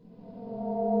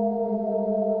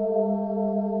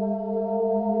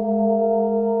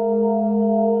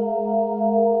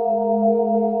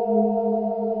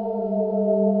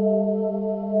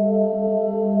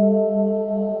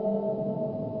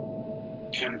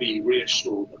be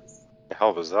reassured. The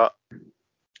hell was that?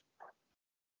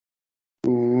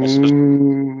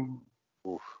 Ooh.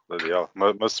 Ooh, bloody hell.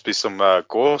 Must be some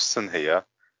ghosts in here,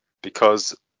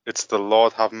 because it's the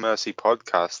Lord Have Mercy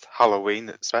podcast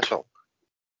Halloween special.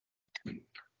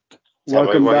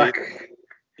 Welcome back.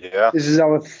 Yeah. This is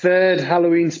our third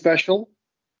Halloween special.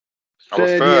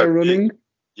 Third year running.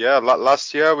 Yeah,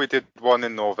 last year we did one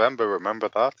in November, remember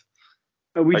that?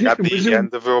 At the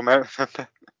end of November.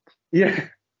 Yeah.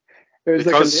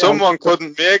 Because someone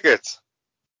couldn't make it.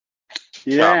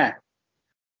 Yeah.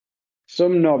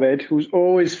 Some knobhead who's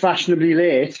always fashionably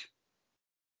late.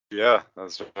 Yeah,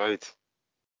 that's right.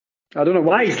 I don't know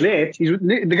why he's late.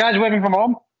 The guy's working from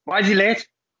home. Why is he late?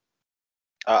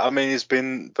 I mean, he's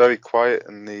been very quiet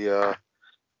in the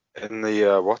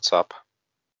WhatsApp.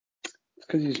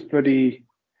 Because he's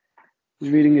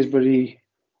reading his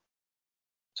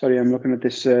sorry, I'm looking at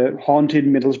this Haunted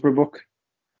Middlesbrough book,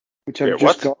 which I've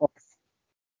just got off.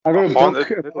 I got a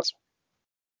book.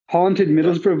 Haunted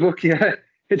Middlesbrough book, yeah.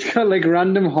 It's got like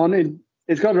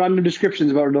it's got random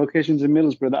descriptions about locations in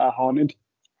Middlesbrough that are haunted.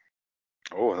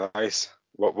 Oh, nice.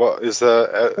 What is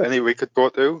there any we could go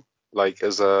to? Like,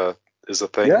 is a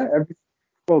thing? Yeah.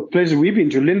 Places we've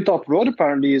been to. Linthorpe Road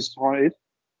apparently is haunted.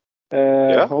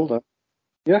 Yeah? Hold on.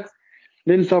 Yeah.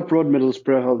 Linthorpe Road,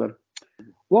 Middlesbrough. Hold on.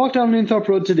 Walk down Linthorpe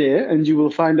Road today and you will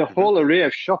find a whole array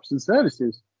of shops and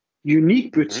services.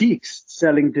 Unique boutiques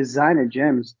selling designer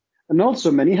gems. And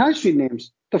also many high street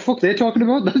names. The fuck they're talking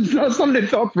about? That's not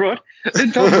Linthorpe Road.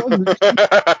 Linthorpe Road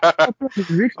is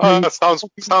Richmond. Oh, that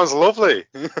sounds lovely.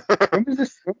 When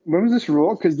was this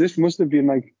wrote? Because this must have been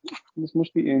this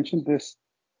must be ancient, this.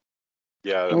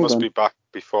 Yeah, it must be back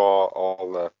before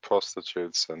all the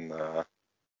prostitutes and,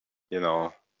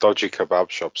 dodgy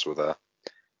kebab shops were there.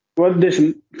 Well,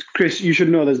 listen, Chris, you should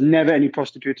know there's never any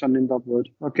prostitutes on Linthorpe Road.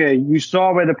 Okay, you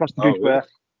saw where the prostitutes were.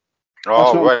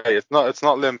 Oh, right. It's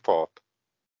not Linthorpe.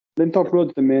 Linthorpe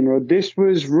Road's the main road. This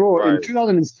was wrote in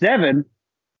 2007.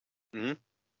 Mm-hmm.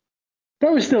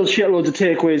 There was still shitloads of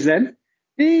takeaways then.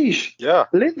 Eesh. Yeah.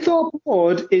 Linthorpe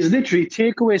Road is literally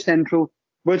takeaway central,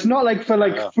 but it's not like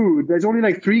for food. There's only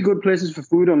like 3 good places for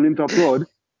food on Linthorpe Road.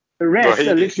 The rest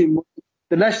are literally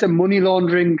money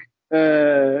laundering,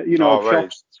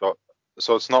 shops. Right.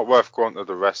 So it's not worth going to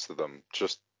the rest of them,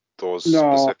 just those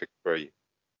specific 3.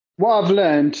 What I've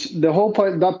learned, the whole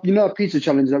point that a pizza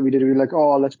challenge that we did, we were like,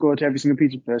 oh, let's go to every single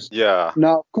pizza place. Yeah.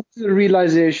 Now, come to the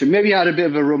realization, maybe I had a bit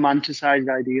of a romanticized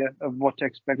idea of what to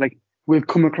expect. Like, we'll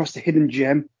come across the hidden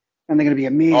gem, and they're going to be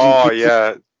amazing. Oh, pizza.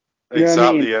 yeah, exactly. You know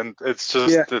what I mean? And it's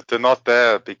just that they're not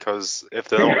there because if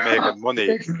they're not making money,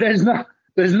 there's not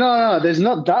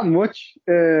that much.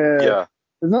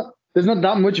 There's not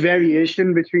that much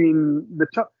variation between the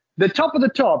top of the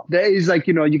top. There is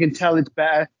you can tell it's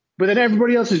better. But then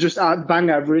everybody else is just bang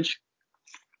average.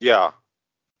 Yeah.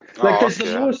 There's the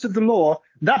lowest of the low.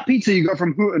 That pizza you got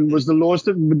from Hooten was the lowest.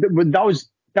 That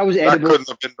was edible. That couldn't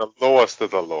have been the lowest of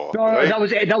the low. No, right? that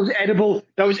was edible.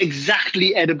 That was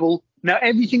exactly edible. Now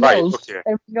everything else in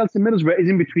Middlesbrough is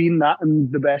in between that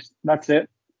and the best. That's it.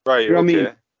 Right. You know what I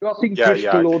mean? Nothing just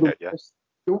below the worst.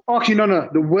 Actually, no.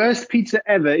 The worst pizza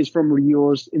ever is from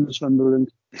Rio's in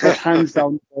Sunderland. That's hands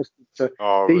down the worst pizza.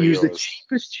 They use the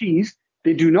cheapest cheese.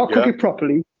 They do not cook it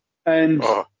properly, and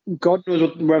God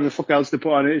knows whatever the fuck else they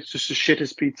put on it. It's just the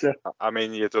shittest pizza. I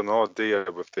mean, you don't know, do you,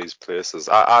 with these places?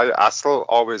 I still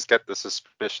always get the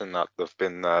suspicion that they've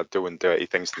been doing dirty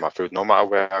things to my food, no matter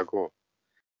where I go.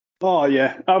 Oh,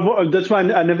 yeah. That's why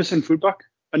I never send food back.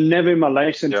 I never in my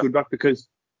life send food back because...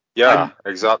 Yeah,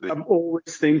 exactly. I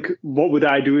always think, what would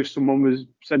I do if someone was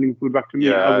sending food back to me?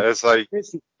 Yeah, it's like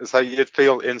you'd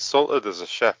feel insulted as a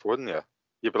chef, wouldn't you?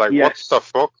 You'd be like, what the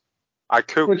fuck? I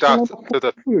cooked that to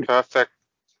the perfect...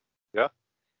 Yeah?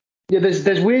 Yeah,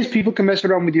 there's ways people can mess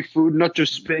around with your food, not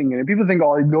just spitting in it. People think,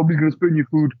 oh, nobody's going to spit in your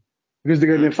food because they're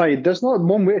going to fight. That's not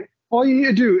one way. All you need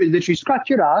to do is literally scratch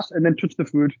your ass and then touch the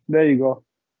food. There you go.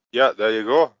 Yeah, there you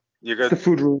go. You get the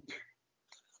food ruined.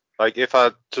 Like, if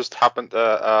I just happened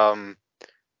to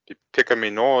be picking my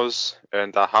nose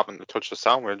and I happened to touch a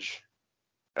sandwich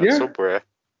at Subway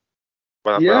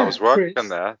when I was working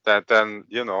there, then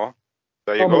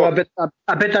there you go. But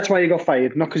I bet that's why you got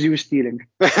fired, not because you were stealing.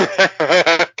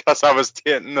 Because I was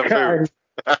taking the food.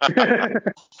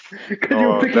 Because you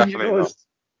were picking your nose.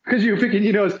 Because you were picking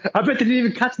your nose. I bet they didn't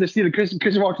even catch the stealing. Chris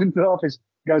walked into the office.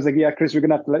 The guy was like, yeah, Chris, we're going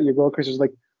to have to let you go. Chris was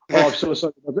like, oh,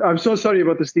 I'm so sorry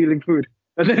about the stealing food.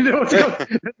 And then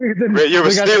wait, you were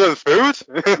stealing food?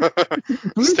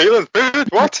 Stealing food?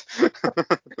 What?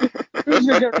 Who's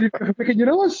going to get ready for picking your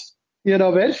nose? You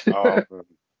know, man.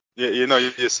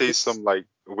 You see some like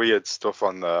weird stuff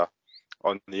on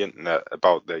on the internet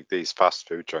about like these fast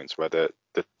food joints where they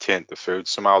taint the food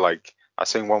somehow. Like I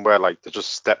seen one where like they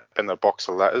just step in a box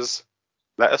of lettuce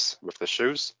with the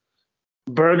shoes.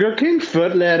 Burger King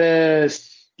foot lettuce.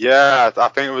 Yeah, I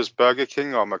think it was Burger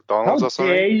King or McDonald's or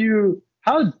something.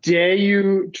 How dare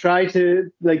you try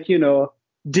to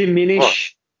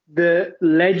diminish the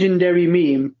legendary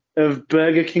meme of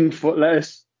Burger King foot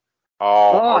lettuce?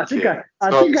 Oh, okay. I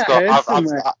think I heard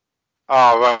somewhere.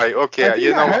 Oh, right,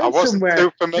 okay. I wasn't somewhere.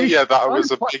 too familiar that it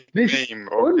was a big meme,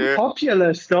 okay?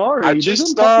 Unpopular story. I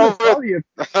just saw it.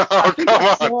 I think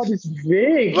I come saw this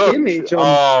vague Look, image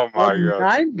oh my on God.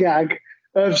 9gag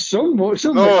of some No,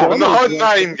 McDonald's not worker.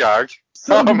 9gag.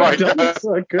 Some Oh my McDonald's God.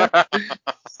 worker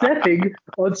stepping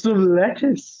on some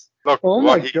lettuce. Look, Oh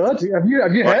my God! Have you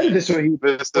heard of this, Wahid?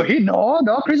 Wahid,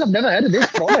 no, Chris, I've never heard of this.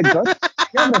 Oh my God!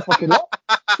 You have no fucking lot.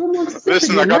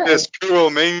 Listen, I got this cool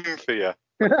meme for you.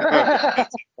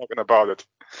 Talking about it.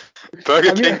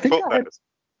 Burger King foot lettuce.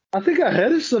 I think I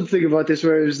heard of something about this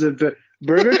where it was the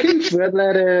Burger King foot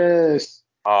lettuce.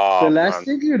 Oh, the last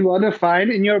thing you'd want to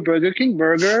find in your Burger King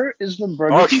burger is the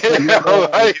Burger King foot lettuce. All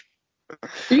right.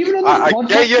 Even on this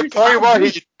podcast, I get your point,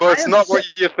 Wahid, but it's not what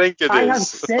you think it is.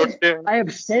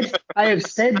 I have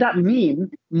said that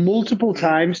meme multiple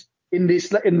times in this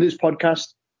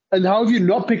podcast. And how have you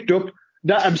not picked up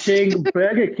that I'm saying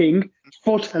Burger King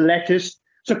foot lettuce?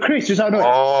 So Chris, just out of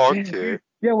okay.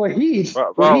 Yeah,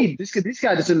 Wahid, this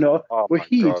guy doesn't know. Oh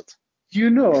Wahid, do you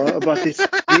know about this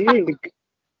vague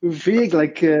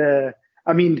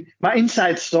I mean, my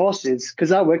inside sources,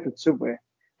 because I worked at Subway.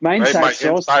 My inside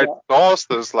sources like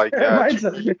Southwest.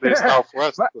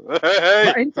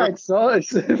 My inside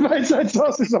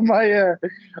sources on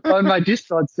my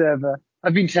Discord server.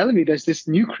 I've been telling me there's this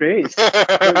new craze.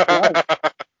 I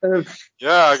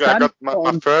got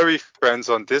my furry friends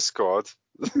on Discord.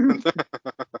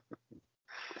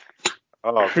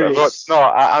 But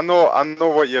no, I know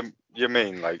what you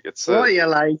mean. Like it's what you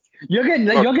like. You're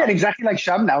getting exactly like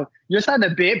Sham now. You're starting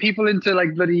to bait people into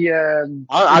like bloody.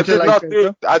 I did not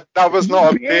do that. Was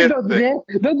not a bait thing.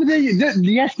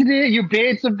 Yesterday you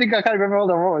baited something. I can't remember.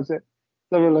 Hold on, what was it?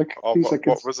 Let me look.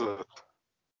 What was it?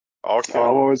 Okay.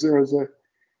 Oh, what was it?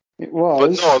 It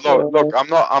was. But no, look, I'm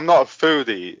not a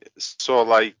foodie, so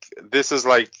like this is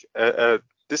like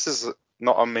this is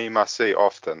not a meme I see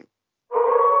often.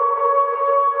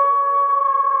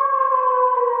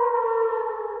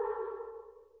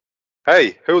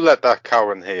 Hey, who let that cow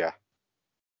in here?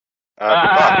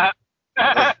 What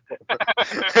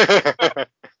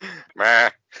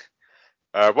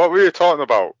were you talking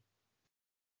about?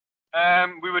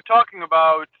 We were talking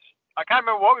about. I can't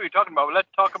remember what we were talking about. But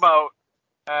let's talk about.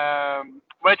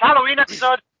 Well, it's Halloween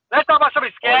episode. Let's talk about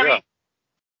something scary.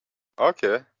 Oh, yeah.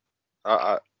 Okay.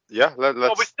 Yeah. Let's.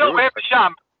 Well, we're still waiting for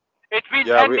Sham. It's been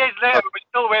 10 days later, but we're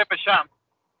still waiting for Sham.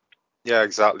 Yeah,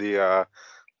 exactly. You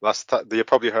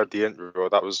probably heard the intro.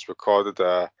 That was recorded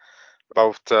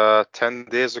about 10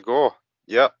 days ago.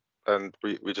 Yeah, and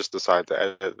we just decided to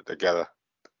edit it together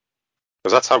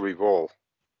because that's how we roll.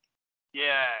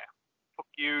 Yeah. Fuck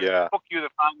you. Yeah. Fuck you, the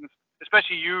fans,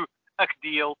 especially you,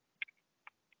 Akdeel.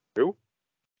 Who?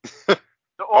 The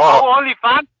only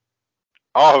fan.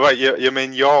 Oh right, you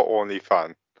mean your only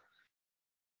fan?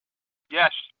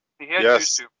 Yes, he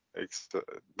hates you too.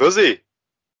 Does he?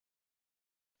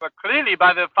 But clearly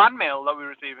by the fan mail that we're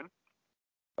receiving.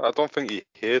 I don't think he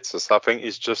hates us. I think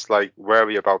he's just like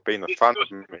wary about being a fan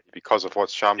of me because of what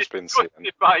Sham's been saying.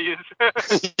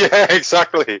 Yeah,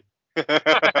 exactly.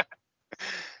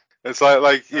 It's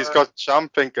like he's got Sham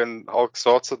thinking all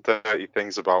sorts of dirty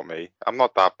things about me. I'm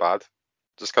not that bad.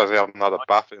 Just because I haven't had a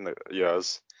bath in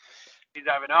years. He's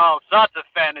having all sorts of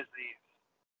fantasies.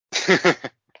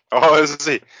 Oh, is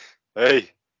he?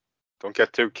 Hey, don't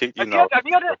get too kinky now. Have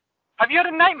you had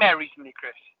a nightmare recently,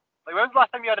 Chris? Like, when was the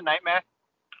last time you had a nightmare?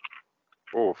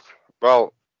 Oh,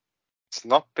 well, it's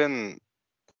not been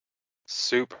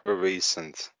super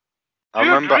recent. Do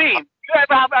you dream? Do you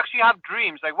ever actually have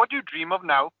dreams? Like, what do you dream of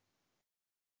now?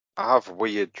 I have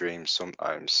weird dreams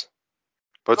sometimes,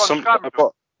 but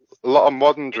a lot of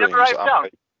modern dreams.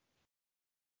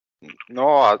 No,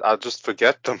 I just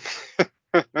forget them.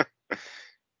 But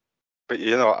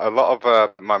a lot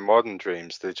of my modern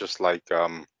dreams, they just like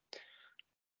I'm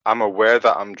aware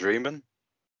that I'm dreaming.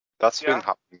 That's been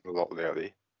happening a lot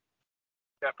lately.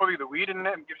 Yeah, probably the weed in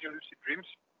it gives you lucid dreams.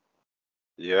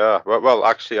 Yeah, well,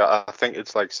 actually, I think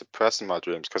it's like suppressing my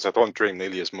dreams because I don't dream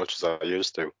nearly as much as I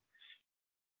used to.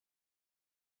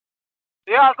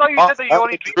 Yeah, I thought you said that you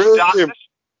only dream darkness.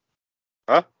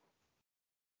 Huh?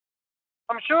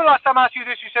 I'm sure last time I asked you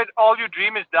this, you said all you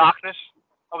dream is darkness.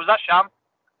 Or was that Sham?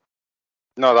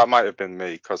 No, that might have been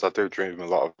me, because I do dream a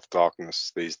lot of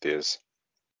darkness these days.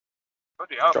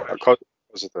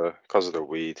 Because of the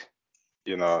weed,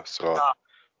 So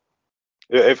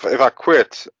if I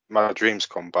quit, my dreams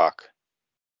come back.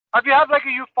 Have you had like a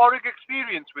euphoric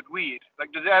experience with weed?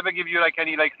 Like, does it ever give you like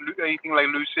anything like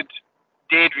lucid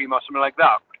daydream or something like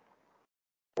that?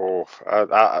 Oh,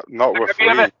 not with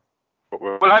weed.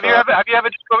 Have you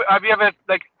ever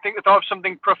like thought of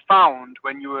something profound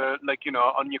when you were like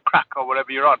on your crack or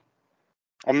whatever you're on?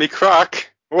 On me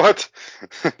crack? What?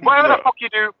 Whatever the fuck you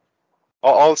do.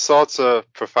 All sorts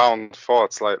of profound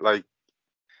thoughts, like what?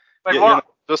 Go on,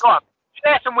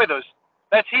 share some with us.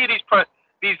 Let's hear these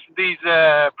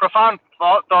profound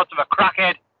thoughts of a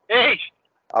crackhead. Hey.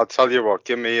 I'll tell you what.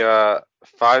 Give me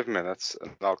 5 minutes,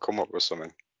 and I'll come up with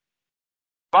something.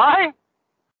 Why?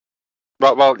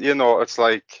 Well, it's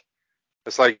like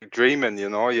dreaming.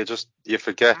 You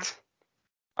forget.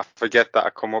 I forget that I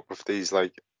come up with these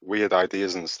like weird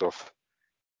ideas and stuff.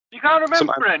 You can't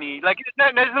remember any. Like,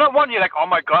 there's not one you're like, oh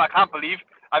my god, I can't believe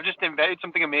I've just invented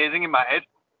something amazing in my head.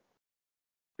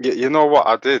 You know what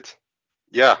I did?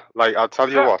 Yeah, like I'll tell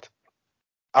you what.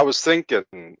 I was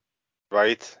thinking,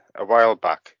 right, a while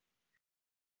back.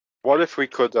 What if we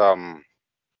could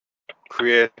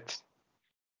create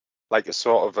like a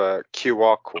sort of a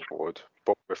QR code,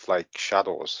 but with like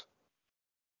shadows?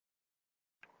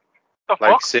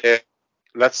 Let's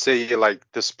say you like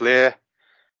display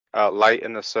light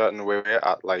in a certain way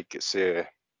at like say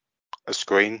a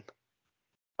screen.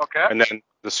 Okay. And then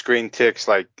the screen takes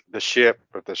like the shape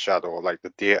of the shadow, like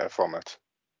the data from it,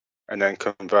 and then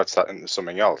converts that into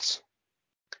something else.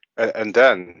 And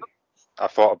then I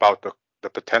thought about the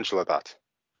potential of that.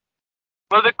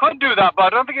 Well, they could do that, but I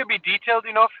don't think it'd be detailed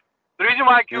enough. The reason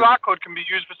why a QR code can be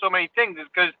used for so many things is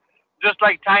because just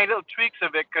like tiny little tweaks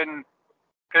of it can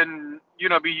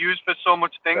be used for so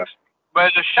much things. Yeah.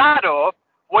 Whereas a shadow,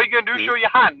 what you're gonna do, show your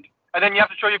hand, and then you have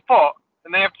to show your foot,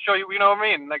 and then you have to show you know what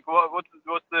I mean? Like what's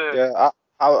the? Yeah,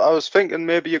 I was thinking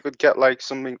maybe you could get like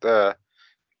something to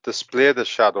display the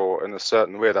shadow in a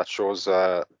certain way that shows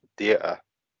data,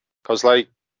 because like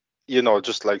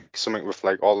just like something with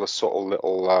like all the subtle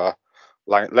little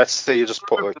line. Let's say you just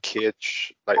put a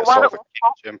cage, like a sort of a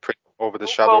cage imprint over the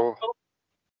shadow.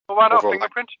 Well, why not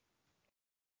fingerprint?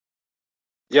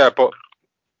 Yeah, but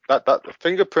that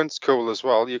fingerprint's cool as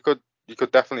well. You could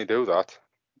definitely do that.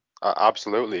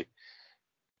 Absolutely.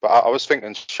 But I was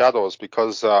thinking shadows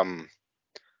because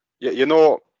you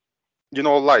know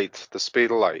light, the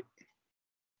speed of light.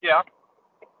 Yeah.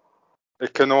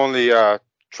 It can only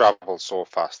travel so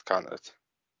fast, can't it?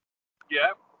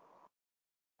 Yeah.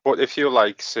 But if you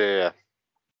like say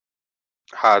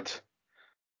had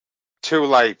two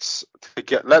lights to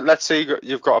get, let's say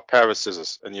you've got a pair of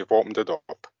scissors and you've opened it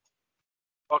up.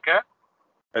 Okay.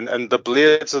 And the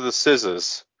blades of the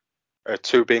scissors are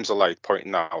two beams of light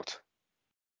pointing out.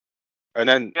 And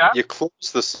then you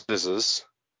close the scissors,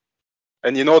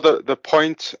 and you know the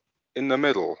point in the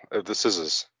middle of the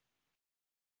scissors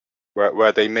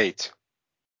where they meet.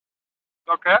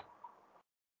 Okay.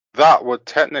 That would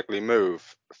technically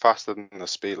move faster than the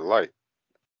speed of light.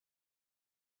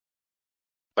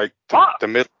 Like the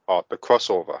middle part, the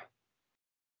crossover.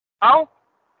 How?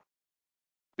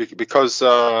 Because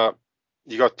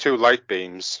you got two light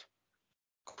beams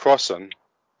crossing,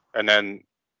 and then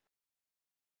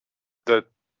the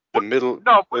middle.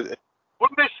 No, wouldn't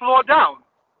they slow down?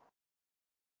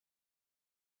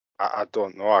 I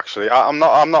don't know actually. I'm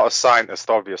not a scientist,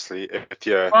 obviously. If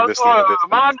you're listening to this,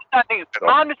 my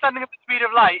understanding of the speed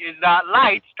of light is that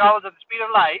light travels at the speed of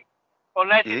light,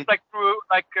 unless it's like through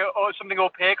or something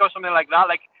opaque or something like that.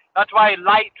 Like that's why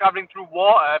light traveling through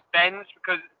water bends,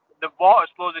 because the water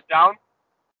slows it down.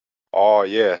 Oh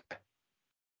yeah.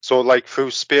 So like through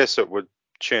space it would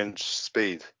change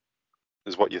speed,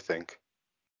 is what you think?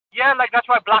 Yeah, like that's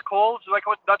why black holes,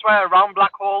 that's why around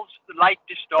black holes the light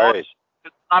distorts. Right. The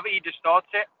gravity distorts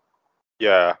it.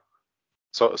 Yeah.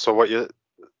 So what you?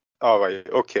 All right.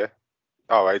 Okay.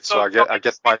 All right. So I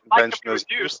guess my invention is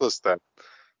useless then.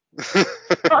 Is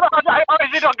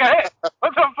it okay?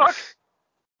 What the fuck?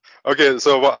 Okay,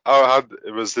 so what I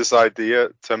had was this idea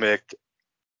to make.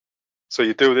 So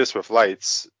you do this with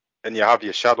lights, and you have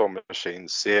your shadow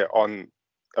machines, say on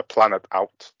a planet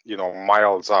out,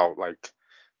 miles out, like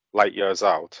light years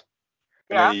out,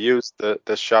 and then you use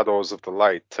the shadows of the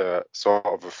light to sort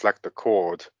of reflect the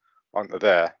code onto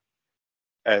there,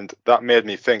 and that made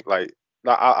me think like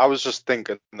I was just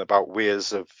thinking about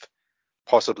ways of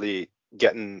possibly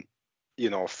getting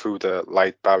through the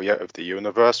light barrier of the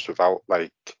universe without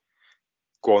like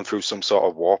going through some sort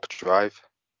of warp drive.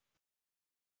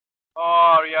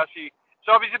 Oh, yeah, see.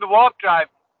 So obviously the warp drive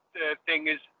thing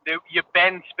is you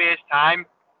bend space-time,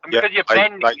 and because you're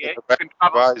bending it, you can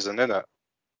travel. Horizon, innit?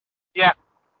 Yeah.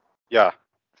 Yeah.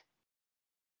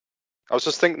 I was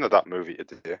just thinking of that movie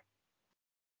today.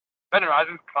 Event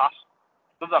Horizon's class.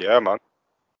 Love that. Yeah, man.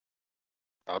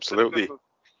 Absolutely.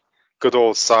 Good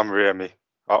old Sam Raimi.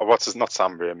 Not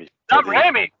Sam Raimi. Sam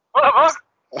Raimi? What the fuck?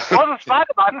 Wasn't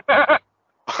Spider-Man.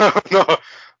 No.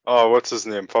 Oh, what's his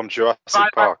name? From Jurassic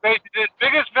Park. Spider-Man faces his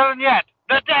biggest villain yet,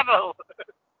 the devil.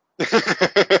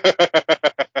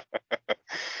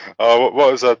 Oh,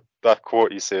 what was that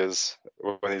quote he says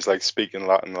when he's like speaking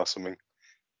Latin or something?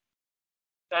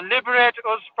 Liberate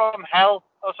us from hell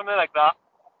or something like that.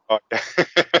 Oh, yeah.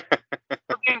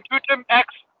 Tutum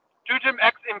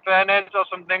ex infernens or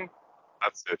something.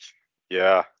 That's it.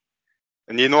 Yeah.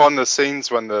 And you know, on the scenes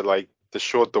when they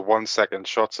showed the 1 second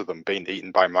shots of them being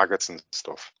eaten by maggots and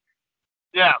stuff.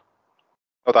 Yeah.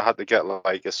 But they had to get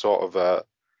like a sort of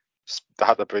they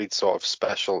had to breed sort of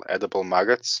special edible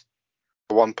maggots.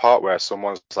 The one part where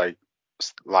someone's like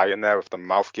lying there with the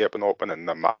mouth gaping open and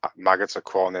the maggots are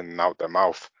crawling in and out their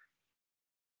mouth.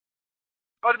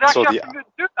 Oh, did they actually have to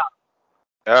do that?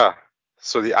 Yeah.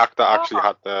 So the actor actually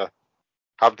had to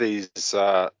have these,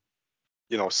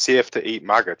 safe to eat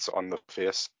maggots on the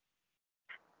face.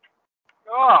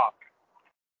 Oh.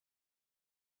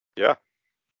 Yeah.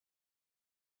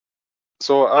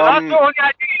 So that's the only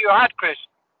idea you had, Chris.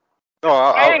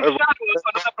 No, playing shadows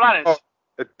on other planets.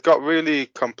 It got really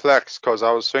complex because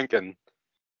I was thinking,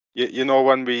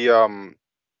 when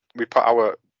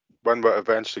when we're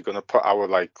eventually going to put our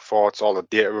like thoughts, all the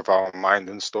data of our mind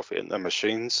and stuff into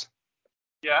machines.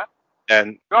 Yeah.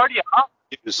 And we already are.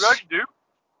 We already do.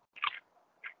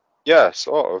 Yeah,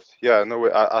 sort of. Yeah, no,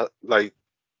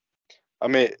 I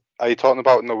mean, are you talking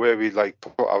about in the way we like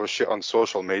put our shit on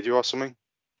social media or something?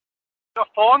 The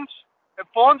phones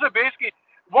are basically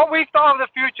what we thought of the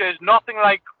future is nothing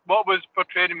like what was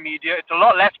portrayed in media. It's a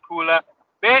lot less cooler.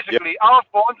 Basically, our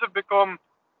phones have become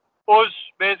us.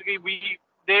 Basically,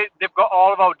 they've got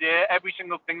all of our data, every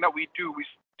single thing that we do, we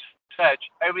search,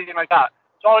 everything like that.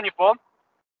 It's all on your phone.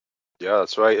 Yeah,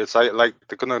 that's right. It's like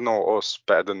they're gonna know us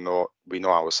better than we know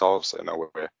ourselves in a way.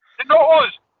 They know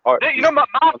us.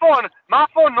 My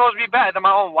phone knows me better than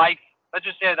my own wife. Let's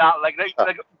just say that. Like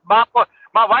my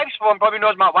wife's phone probably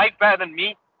knows my wife better than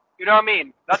me. You know what I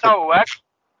mean? That's how it works.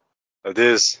 It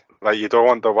is. Like, you don't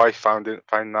want the wife find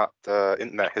that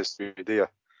internet history, do you?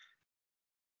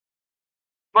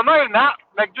 Well, not even that.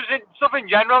 Like, just stuff in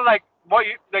general, like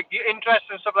your interests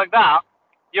and stuff like that.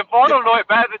 Your phone will know it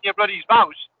better than your bloody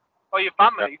spouse or your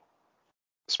family. Yeah.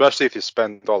 Especially if you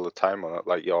spend all the time on it,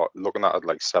 like you're looking at it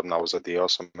like 7 hours a day or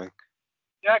something.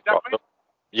 Yeah, exactly. But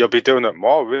you'll be doing it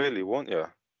more, really, won't you?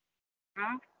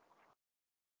 Hmm.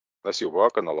 Unless you're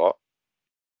working a lot.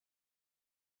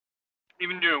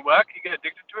 Even doing work, you get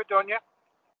addicted to it, don't you?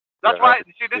 That's why.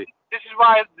 See, this is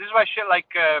why shit like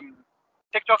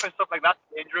TikTok and stuff like that's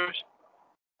dangerous.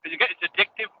 Because it's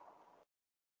addictive.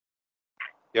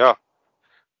 Yeah,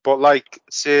 but like,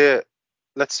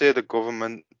 let's say the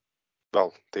government.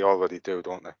 Well, they already do,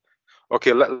 don't they?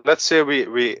 Okay, let's say we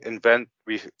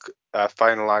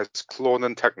finalize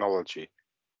cloning technology.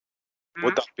 Mm-hmm.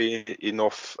 Would that be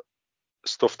enough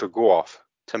stuff to go off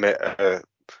to make a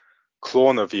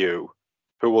clone of you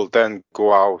who will then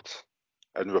go out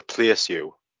and replace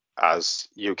you as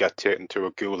you get taken to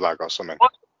a gulag or something?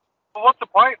 What's the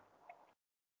point?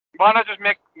 Why not just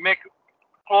make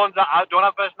clones that don't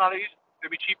have personalities?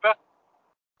 It'd be cheaper.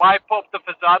 Why put up the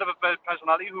facade of a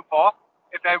personality? Who for?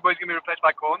 If everybody's gonna be replaced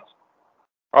by clones.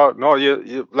 Oh no,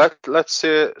 let's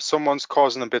say someone's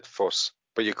causing a bit of fuss,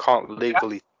 but you can't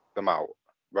legally take them out,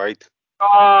 right?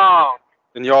 Oh.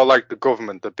 And you're like the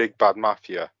government, the big bad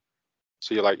mafia.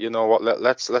 So you're like, you know what?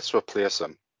 Let's replace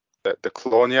them. The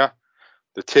clone you.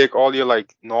 They take all your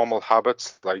like normal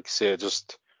habits, like say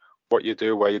just what you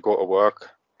do where you go to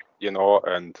work,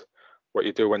 and what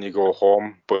you do when you go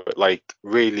home. But like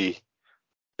really,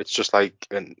 it's just like,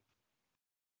 and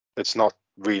it's not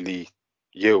really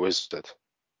you, is it?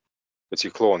 It's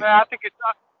your clone. I think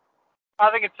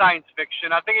it's science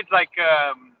fiction. I think it's like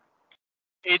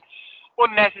it's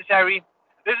unnecessary.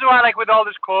 This is why, like, with all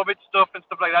this COVID stuff and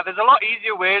stuff like that, there's a lot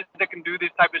easier ways they can do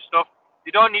this type of stuff.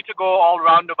 You don't need to go all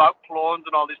round about clones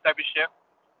and all this type of shit.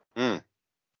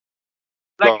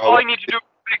 Like, all you need to do is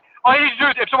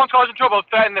if someone's causing trouble,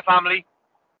 threaten the family,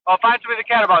 or find somebody they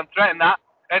care about and threaten that.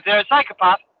 If they're a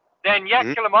psychopath, then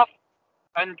kill them off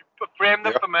and frame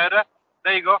them for murder.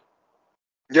 There you go.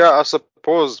 Yeah, I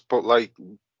suppose, but like,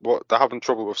 what they're having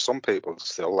trouble with some people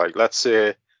still. Like, let's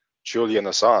say Julian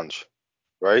Assange,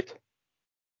 right?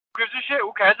 Gives a shit.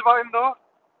 Who cares about him though?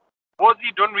 What's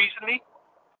he done recently?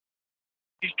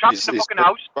 He's trapped in a fucking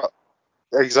house.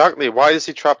 Exactly. Why is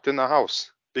he trapped in the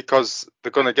house? Because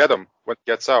they're gonna get him when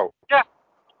he gets out.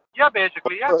 Yeah,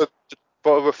 basically, yeah.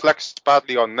 But it reflects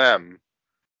badly on them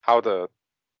how they're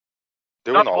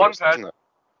doing all this, isn't it?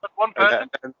 That's one person.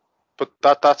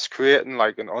 But that's creating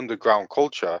like an underground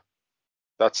culture.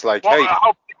 That's like, hey,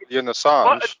 you're in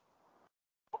Assange,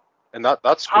 and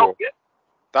that's cool.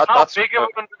 How big of an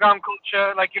underground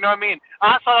culture? Like, you know what I mean?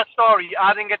 I saw that story.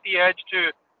 I didn't get the urge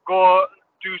to go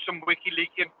do some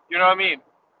WikiLeaking. You know what I mean?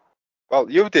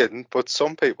 Well, you didn't, but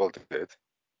some people did.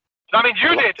 That means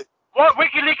you did. What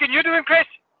WikiLeaking you doing, Chris?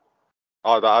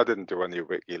 Oh, I didn't do any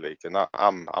WikiLeaking.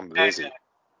 I'm lazy.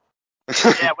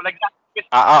 Yeah, well, exactly.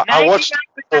 I watched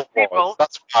people.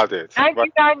 That's what I did.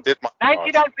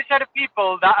 99% of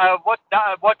people that watch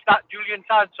that Julian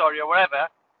Assange story or whatever,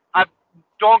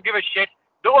 don't give a shit.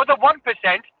 The other 1%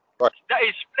 that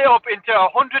is split up into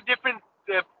 100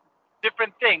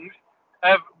 different things.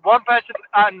 One person,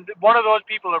 and one of those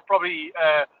people will probably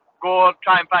go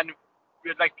try and find,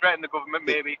 like, threaten the government,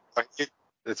 maybe.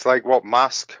 It's like what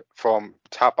Musk from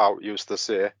Tap Out used to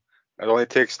say. It only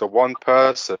takes the one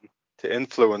person to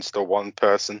influence the one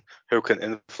person who can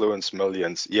influence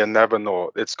millions. You never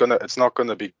know. It's not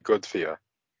gonna be good for you,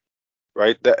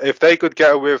 right? If they could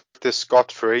get away with this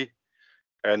scot-free,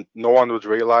 and no one would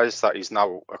realize that he's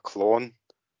now a clone,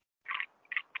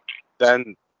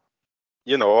 then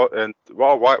and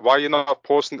why are you not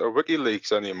posting to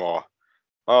WikiLeaks anymore?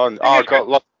 I got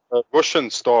lots of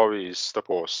Russian stories to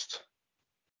post,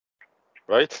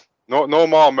 right? No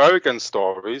more American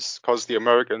stories because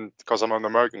I'm an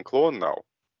American clone now.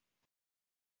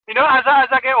 You know, as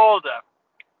I get older,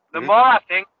 the more I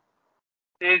think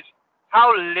is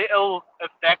how little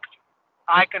effect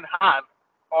I can have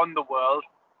on the world.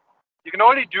 You can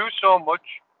only do so much.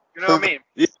 You know what I mean?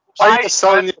 Why are you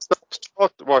selling yourself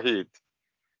short, Wahid?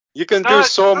 You can do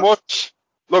so much.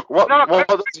 Look, what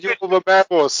does Yuval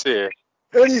Romero say?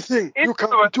 Anything you can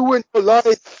do in your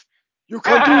life, you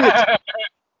can do it.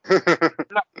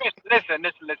 Listen.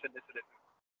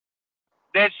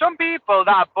 There's some people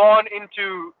that are born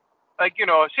into, like,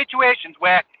 situations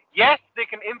where, yes, they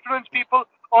can influence people,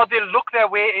 or they look their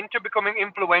way into becoming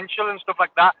influential and stuff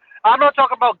like that. I'm not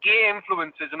talking about gay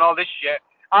influences and all this shit.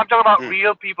 I'm talking about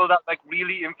real people that, like,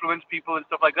 really influence people and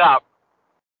stuff like that.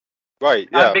 Right.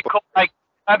 Yeah.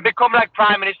 And become like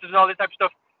prime ministers and all this type of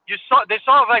stuff. They're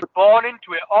sort of like born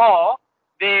into it, or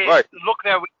they look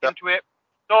their way into it.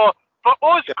 So for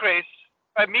us, Chris,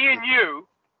 me and you,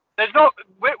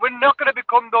 we're not going to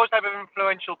become those type of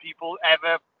influential people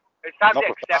ever. It's time to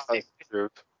accept it.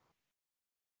 Attitude.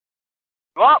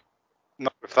 What?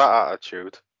 Not with that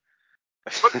attitude.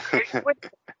 But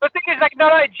the thing is, like,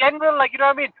 not in general, like, you know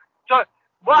what I mean? So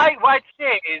what I'd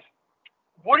say is,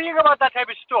 worrying about that type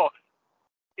of stuff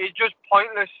is just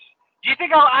pointless. Do you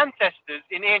think our ancestors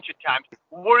in ancient times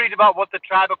worried about what the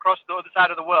tribe across the other side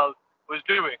of the world was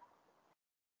doing?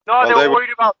 No, they were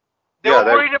worried about. They were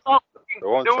worried about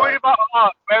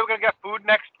where we're gonna get food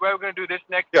next, where we're gonna do this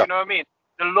next. Yeah. You know what I mean?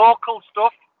 The local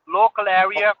stuff, local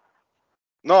area.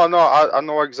 No, I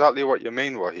know exactly what you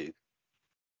mean, Wahid.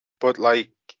 But like,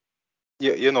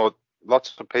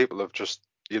 lots of people have just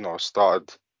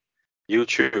started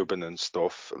YouTubing and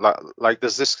stuff. Like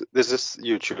there's this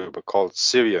YouTuber called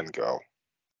Syrian Girl,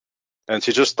 and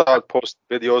she just started posting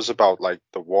videos about like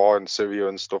the war in Syria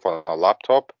and stuff on her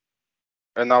laptop,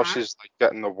 and now she's like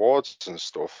getting awards and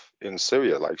stuff in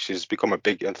Syria. Like she's become a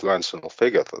big influential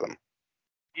figure for them.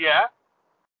 Yeah.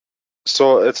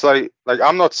 So it's like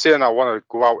I'm not saying I want to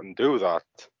go out and do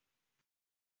that,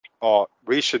 or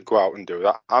we should go out and do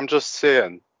that. I'm just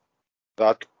saying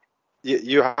that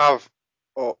you have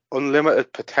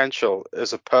unlimited potential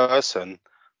as a person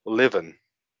living.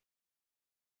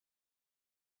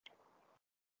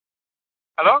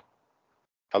 Hello?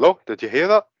 Did you hear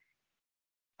that?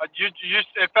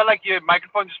 It felt like your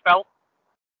microphone just fell.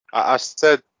 I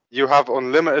said you have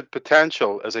unlimited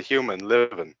potential as a human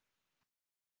living.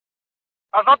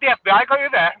 I thought the FBI got you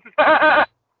there.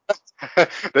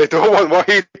 They don't want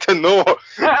Wahid to know.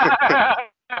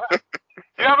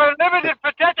 You have unlimited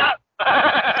potential.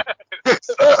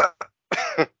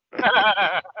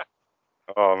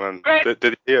 Oh man, Great, did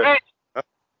you hear? Great. Huh?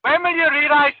 When will you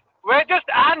realize we're just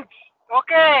ants?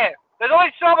 Okay, there's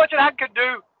only so much an ant can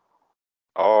do.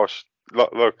 Oh,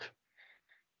 look.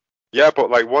 Yeah, but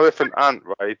like, what if an ant,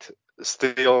 right,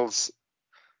 steals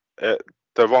the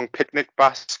wrong picnic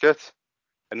basket,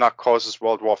 and that causes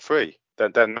World War III?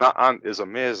 Then that ant is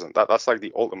amazing. That's like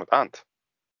the ultimate ant.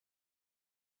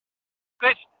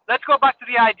 Let's go back to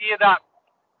the idea that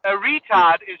a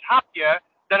retard is happier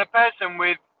than a person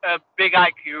with a big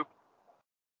IQ.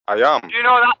 I am. Do you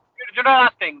know that? Do you know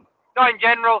that thing? No, in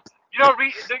general,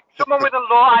 someone with a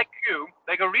low IQ,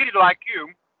 like a really low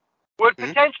IQ, would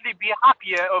potentially be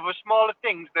happier over smaller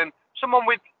things than someone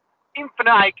with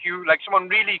infinite IQ, like someone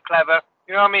really clever.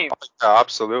 You know what I mean? Yeah,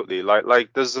 absolutely.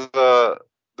 Like there's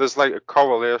like a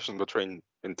correlation between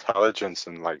intelligence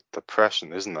and like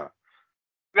depression, isn't there?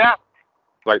 Yeah.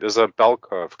 Like there's a bell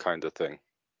curve kind of thing.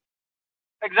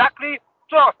 Exactly.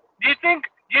 So, do you think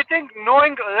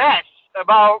knowing less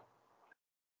about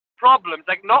problems,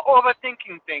 like not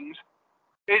overthinking things,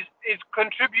 is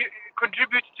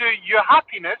contributes to your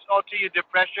happiness or to your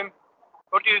depression?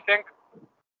 What do you think?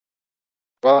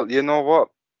 Well, you know what?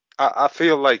 I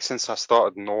feel like since I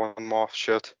started knowing more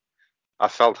shit, I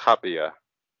felt happier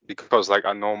because like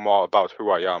I know more about who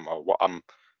I am or what I'm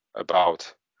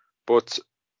about. But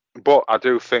I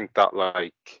do think that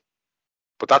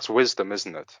but that's wisdom,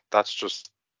 isn't it? That's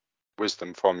just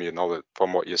wisdom from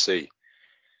from what you see.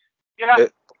 Yeah.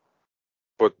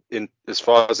 But as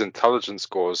far as intelligence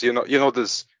goes,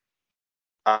 there's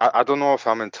I don't know if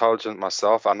I'm intelligent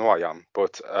myself. I know I am,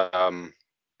 but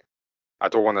I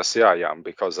don't want to say I am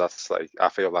because that's I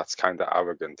feel that's kind of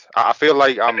arrogant. I feel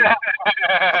like I'm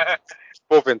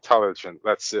above intelligent.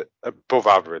 Let's say above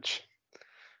average,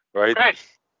 right?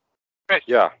 Chris.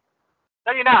 Yeah.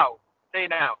 Say you now.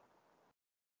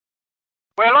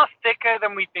 We're a lot thicker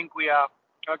than we think we are.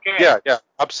 Okay. Yeah.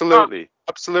 Absolutely.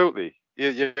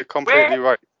 You're completely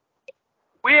right.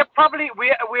 We're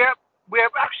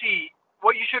actually,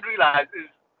 what you should realize is,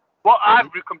 what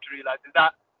I've come to realize is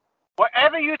that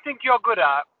whatever you think you're good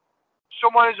at,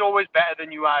 someone is always better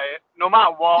than you are. No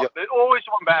matter what, there's always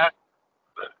someone better.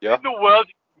 Yeah. In the world,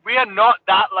 we are not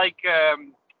that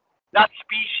that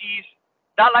species,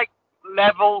 that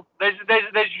level. There's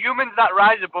humans that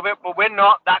rise above it, but we're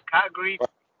not that category.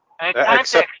 And it's time to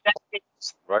accept it.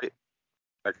 Right.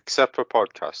 Except for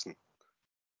podcasting.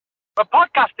 But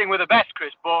podcasting, we're the best,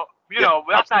 Chris. But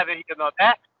that's neither here nor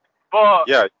there. But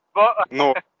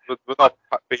no, we're not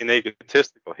being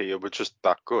egotistical here. We're just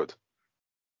that good.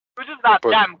 We're just that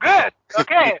damn good.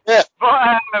 Okay. Yeah.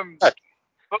 But in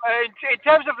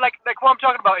terms of like what I'm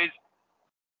talking about is,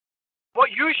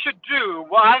 what you should do.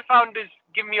 What I found is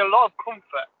give me a lot of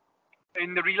comfort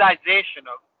in the realization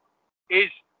of is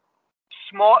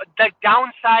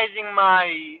downsizing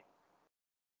my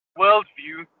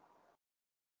worldview.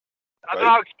 I don't know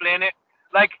how to explain it.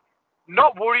 Like,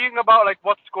 not worrying about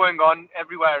what's going on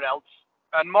everywhere else,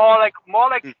 and more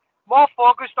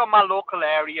focused on my local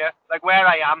area, like where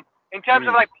I am, in terms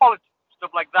of politics,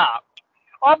 stuff like that.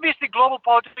 Obviously, global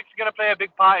politics is going to play a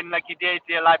big part in your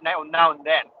day-to-day life now and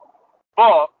then.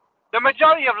 But the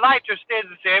majority of life just stays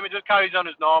the same. It just carries on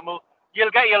as normal. You'll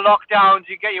get your lockdowns,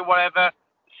 you get your whatever.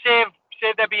 Save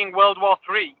there being World War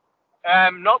III.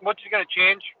 Not much is going to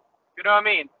change. You know what I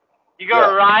mean? You got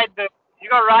to ride the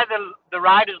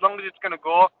ride as long as it's going to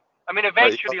go. I mean,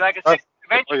 eventually, like I said,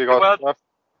 eventually the world's going to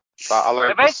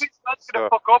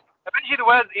fuck up. Eventually the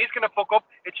world is going to fuck up.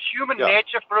 It's human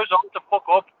nature for us all to fuck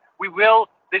up.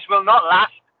 This will not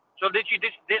last. So literally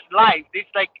this life,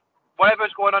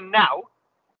 whatever's going on now,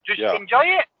 just enjoy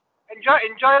it. Enjoy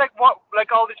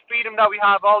all this freedom that we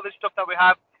have, all this stuff that we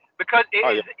have, because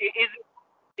it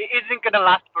isn't going to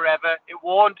last forever. It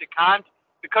won't. It can't,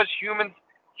 because humans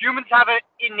have an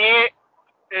innate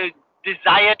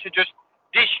desire to just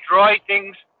destroy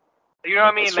things. You know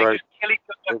what I mean? That's right. Just kill each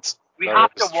other. We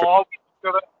have to war with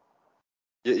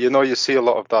each other. You see a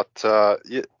lot of that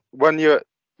when you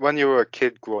were a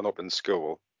kid growing up in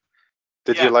school.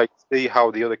 Did you see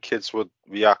how the other kids would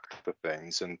react to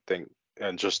things and think,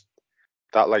 and just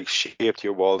that shaped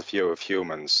your worldview of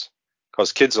humans?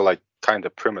 Because kids are kind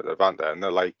of primitive, aren't they? And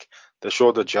they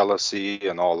show the jealousy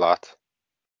and all that.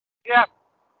 Yeah.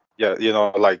 Yeah,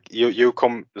 you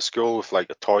come to school with a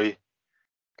toy,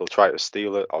 they'll try to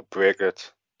steal it or break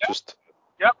it. Yep. Just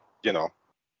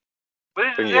But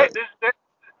this is it.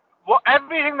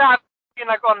 Everything that I've seen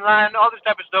online, all this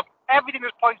type of stuff, everything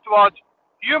just points towards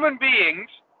human beings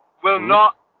will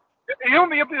not.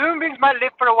 Human beings might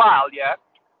live for a while,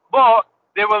 but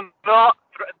they will not.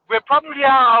 We're probably at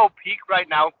our peak right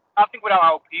now. I think we're at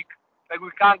our peak.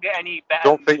 We can't get any better.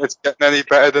 Don't think it's getting any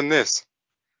better than this.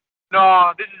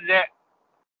 No, this is it.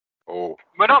 Oh.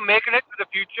 We're not making it to the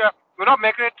future. We're not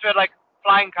making it to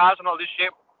flying cars and all this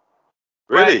shit.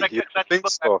 Really? You think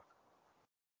so?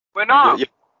 We're not.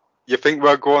 You think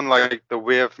we're going the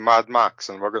way of Mad Max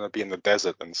and we're going to be in the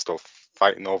desert and stuff,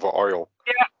 fighting over oil?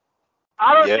 Yeah.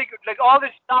 I don't think all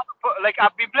this stuff.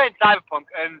 I've been playing Cyberpunk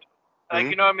and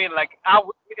you know what I mean.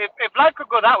 If life could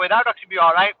go that way, that would actually be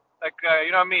all right.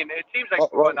 You know what I mean. It seems like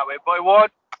it's going that way, but it won't.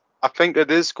 I think it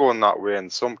is going that way in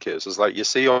some cases. Like you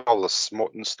see all the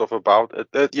smut and stuff about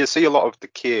it. You see a lot of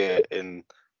decay in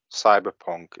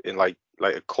cyberpunk, in like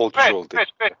a cultural. Chris.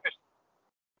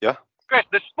 Yeah. Chris,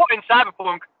 the smut in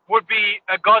cyberpunk would be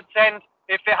a godsend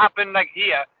if it happened like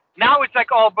here. Now it's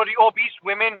like all bloody obese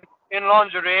women in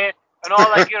lingerie and all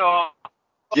like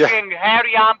fucking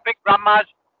hairy armpit grandmas,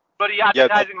 bloody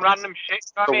advertising random shit.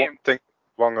 You know what I mean? One thing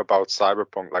wrong about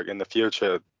cyberpunk, like in the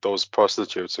future, those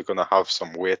prostitutes are gonna have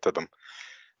some weight to them.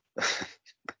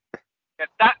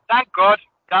 Thank God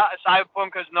that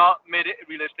cyberpunk has not made it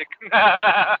realistic.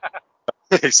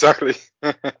 Exactly.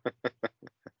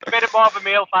 It's made it more of a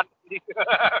male fantasy.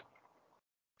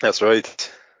 That's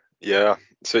right. Yeah.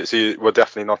 So we're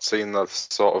definitely not seeing that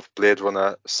sort of Blade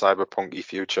Runner cyberpunky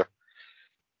future.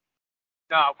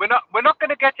 No, we're not going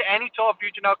to get to any sort of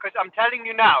future now, because I'm telling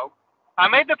you now, I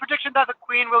made the prediction that the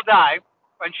Queen will die,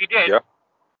 and she did. Yeah.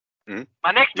 Mm-hmm.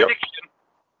 My next prediction,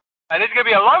 and this is going to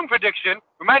be a long prediction,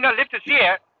 we might not live to see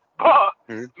it, but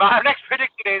my next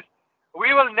prediction is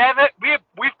we will never,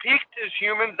 we've peaked as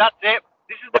humans, that's it.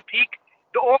 This is the peak.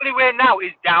 The only way now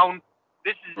is down.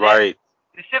 This is it.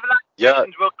 The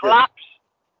civilizations will collapse,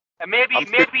 and maybe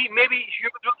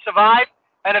humans will survive,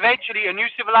 and eventually a new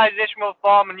civilization will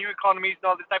form, and new economies and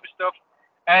all this type of stuff.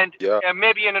 And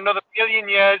maybe in another billion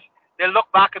years, they'll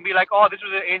look back and be like, oh, this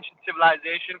was an ancient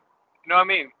civilization. You know what I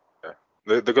mean? Yeah.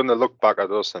 They're going to look back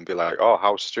at us and be like, oh,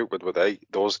 how stupid were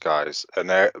those guys?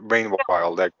 And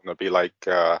meanwhile, they're going to be like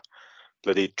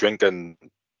bloody drinking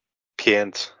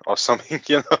paint or something,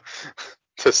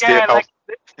 to stay healthy.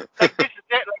 Like this is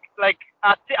it.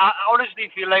 I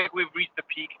honestly feel like we've reached the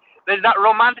peak. There's that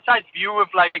romanticized view of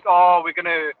like, oh, we're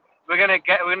gonna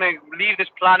leave this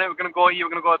planet. We're gonna go here.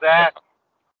 We're gonna go there.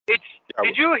 Did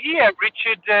you hear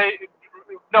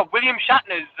William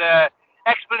Shatner's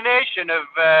explanation of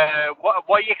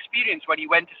what he experienced when he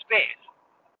went to space?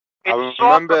 I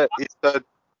remember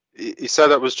he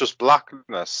said it was just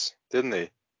blackness, didn't he?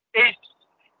 It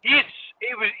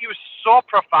was so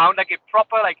profound, like it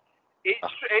proper, like it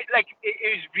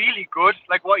was really good,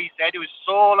 like what he said. It was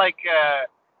so like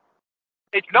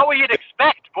it's not what you'd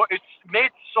expect, but it's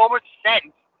made so much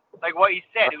sense. Like what he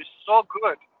said, it was so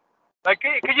good. Like,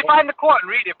 could you find the quote and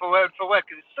read it for word for word?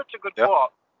 Because it's such a good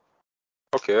quote.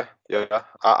 Okay, yeah.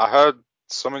 I heard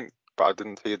something, but I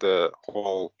didn't hear the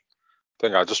whole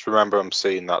thing. I just remember him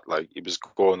saying that, like, he was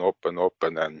going up and up,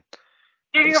 and then.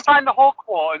 See if you can find the whole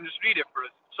quote and just read it for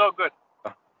us. It's so good.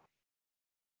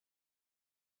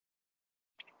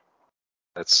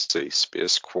 Let's see,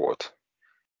 space quote.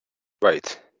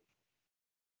 Right.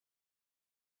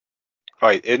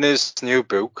 In his new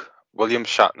book, William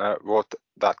Shatner wrote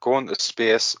that going to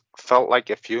space felt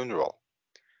like a funeral.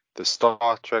 The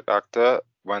Star Trek actor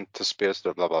went to space,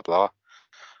 blah, blah, blah.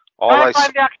 It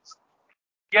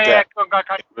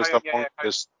was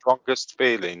the strongest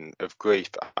feeling of grief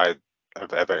I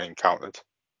have ever encountered.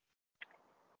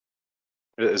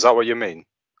 Is that what you mean?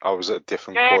 Or was it a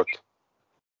different quote?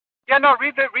 Yeah, no,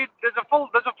 read. There's a full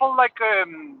like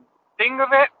thing of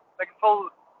it,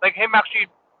 like him actually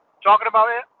talking about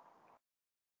it.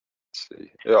 Let's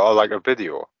see. Or like a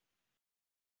video?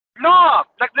 No,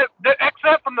 like the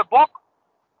excerpt from the book.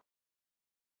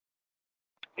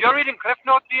 You're reading Cliff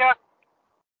Notes here.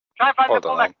 Try and find the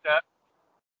full excerpt.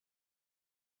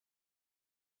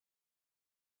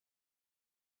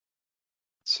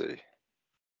 Let's see.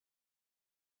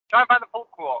 Try and find the full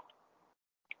quote.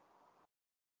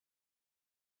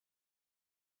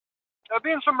 It'll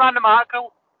be in some random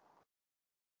article.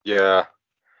 Yeah.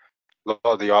 A lot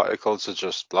of the articles are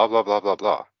just blah, blah, blah, blah,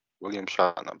 blah. William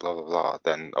Shatner, blah, blah, blah.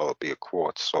 Then it'll be a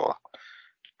quote. So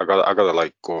I gotta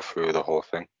like go through the whole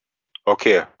thing.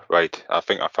 Okay, right. I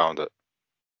think I found it.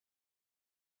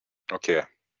 Okay.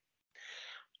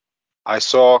 I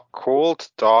saw cold,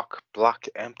 dark, black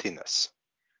emptiness.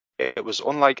 It was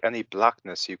unlike any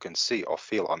blackness you can see or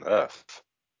feel on Earth.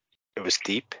 It was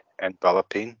deep,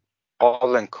 enveloping,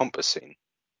 all-encompassing.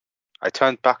 I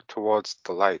turned back towards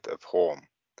the light of home.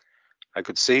 I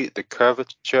could see the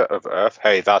curvature of Earth.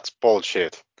 Hey, that's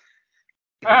bullshit.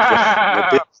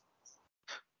 The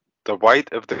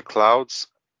white of the clouds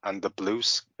and the blue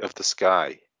of the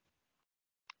sky.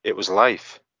 It was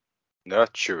life,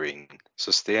 nurturing,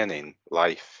 sustaining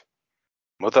life.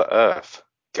 Mother Earth,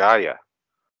 Gaia,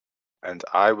 and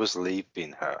I was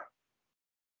leaving her.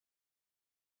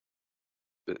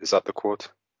 Is that the quote?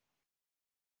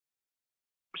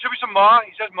 Should be some more.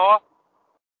 He says more.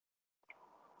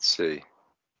 Let's see.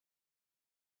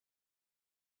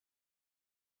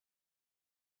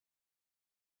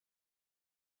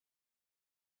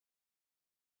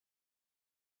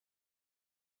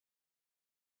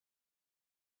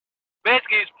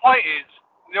 basically his point is,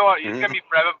 you know what, he's going to be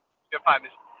forever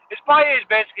famous. His point is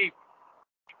basically,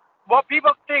 what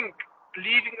people think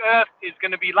leaving Earth is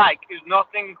going to be like is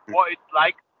nothing what it's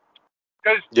like.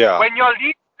 Because when you're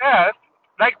leaving Earth,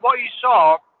 like what you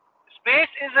saw,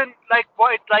 space isn't like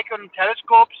what it's like on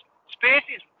telescopes. Space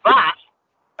is vast,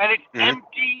 and it's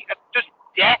empty, and just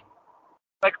death.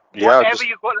 Like, whatever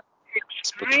you go,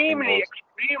 extremely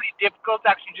difficult to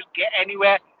actually just get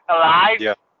anywhere alive.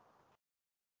 Yeah.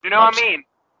 You know what I mean?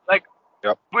 Like,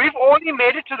 we've only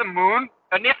made it to the moon,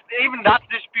 and if even that's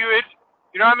disputed,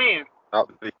 you know what I mean?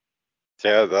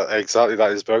 Exactly.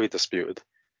 That is very disputed.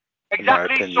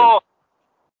 Exactly.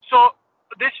 So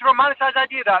this romanticized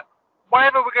idea that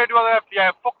whatever we're gonna do on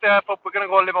Earth, fuck the Earth up, we're gonna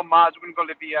go live on Mars, we're gonna go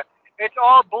live here. It's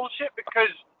all bullshit because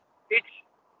it's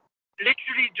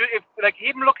literally like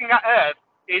even looking at Earth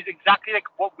is exactly like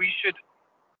what we should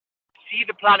see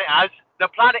the planet as. The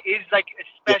planet is like a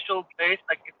special place.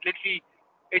 Like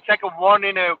it's like a one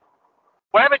in a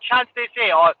whatever chance they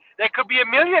say, or there could be a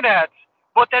million Earths,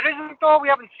 but there isn't though. We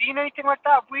haven't seen anything like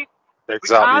that.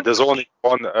 Exactly. There's only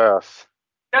one Earth.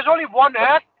 There's only one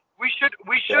Earth. We should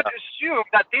assume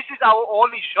that this is our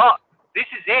only shot. This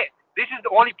is it. This is the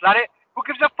only planet. Who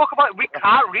gives a fuck about it? We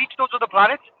can't reach those other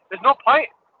planets. There's no point.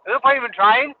 There's no point even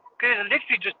trying because it's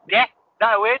literally just death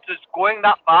that way. It's just going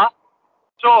that far.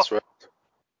 So, that's right.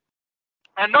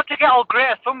 And not to get all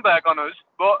Greta Thunberg on us,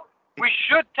 but we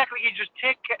should technically just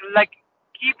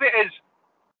keep it as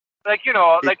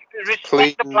respect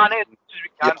clean, the planet as much as we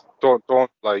can. Yeah,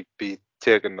 don't like be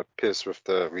taking the piss with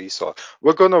the resource.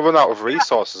 We're gonna run out of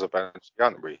resources eventually,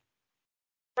 aren't we?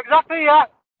 Exactly, yeah.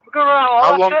 We're gonna run out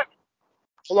of all that shit.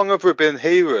 How long have we been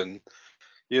hearing,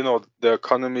 the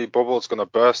economy bubble's gonna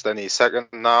burst any second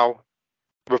now?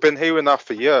 We've been hearing that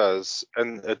for years,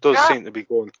 and it does seem to be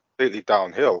going completely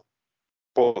downhill.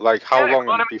 But like, how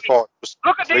long before it just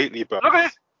completely burst? Look at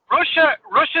this.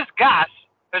 Russia's gas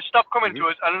has stopped coming to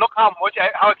us, and look how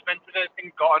expensive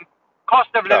everything's gotten. Cost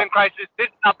of living crisis, this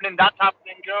is happening, that's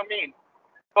happening, you know what I mean?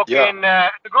 Fucking,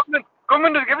 the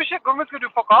government doesn't give a shit, government's gonna do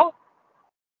fuck all.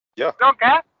 Yeah. They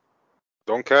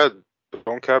don't care.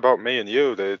 Don't care about me and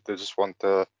you, they just want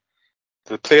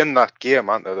they're playing that game,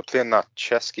 aren't they? They're playing that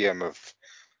chess game of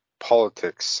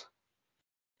politics.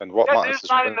 And what matters is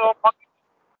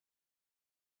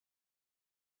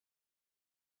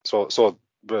So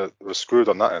we're screwed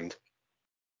on that end.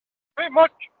 Pretty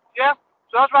much, yeah.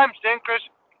 So that's why I'm saying, Chris.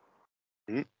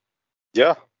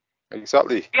 Yeah,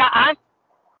 exactly. Yeah, and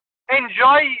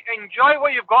enjoy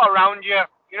what you've got around you.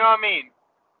 You know what I mean?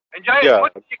 Enjoy it as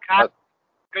much as you can.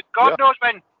 Because God knows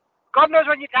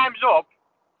when your time's up,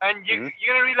 and you're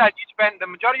gonna realize you spent the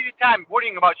majority of your time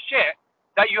worrying about shit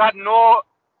that you had no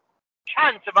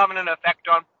chance of having an effect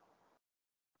on.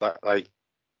 But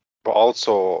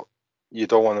also you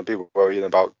don't want to be worrying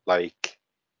about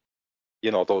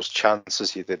those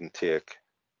chances you didn't take.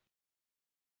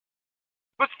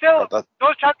 But still,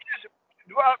 those chances.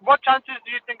 What chances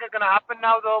do you think are going to happen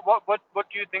now, though? What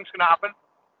do you think's going to happen?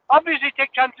 Obviously,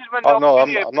 take chances when. Oh no,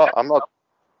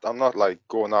 I'm not like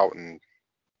going out and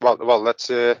well, let's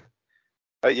say,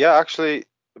 actually,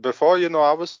 before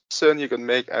I was saying you could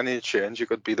make any change. You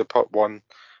could be the one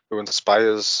who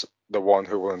inspires the one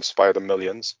who will inspire the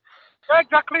millions. Yeah,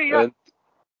 exactly. Yeah. And,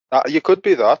 you could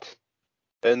be that,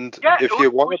 and if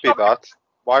you want to be that,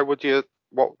 why would you?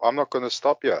 Well, I'm not going to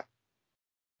stop you.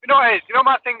 You know what it is? You know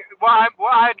my thing. What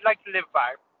I'd like to live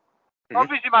by.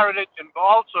 Obviously my religion, but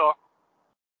also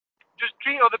just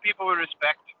treat other people with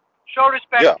respect. Show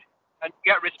respect and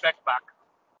get respect back.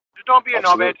 Just don't be a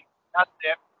knobhead. That's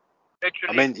it.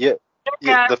 Literally. I mean,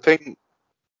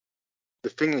 the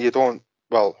thing you don't.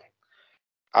 Well,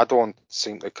 I don't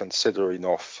seem to consider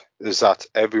enough is that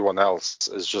everyone else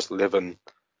is just living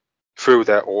through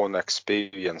their own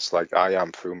experience, like I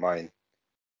am through mine.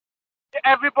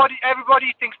 Everybody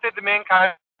thinks they're the main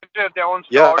character of their own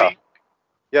story.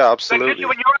 Yeah, absolutely.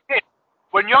 Like,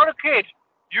 when you're a kid,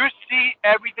 you see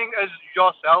everything as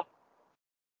yourself.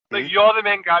 Like you're the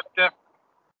main character.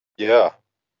 Yeah.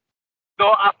 So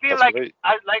I feel I've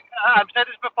said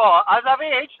this before. As I've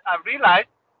aged, I've realized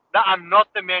that I'm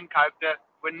not the main character.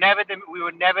 We were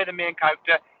never the main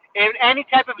character in any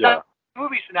type of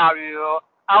movie scenario.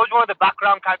 I was one of the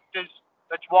background characters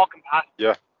that's walking past.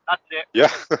 Yeah. That's it.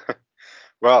 Yeah.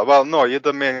 Well, no, you're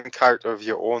the main character of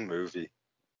your own movie,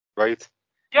 right?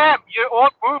 Yeah, your own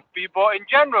movie, but in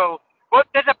general, but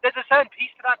there's a certain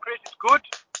piece to that, Chris. It's good.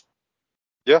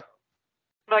 Yeah.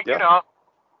 You know.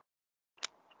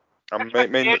 I mean,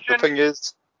 the thing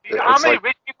is, how many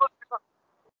rich people?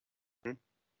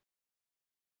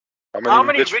 How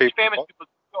many rich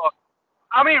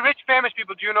famous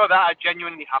people do you know that are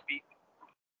genuinely happy?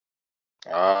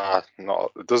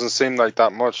 No, it doesn't seem like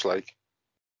that much. Like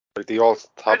they all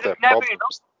have their never problems.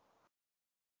 Enough.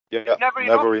 Yeah, never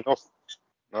enough.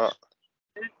 No. As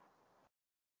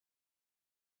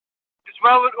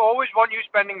well, would always want you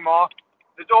spending more.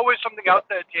 There's always something else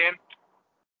to attain.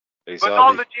 Exactly. But it's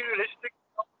all materialistic.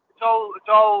 It's all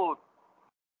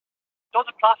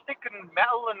the plastic and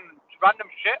metal and random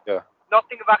shit. Yeah.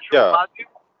 Nothing of actual value.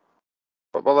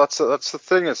 But well, that's the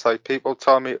thing. It's like people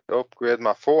tell me to upgrade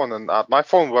my phone, and my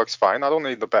phone works fine. I don't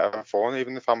need a better phone,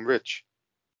 even if I'm rich.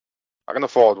 I can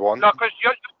afford one. No, Chris,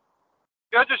 you're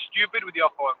just stupid with your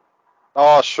phone.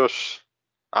 Oh, shush.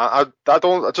 I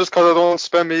don't, just because I don't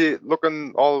spend me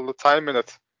looking all the time in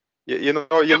it. You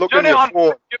know, you look in your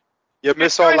phone, you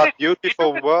miss all that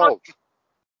beautiful world.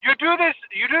 You do this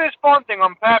phone thing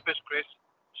on purpose, Chris.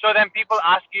 So then people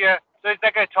ask you, so it's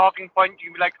like a talking point.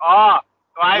 You be like, no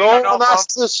one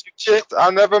asks this shit.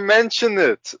 I never mention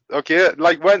it. Okay,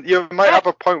 like when you might have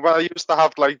a point where I used to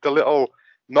have like the little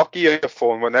Nokia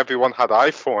phone when everyone had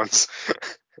iPhones.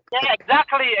 Yeah,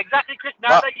 exactly, Chris.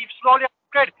 Now that you've slowly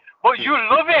upgraded, but you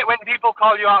love it when people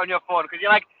call you out on your phone because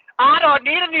you're like, I don't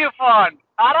need a new phone.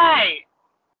 All right.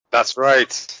 That's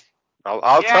right.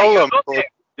 I'll tell them. But,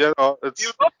 you know, it's.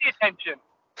 You love the attention.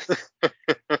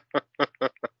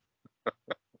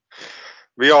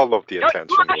 We all love the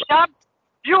attention.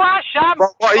 You are Sham.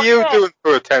 Well, what are you doing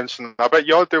for attention? I bet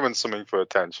you're doing something for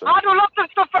attention. I do lots of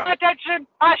stuff for attention.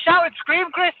 I shout and scream,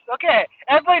 Chris. Okay,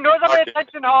 everybody knows I'm an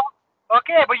attention whore.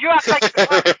 Okay, but you act like.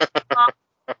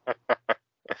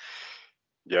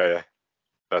 Yeah,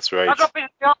 that's right. That's what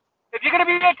if you're gonna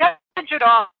be an attention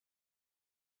whore.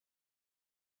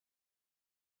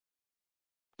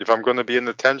 If I'm gonna be an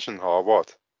attention whore,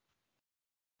 what?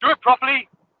 Do it properly.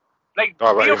 Like, be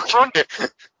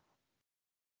upfront.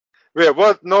 Wait,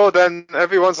 what? No, then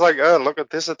everyone's like, oh, look at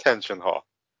this attention whore.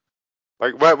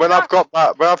 Like when I've got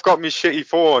my shitty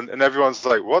phone and everyone's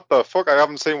like, what the fuck? I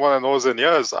haven't seen one of those in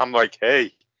years. I'm like,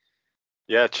 hey,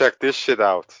 yeah, check this shit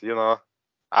out. You know,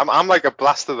 I'm like a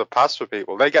blast of the past for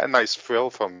people. They get a nice thrill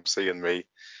from seeing me.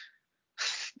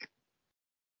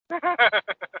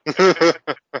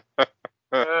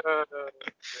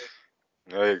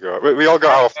 There you go. We all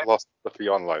got our philosophy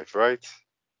on life, right?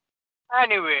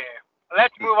 Anyway,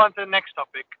 let's move on to the next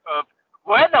topic of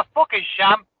where the fuck is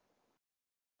Sham?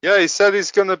 Yeah, he said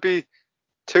he's gonna be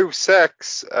 2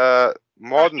 secs,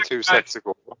 more than 2 secs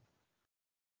ago.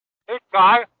 This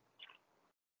guy,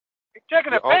 he's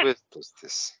taking a piss. He always does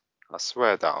this. I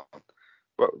swear down.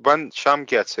 But when Sham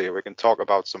gets here, we can talk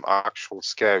about some actual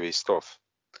scary stuff.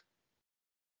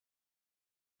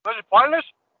 Was it pointless?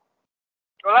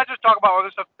 Well, let's just talk about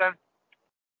other stuff then.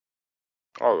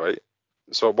 All right.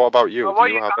 So what about you? Do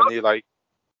you have any like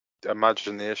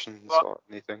imaginations or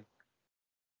anything?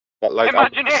 But like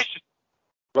imagination.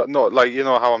 But no, like you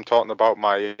know how I'm talking about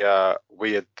my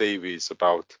weird theories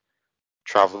about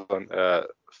traveling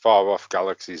far off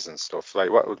galaxies and stuff.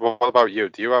 Like what about you?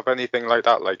 Do you have anything like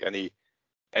that? Like any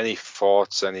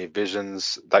thoughts, any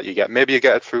visions that you get? Maybe you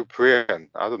get it through praying.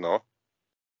 I don't know.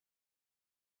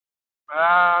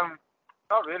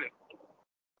 Not really.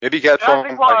 Maybe you get it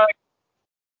from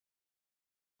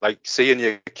like seeing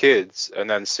your kids and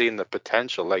then seeing the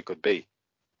potential they could be.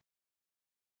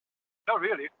 Not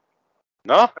really.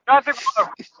 No? I think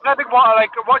what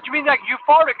do you mean, like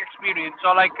euphoric experience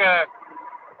or like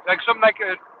something like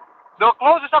the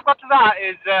closest I've got to that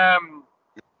is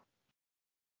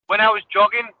when I was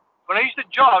jogging. When I used to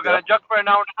jog and I jogged for an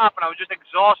hour and a half and I was just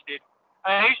exhausted.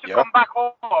 And I used to come back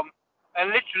home and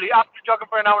literally after jogging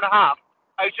for an hour and a half,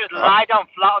 I used to just lie down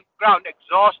flat on the ground,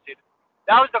 exhausted.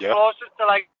 That was the closest to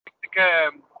like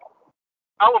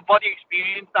out of body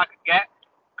experience that I could get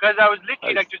because I was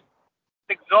literally like just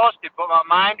exhausted, but my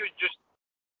mind was just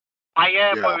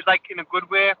higher, but it was like in a good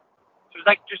way. So it was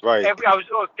like just I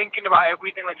was thinking about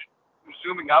everything, like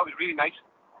zooming out. It was really nice.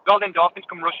 All the endorphins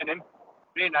come rushing in.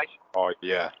 Really nice. Oh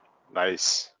yeah,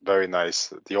 nice, very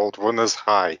nice. The old runner's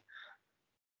high.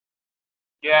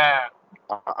 Yeah.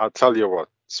 I'll tell you what.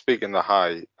 Speaking of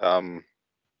high, have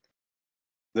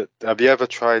you ever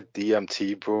tried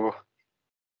DMT, bro?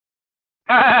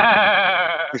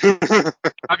 Have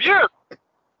you?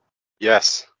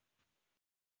 Yes.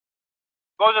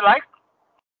 What was it like?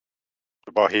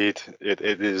 Wahid, it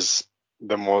is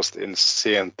the most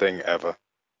insane thing ever.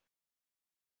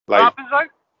 What happens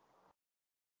like?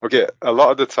 Okay, a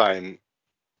lot of the time,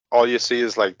 all you see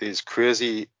is like these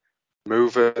crazy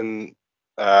moving,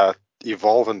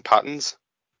 evolving patterns.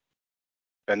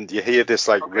 And you hear this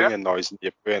like ringing noise in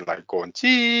your brain, like going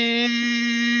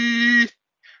chee.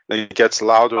 Then it gets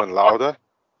louder and louder.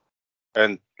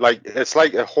 And like it's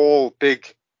like a whole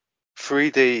big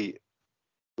 3D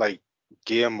like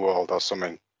game world or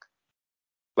something.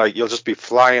 Like you'll just be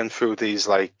flying through these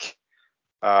like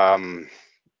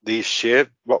these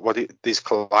these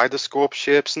kaleidoscope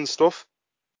shapes and stuff.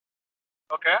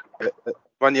 Okay.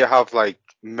 When you have like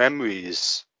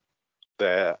memories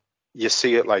there, you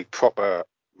see it like proper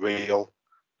real.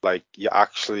 Like you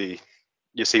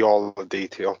see all the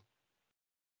detail.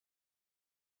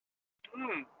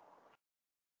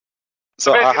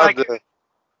 So I had like,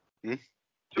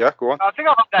 yeah, go on. I think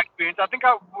I had that experience. I think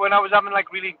when I was having like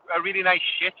a really nice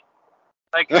shit,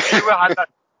 like you had that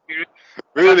experience.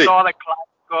 Like, really? I saw like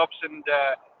kaleidoscopes and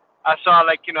I saw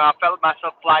like I felt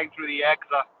myself flying through the air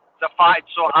because I farted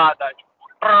so hard that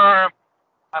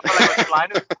I felt like I was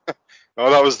flying.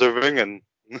 Oh, that was the ringing.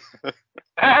 Yeah,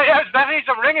 there's definitely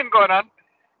some ringing going on.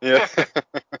 Yeah.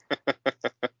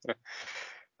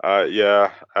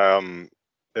 Yeah.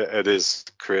 It is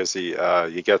crazy.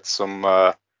 You get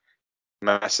some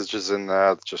messages in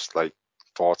there, just like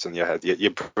thoughts in your head.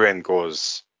 Your brain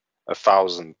goes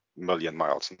 1,000 million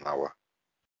miles an hour.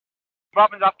 What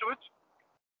happens afterwards?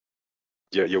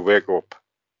 You wake up.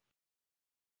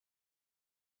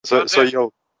 So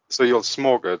you'll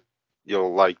smoke it.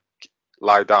 You'll like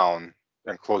lie down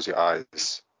and close your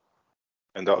eyes,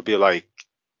 and that'll be like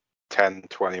 10,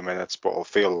 20 minutes, but it'll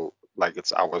feel like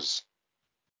it's hours.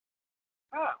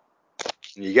 Ah.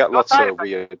 And you get lots of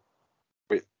weird.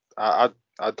 I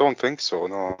don't think so.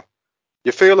 No,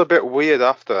 you feel a bit weird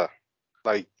after,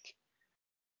 like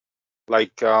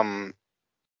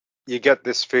you get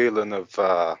this feeling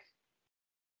of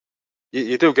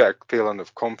you do get a feeling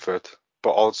of comfort,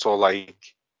 but also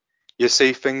like you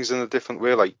see things in a different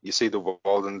way. Like you see the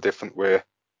world in a different way.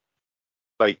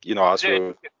 Like as we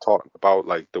were talking about,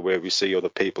 like the way we see other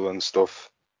people and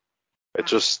stuff. It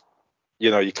just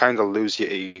you kind of lose your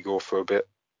ego for a bit.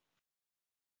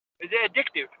 Is it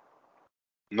addictive?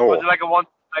 No. Was it like a once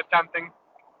lifetime thing?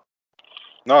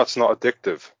 No, it's not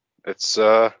addictive. It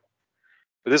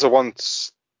is a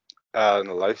once in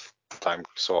a lifetime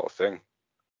sort of thing.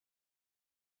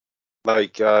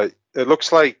 Like it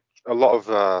looks like a lot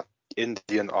of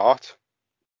Indian art.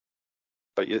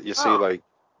 Like you see like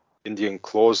Indian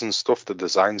clothes and stuff, the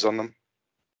designs on them.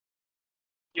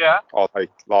 Yeah. Or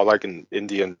like an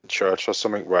Indian church or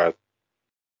something where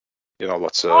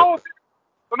lots of. Oh,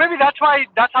 well maybe that's how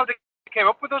they came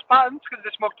up with those patterns because they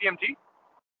smoked DMT.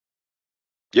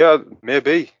 Yeah,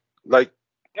 maybe. Like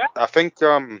Yeah. I think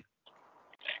it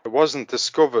wasn't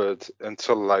discovered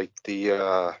until like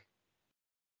the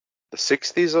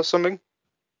 60s or something.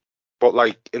 But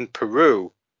like in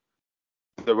Peru,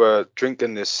 they were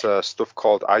drinking this stuff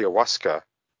called ayahuasca,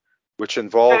 which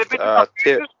involved They've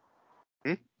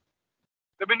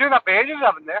been doing that for ages,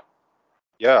 haven't they?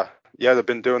 Yeah, they've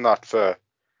been doing that for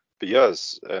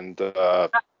years and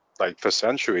like for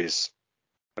centuries,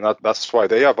 and that's why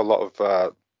they have a lot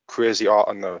of crazy art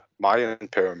on the Mayan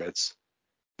pyramids.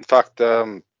 In fact,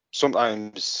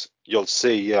 sometimes you'll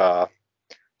see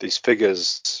these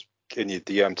figures in your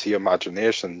DMT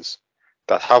imaginations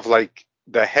that have like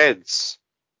their heads.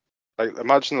 Like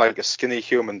imagine like a skinny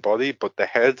human body, but the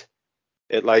head,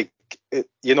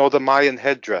 the Mayan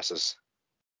headdresses.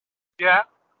 Yeah.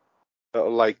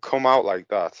 It'll like come out like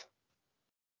that,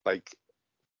 like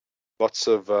lots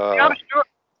of. I'm sure.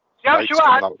 Yeah, I'm sure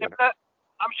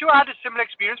I had a similar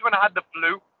experience when I had the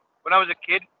flu when I was a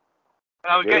kid,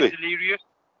 and I was Really? getting delirious.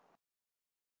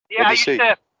 Yeah, I used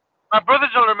to. My brothers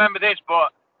will remember this,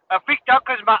 but I freaked out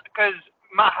because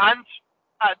my hands,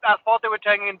 I thought they were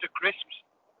turning into crisps.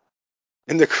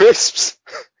 In the crisps?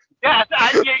 Yeah,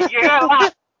 you're gonna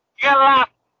laugh. You're gonna laugh.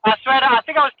 I swear I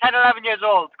think I was 10, 11 years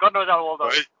old. God knows how old I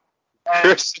was.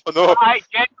 Crisps? No. I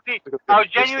was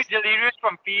genuinely delirious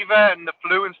from fever and the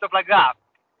flu and stuff like that.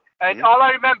 And all I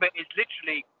remember is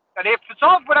literally, and if it's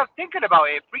all when I'm thinking about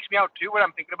it, it freaks me out too when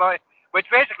I'm thinking about it. Which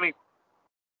basically,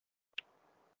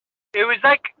 it was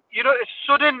like a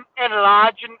sudden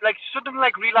enlarging, like sudden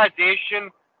like realization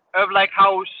of like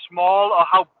how small or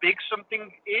how big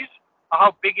something is, or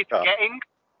how big it's getting.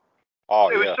 Oh,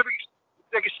 it was something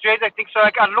like a strange. I think so.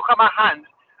 Like I look at my hands,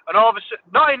 and all of a sudden,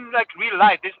 not in like real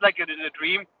life. This is like a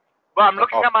dream, but I'm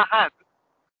looking at my hands,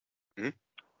 and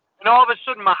all of a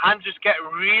sudden my hands just get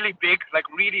really big, like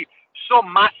really so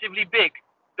massively big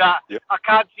that I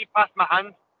can't see past my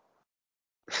hands.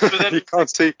 So then, you can't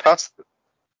see past it.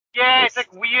 Yeah, it's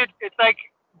like weird. It's like,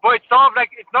 but it's sort of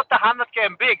like it's not the hand that's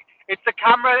getting big. It's the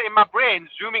camera in my brain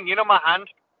zooming in on my hand.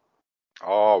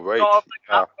 Oh, right. Sort of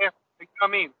like you know what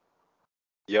I mean?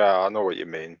 Yeah, I know what you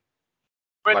mean.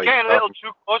 But it's getting a little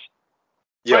too close.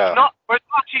 Yeah. But it's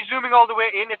not actually zooming all the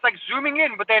way in. It's like zooming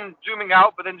in, but then zooming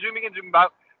out, but then zooming in, zooming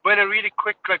out, but in a really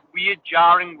quick, like weird,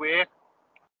 jarring way.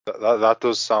 That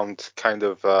does sound kind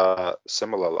of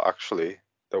similar, actually,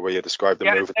 the way you described the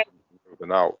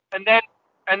moving out. And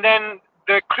then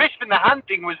the crisp in the hand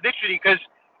thing was literally because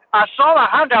I saw my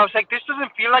hand, I was like, this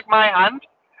doesn't feel like my hand.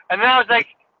 And then I was like,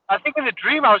 I think in the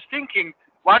dream I was thinking,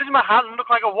 why does my hand look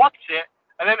like a what's it?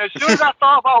 And then as soon as I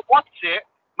thought about what's it,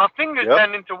 my fingers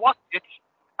turned into what's it,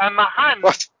 and my hand,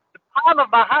 the palm of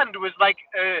my hand was like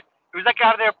it was like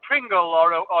either a Pringle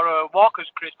or a Walker's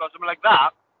crisp or something like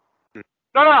that.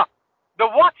 No, the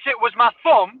what's it was my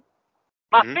thumb.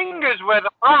 My fingers were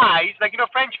the fries, like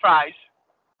French fries.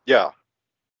 Yeah.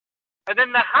 And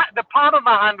then the palm of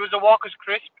my hand was a Walker's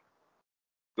crisp.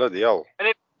 Bloody hell. And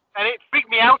it freaked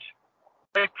me out.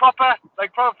 Like proper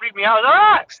freaked me out.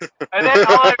 Ah! And then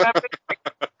all I remember,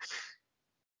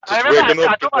 waking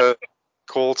up with a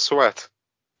cold sweat.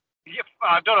 Yeah,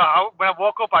 I don't know how. When I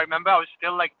woke up, I remember I was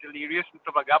still like delirious and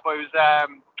stuff like that. But it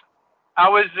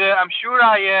was, I'm sure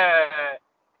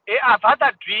I've had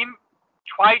that dream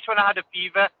twice when I had a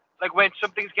fever, like when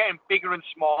something's getting bigger and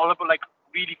smaller, but like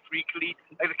really freakily.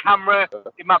 Like the camera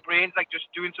in my brain's like just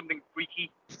doing something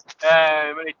freaky,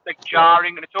 and it's like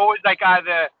jarring, and it's always like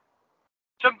either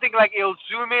something like it'll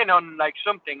zoom in on like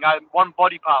something, one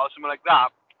body part or something like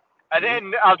that, and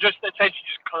then I'll just essentially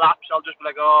just collapse. I'll just be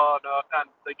like, oh no, I can't.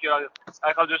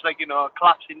 Like I'll just like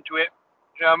collapse into it.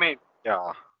 Do you know what I mean?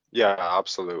 Yeah,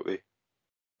 absolutely.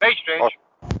 Very strange.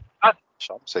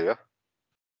 Sham's here.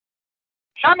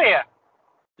 Sham here.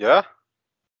 Yeah.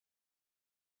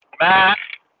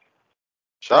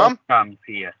 Sham. Sham's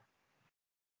here.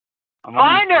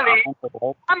 Finally,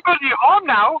 I'm bloody home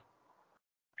now.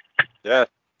 Yeah,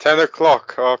 10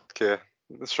 o'clock. Okay,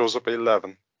 it shows up at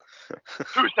 11.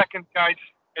 2 seconds, guys.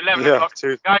 11 o'clock.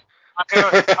 Guys, I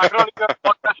can only do a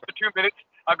podcast for 2 minutes.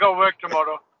 I've got work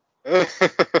tomorrow.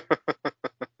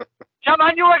 Sham,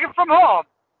 man, you working from home?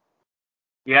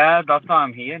 Yeah, that's why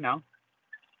I'm here now.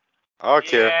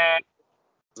 Okay. Yeah,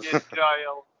 you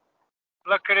dial.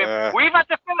 Look at him. We've had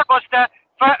to filibuster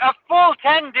for a full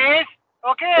 10 days.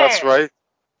 Okay. That's right.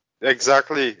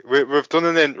 Exactly. We've done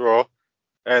an intro,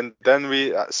 and then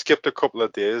we skipped a couple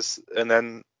of days, and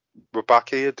then we're back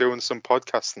here doing some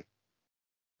podcasting.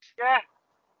 Yeah.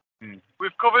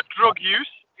 We've covered drug use,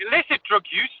 illicit drug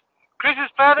use. Chris has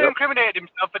further incriminated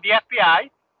himself at the FBI.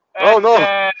 And, oh no.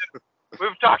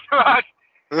 We've talked about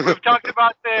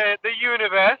the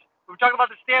universe. We've talked about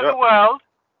the state of the world,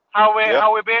 how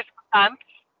we're basically ants,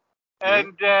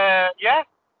 and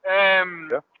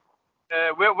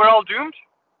we're all doomed.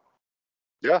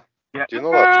 Yeah. Yeah. Do you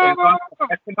know that?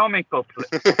 Economic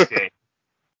update.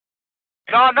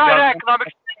 No, not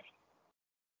economic.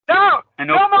 No,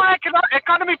 no more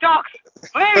economy talks,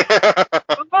 please.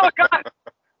 Oh God.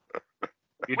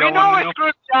 We know we're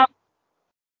screwed up.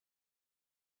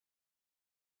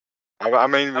 I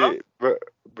mean,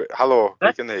 hello,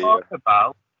 we can hear you. Let's talk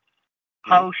about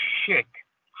how shit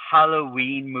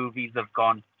Halloween movies have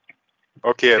gone.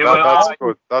 Okay, that's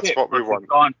good. That's what we want. They've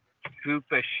gone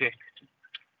super shit.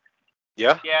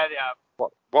 Yeah? Yeah.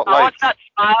 What I watched that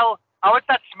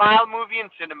Smile movie in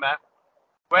cinema,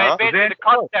 where basically the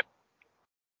concept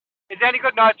is any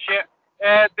good? Not shit.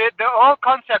 The whole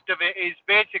concept of it is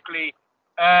basically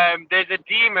there's a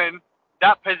demon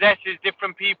that possesses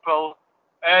different people.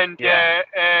 And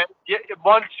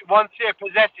once it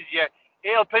possesses you,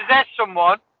 it'll possess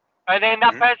someone, and then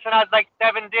that person has like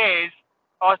 7 days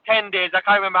or 10 days, I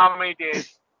can't remember how many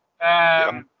days,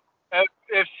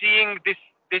 of seeing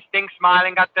this thing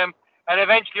smiling at them, and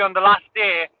eventually on the last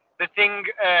day, the thing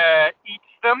eats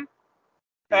them.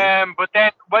 But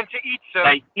then once it eats them,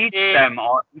 like eats them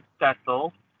or eats their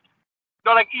soul.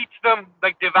 No, like eats them,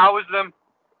 like devours them.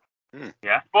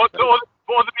 Yeah. But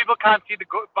other people can't see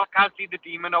the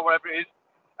demon or whatever it is.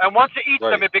 And once it eats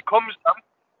them, it becomes them.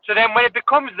 So then when it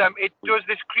becomes them, it does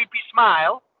this creepy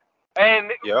smile.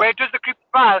 And when it does the creepy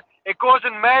smile, it goes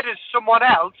and murders someone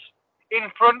else in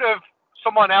front of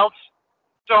someone else.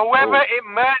 So whoever it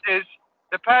murders,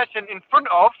 the person in front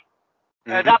of,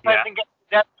 that person gets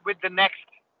death with the next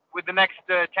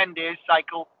 10 days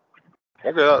cycle.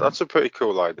 Okay, that's a pretty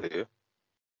cool idea.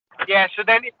 Yeah, so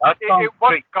then it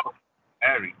wasn't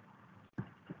scary.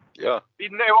 Yeah.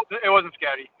 It wasn't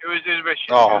scary. It was very shit.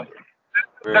 Oh,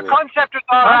 really? The concept was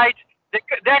alright.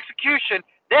 The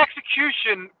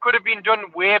execution could have been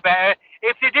done way better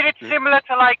if they did it similar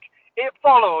to like It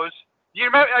Follows. Do you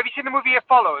remember? Have you seen the movie It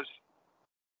Follows?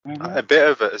 A bit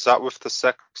of it. Is that with the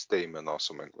sex demon or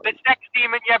something? The sex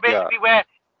demon, basically where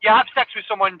you have sex with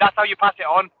someone, that's how you pass it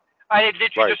on, and it's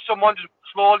literally just someone just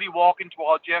slowly walking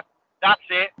towards you. That's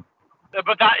it.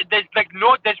 But there's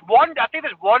one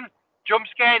jump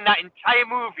scare in that entire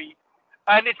movie,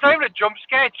 and it's not even a jump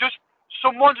scare. It's just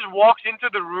someone just walks into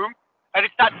the room and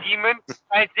it's that demon,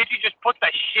 and it literally just puts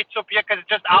that shit up here because it's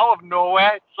just out of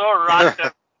nowhere. It's so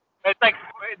random. It's like,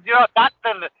 that's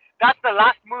the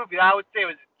last movie I would say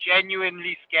was a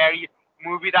genuinely scary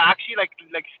movie that actually like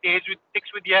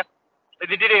sticks with you.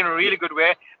 They did it in a really good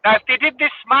way. Now, if they did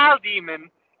this smile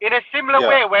demon in a similar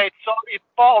way where it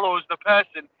follows the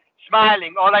person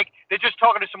smiling, or like they're just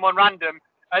talking to someone random,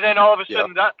 and then all of a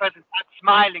sudden that person starts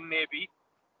smiling maybe,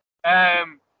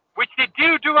 which they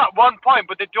do at one point,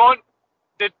 but they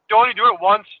only do it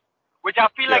once, which I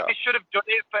feel like they should have done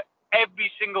it for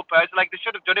every single person. Like, they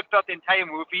should have done it throughout the entire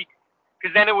movie,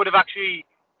 because then it would have actually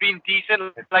been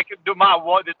decent. Like, no matter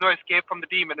what, there's no escape from the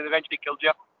demon, and eventually kills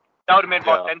you. That would have made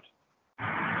more sense.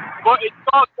 But it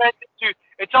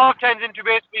all turns into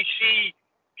basically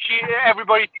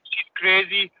everybody thinks she's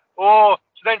crazy. Oh,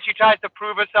 so then she tries to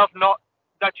prove herself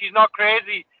that she's not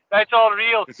crazy. That's all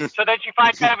real. So then she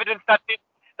finds evidence that this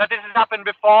has happened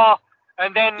before,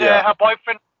 and then her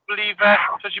boyfriend believes her,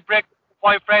 so she breaks with her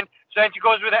boyfriend. So then she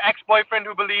goes with her ex-boyfriend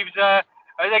who believes her.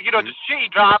 Just shitty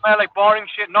drama, like boring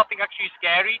shit, nothing actually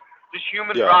scary, just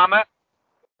human drama.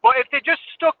 But if they just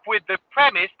stuck with the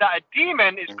premise that a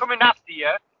demon is coming after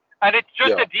you, and it's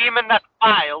just a demon that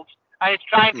smiles, and it's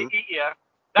trying to eat you,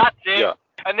 that's it. Yeah.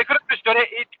 And they could have just done it.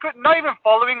 It could not even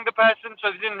following the person,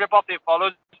 so they didn't rip off their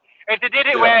followers. If they did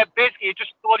it where basically it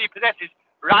just slowly possesses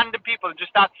random people and just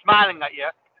starts smiling at you,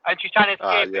 and she's trying to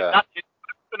escape it, that's it.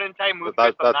 An entire movie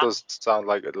that does sound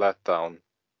like a letdown.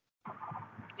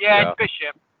 Yeah, it's a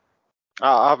shame.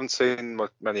 I haven't seen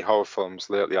many horror films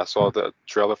lately. I saw the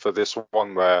trailer for this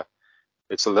one where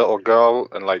it's a little girl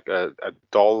and like a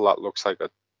doll that looks like a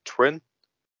twin.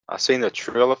 I seen a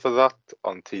trailer for that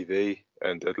on TV,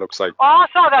 and it looks like. Oh, I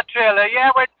saw that trailer.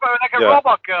 Yeah, where it's like a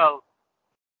robot girl.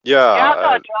 Yeah. Yeah, I saw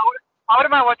that trailer. How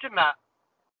am I watching that?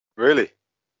 Really?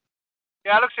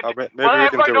 Yeah, it looks interesting.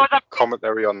 Maybe we can do a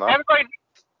commentary on that.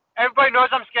 Everybody knows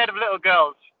I'm scared of little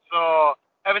girls, so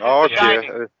ever since The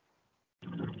Shining.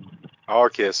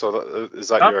 Okay, so is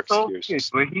that your excuse?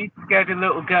 But he's scared of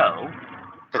little girls,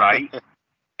 right?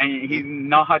 And he's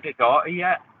not had a daughter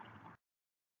yet.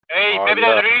 Hey, maybe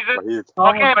there's a reason.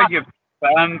 Okay, but your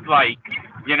sperm's like,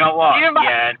 you know what?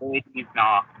 He's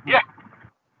not. Yeah.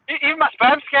 Even my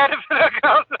sperm's scared of little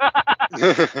girls.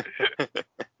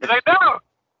 He's like,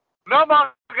 no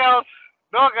more girls.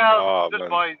 No girls, just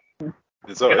boys.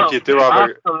 So if you do have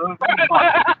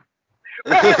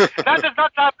that does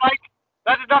not sound right.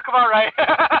 That does not come out right.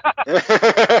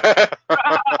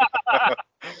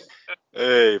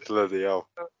 Hey, bloody hell.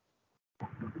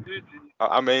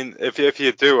 I mean, if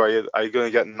you do, are you going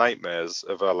to get nightmares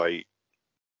of her, like,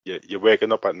 you're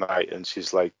waking up at night and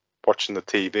she's, like, watching the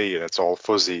TV and it's all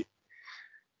fuzzy?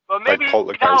 Well, maybe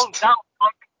that'll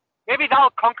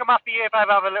conquer my fear if I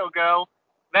have a little girl.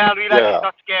 Then I'll realize she's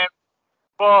not scared.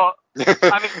 But,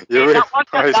 I mean,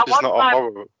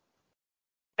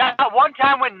 that one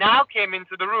time when Now came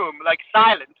into the room, like,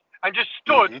 silent, and just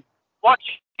stood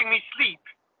watching me sleep,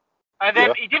 and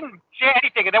then he didn't say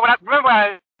anything. And then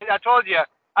I told you in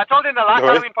the last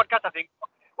Halloween podcast, I think,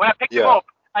 when I picked him up,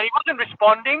 and he wasn't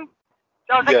responding.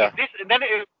 So I was like, is this? And then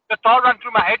the thought ran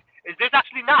through my head: is this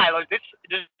actually Niall, or is this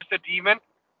just a demon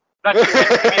that's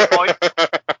pretending to be a boy?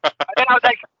 And then I was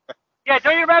like, yeah,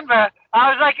 don't you remember?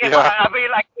 I was like, it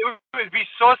would be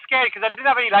so scary because I didn't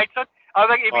have any lights on. I was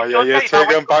like, it'd be so scary. You're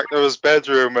taking him back to his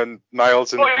bedroom and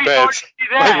Niall's in bed.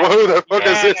 Like, who the fuck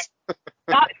is this?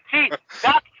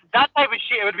 That type of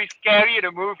shit would be scary in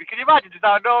a movie. Can you imagine just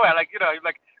out of nowhere, like,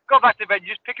 like go back to bed,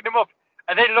 you're just picking him up,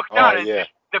 and then look down and just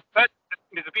the person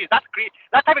disappears.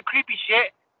 That type of creepy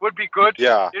shit would be good.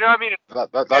 Yeah. You know what I mean?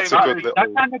 That's a good little.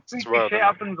 That kind of creepy shit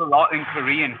happens a lot in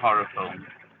Korean horror films.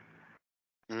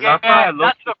 Yeah, that's why I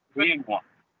love the Korean one.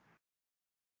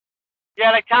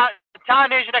 Yeah, like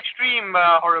Asian extreme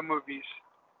horror movies.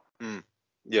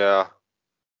 Yeah.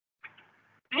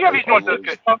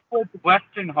 With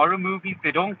Western horror movies,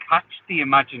 they don't catch the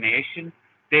imagination.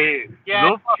 They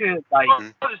love to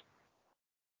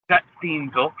set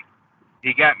scenes up. Do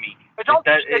you get me? It's all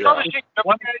the shit.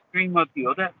 One extreme or the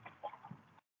other.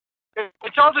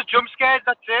 It's all the jump scares.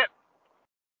 That's it.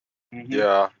 Mm-hmm.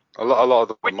 Yeah, a lot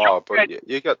of them are, but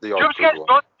you get the odd jump scares one.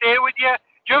 Don't stay with you.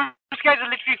 Jump scares are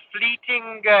literally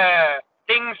fleeting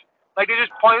things. Like they're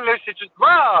just pointless. It's just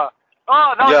that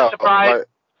was a surprise.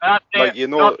 Like you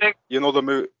know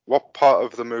the what part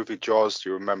of the movie Jaws do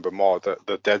you remember more?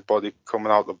 The dead body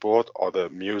coming out the boat or the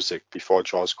music before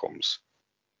Jaws comes?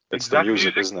 It's the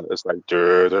music, isn't it? It's like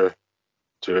I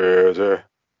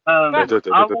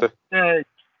watched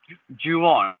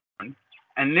Ju-on,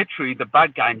 and literally the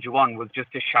bad guy in Ju-on was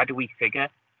just a shadowy figure,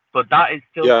 but that is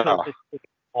still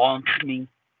haunts me.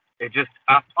 It just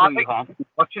absolutely haunts me.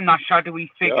 Watching that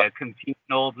shadowy figure consume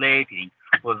an old lady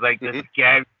was like the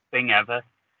scariest thing ever.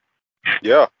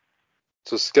 Yeah.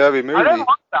 It's a scary movie. I don't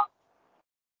watch that.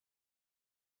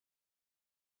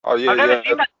 Oh, yeah, I've never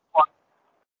seen that one.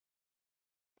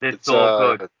 It's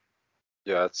so good.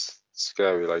 Yeah, it's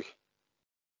scary, like.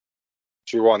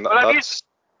 Do you want that? Well, That's...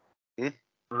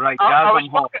 Right, I was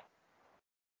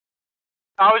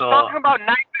talking about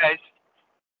nightmares.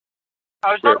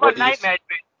 Nightmares,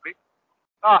 basically.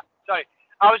 Oh, sorry.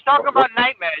 I was talking about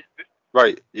nightmares.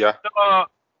 Right, yeah. So,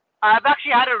 I've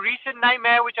actually had a recent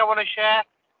nightmare which I want to share,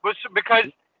 because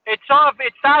it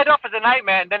started off as a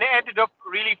nightmare and then it ended up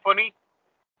really funny.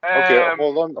 Okay,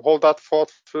 hold that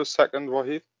thought for a second,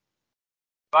 Wahid.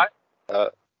 What?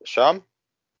 Sham?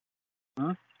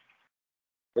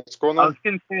 What's going on? I was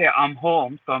going to say I'm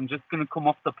home, so I'm just going to come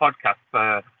off the podcast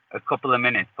for a couple of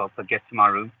minutes whilst I get to my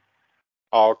room.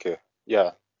 Oh, okay.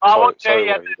 Yeah. Oh, sorry,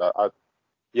 yeah. Wahid.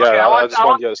 I just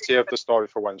want you to save the story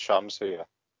for when Sham's here.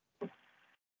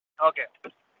 Okay.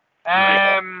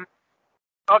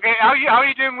 Okay, how are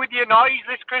you doing with your naughties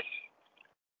list, Chris?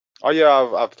 Oh yeah,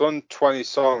 I've done 20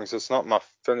 songs. It's not my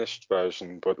finished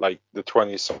version, but like the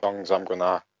 20 songs I'm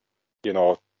gonna,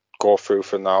 go through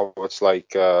for now. It's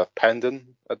like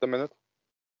pending at the minute.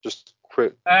 Just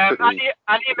quick. I need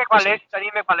to make my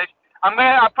list.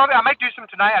 I might do some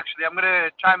tonight actually. I'm gonna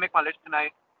try and make my list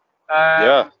tonight.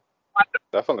 Yeah,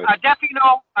 definitely. I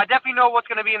definitely know what's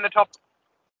gonna be in the top.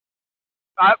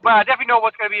 I definitely know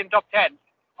what's gonna be in top 10.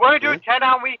 We're doing 10,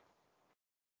 aren't we?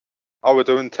 Oh, we're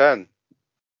doing 10.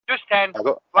 Just 10.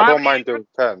 I don't mind doing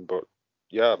 10, but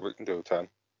yeah, we can do 10.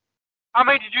 How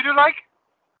many did you do, like?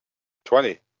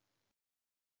 20.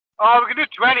 Oh, we can do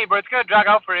 20, but it's gonna drag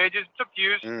out for ages. It's up to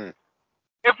you.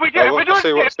 If we do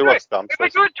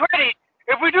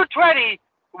 20,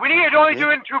 we need to only do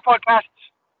 2 podcasts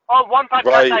or 1 podcast.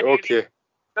 Right. Ideally. Okay.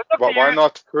 Why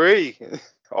not 3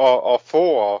 or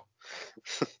 4?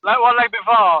 like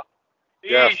before.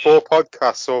 Yeah, 4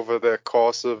 podcasts over the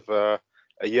course of a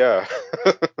year.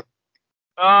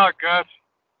 Oh god,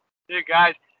 you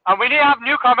guys, and we need to have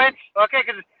new comments, okay?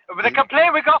 Because the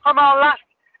complaint we got from our last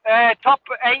top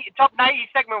 90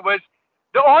 segment was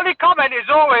the only comment is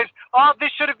always, "Oh,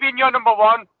 this should have been your number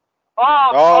 1."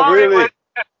 Oh, really?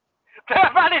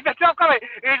 The top comment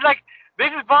is like,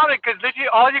 this is boring because literally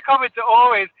all your comments are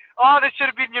always, "Oh, this should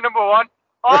have been your number 1."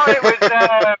 Oh, it was, it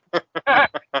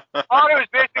was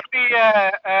basically,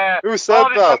 who said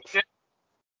that?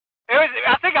 It was.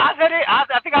 I think I said it.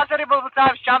 I think I said it multiple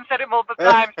times. Sham said it multiple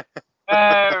times.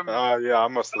 Oh yeah, I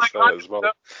must have said it as well.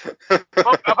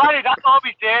 But apparently that's all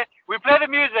we say. We play the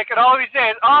music and all we say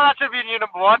is, "Oh, that should be your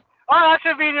number 1. Oh, that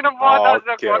should be your number 1."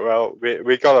 Oh, okay, well,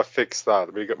 we gotta fix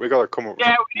that. We gotta come up with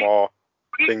more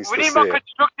things to say. We need more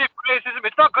constructive criticism.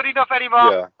 It's not good enough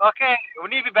anymore. Yeah. Okay, we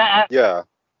need to be better. Yeah,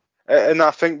 and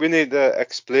I think we need to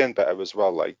explain better as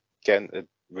well, like getting a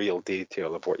real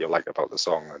detail of what you like about the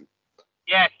song, and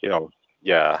yes,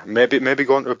 maybe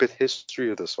go into a bit of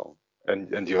history of the song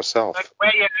and yourself. Like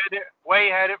where you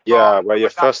heard it from. Yeah, where you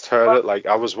first heard it. Like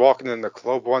I was walking in the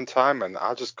club one time and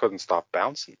I just couldn't stop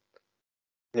bouncing.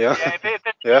 Yeah. Yeah, if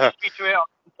it's speak to it on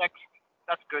text,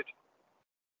 that's good.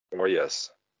 Oh yes,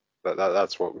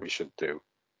 that's what we should do.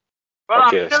 Well,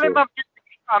 okay,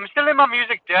 I'm still in my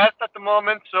music death at the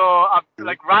moment, so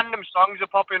like random songs are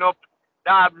popping up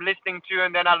that I'm listening to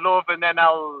and then I love and then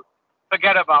I'll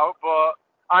forget about. But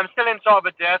I'm still in sort of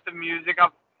a death of music.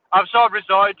 I've sort of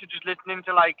resorted to just listening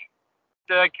to like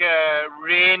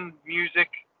rain music,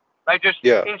 like just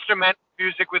instrumental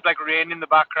music with like rain in the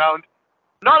background.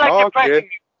 Not like depressing,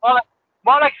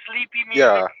 more like sleepy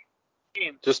music.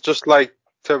 Yeah. Just like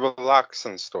to relax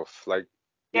and stuff. Like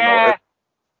it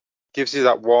gives you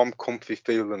that warm, comfy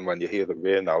feeling when you hear the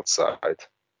rain outside.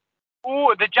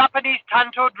 Oh, the Japanese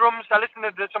tanto drums. I listen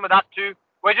to some of that too.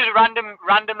 Where just random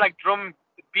like drum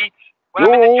beats when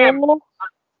I'm in the gym.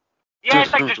 Yeah,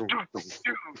 it's like just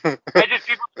I just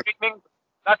people screaming.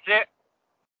 That's it.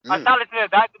 I start listening to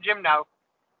that at the gym now.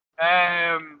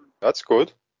 That's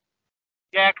good.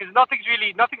 Yeah, because nothing's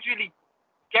really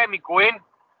getting me going.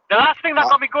 The last thing that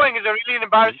got me going is a really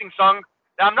embarrassing song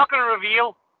that I'm not going to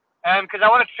reveal, because I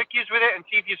want to trick you with it and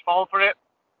see if you fall for it.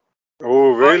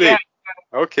 Oh, really?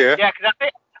 Okay. Yeah, because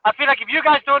I feel like if you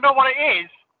guys don't know what it is,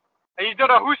 and you don't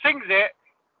know who sings it,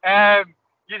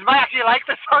 you might actually like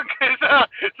the song.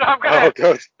 So I'm gonna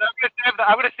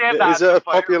save that. Is it a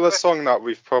popular song that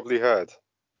we've probably heard?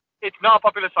 It's not a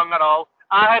popular song at all.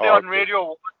 I heard it on Radio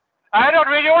 1. I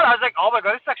was like, oh my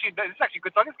god, this is actually a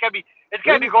good song. It's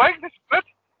gonna be going. This is good.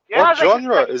 Yeah, what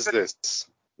genre is this?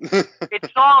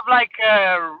 It's sort of like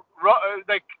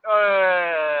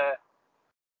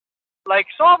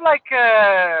sort of like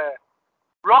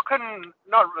rock and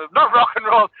not rock and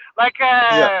roll, like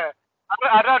I don't know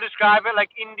how to describe it, like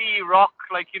indie rock,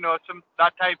 like some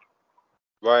that type.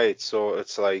 Right, so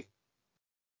it's like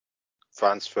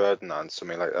Franz Ferdinand,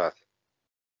 something like that.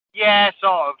 Yeah,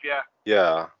 sort of, yeah.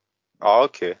 Yeah. Oh,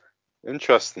 okay.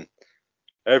 Interesting.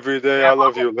 Every day I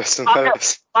love you, listen to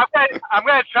this. I'm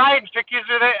gonna try and trick you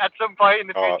with it at some point in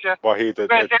the future. Well, he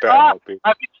did. I'm It better not be.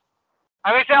 I'm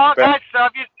gonna say, guys, so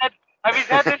have you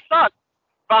said this song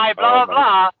by blah blah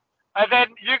blah? And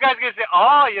then you guys are gonna say,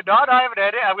 I haven't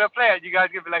heard it. I'm gonna play it. And you guys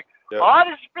are gonna be like, this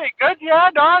is pretty good.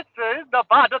 Yeah, no, it's not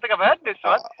bad. I don't think I've heard this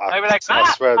one. I'll be like,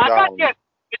 I swear I down. got you.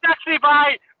 It's actually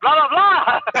by blah blah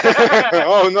blah.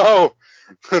 Oh no,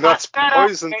 that's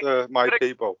poison to my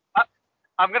people.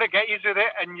 I'm gonna get you with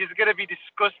it, and you're gonna be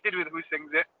disgusted with who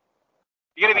sings it.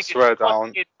 You're gonna be swear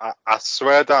disgusted. down. I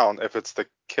swear down. If it's the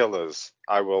Killers,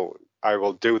 I will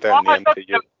do their name to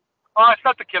you. Oh, it's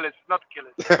not the Killers. It's not the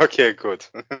Killers. Okay, good.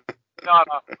 No.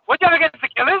 What do you have against the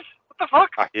Killers? What the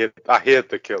fuck? I hate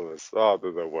the Killers. Oh,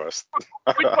 they're the worst.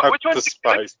 Which one's the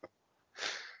Killers?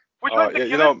 Which one's the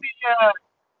Killers?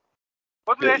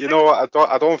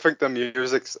 I don't think the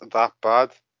music's that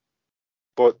bad,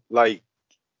 but like,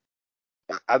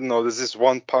 I don't know. There's this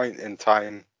one point in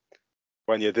time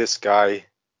when you're this guy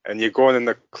and you're going in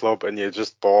the club and you're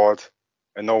just bored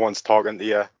and no one's talking to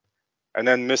you, and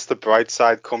then Mr.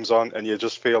 Brightside comes on and you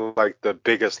just feel like the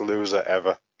biggest loser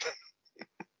ever.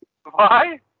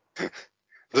 Why?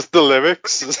 Just the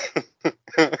lyrics.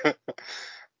 That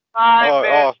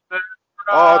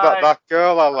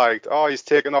girl I liked. Oh, he's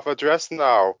taking off her dress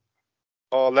now.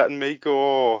 Oh, letting me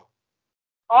go.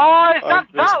 Oh, is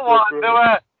that one? There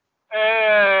were,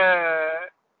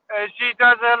 she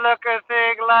doesn't look a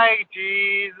thing like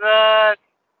Jesus.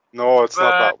 No, it's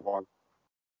not that one.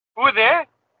 Who are they?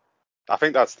 I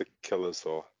think that's the Killers,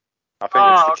 though. I think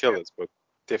it's the Killers, but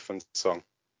different song.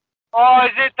 Oh,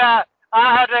 is it that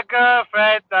I had a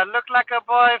girlfriend that looked like a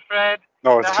boyfriend?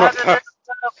 No, it's not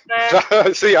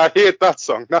that. See, I hate that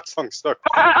song. That song sucks.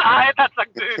 I hate that song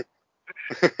too.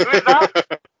 Who is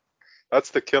that?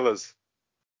 That's the Killers.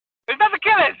 Is that the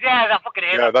Killers? Yeah, I fucking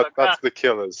hate that song. That's the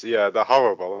Killers. Yeah, they're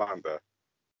horrible, aren't they?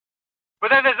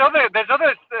 But then there's others.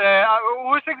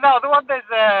 Who sings that other one? There's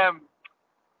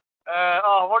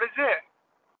what is it?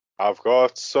 I've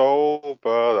got soul,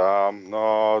 but I'm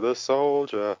not a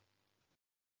soldier.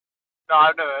 No,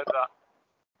 I've never heard that.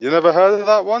 You never heard of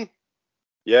that one?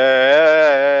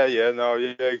 Yeah, you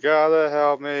gotta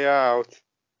help me out.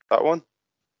 That one?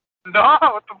 No,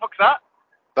 what the fuck's that?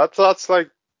 That's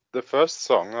like the first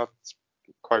song. That's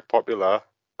quite popular.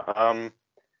 I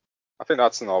think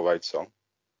that's an alright song.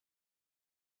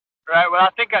 Right. Well, I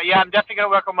think I'm definitely gonna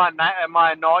work on my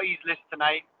naughties list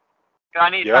tonight. I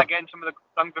need to start getting some of the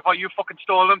songs before you fucking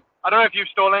stole them. I don't know if you've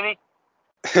stole any.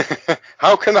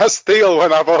 How can I steal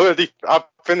when I've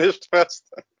finished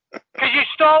first? Because you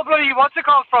stole bloody what's it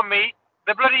called from me?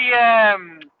 The bloody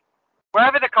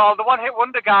whatever they're called, the one-hit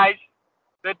wonder guys.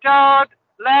 The don't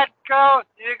let go.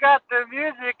 You got the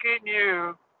music in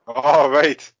you. Oh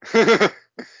right.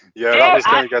 Yeah, that was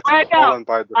going to get stolen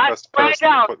by the first person.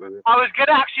 I was going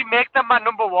to actually make them my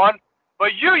number one,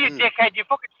 but you dickhead, you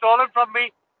fucking stole them from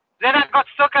me. Then I got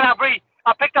stuck and I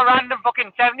picked a random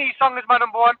fucking 70s song as my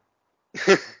number one.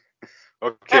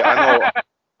 Okay,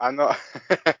 I know.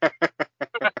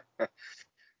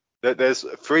 There's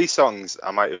 3 songs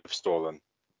I might have stolen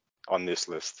on this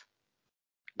list.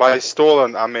 By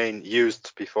stolen, I mean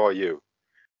used before you.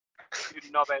 You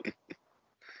knobhead.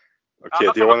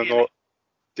 Okay, do you want to know?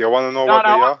 Do you want to know what they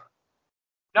are?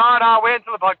 No, wait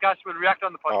until the podcast. We'll react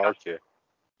on the podcast. Oh, okay.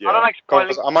 Yeah. I don't like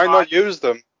spoiling. I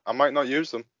might not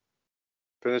use them.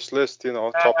 Finished list,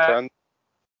 top 10.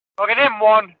 Okay, name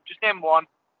one. Just name one.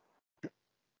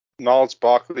 Gnarls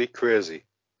Barkley, Crazy.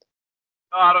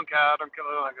 No, I don't care. I don't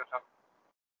like that song.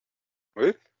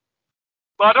 Really?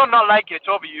 Well, I don't not like it. It's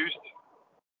overused.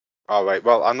 All right.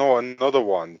 Well, I know another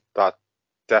one that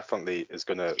definitely is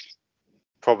going to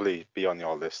probably be on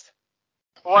your list.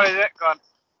 What is it? Go on.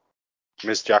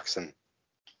 Miss Jackson.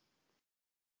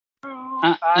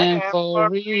 I am for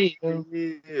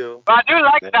real. But I do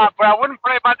like that, but I wouldn't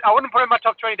put it in my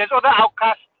top 20. There's other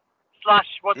Outcast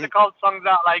 / what's it called songs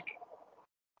that I like.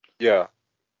 Yeah.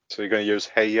 So you're going to use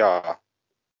Hey Ya.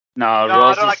 No,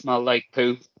 roses smell like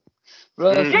poo.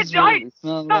 Roses really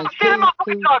smell like poo.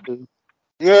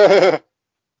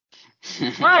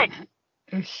 Right.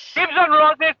 Dibs on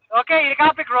roses. Okay, you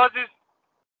can't pick roses.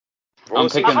 I'm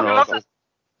picking roses.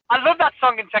 I love that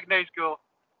song in secondary school.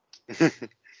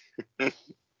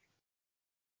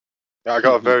 Yeah, I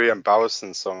got a very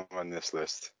embarrassing song on this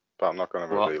list, but I'm not going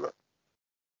to reveal it.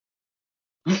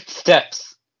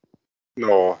 Steps.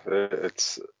 No,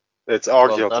 it's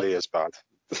arguably as bad.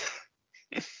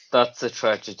 That's a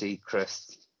tragedy,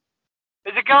 Chris.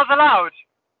 Is it Girls Aloud?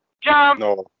 Jump!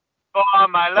 No. For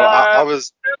my love. No, I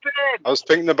was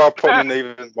thinking about putting an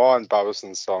even more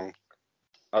embarrassing song.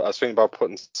 I was thinking about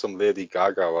putting some Lady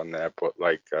Gaga on there, but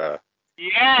like, yes.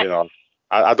 you know,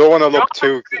 I don't want to look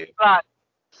too gay.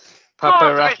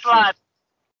 Paparazzi.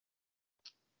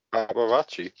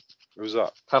 Paparazzi? Who's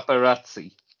that?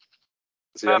 Paparazzi.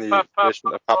 Is he any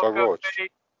relation to Papa Roach?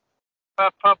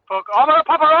 Oh my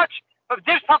paparazzi!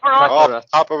 This paparazzi!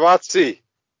 Oh, paparazzi!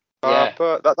 Yeah.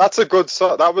 That's a good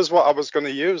song. That was what I was going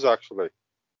to use, actually.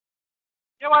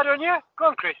 Yeah, why don't you? Go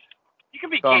on, Chris. You can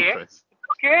be gay. Chris.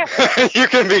 Okay. You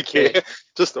can be gay.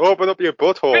 Just open up your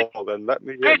butthole and let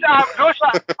me Chris, in. I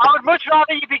would much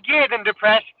rather you be gay than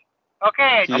depressed.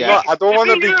 Okay. Yeah. I don't want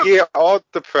to be gay or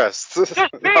depressed. Just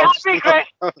be happy, Chris.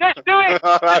 Just do it.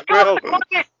 I will.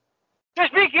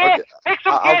 Just be gay. Okay. Pick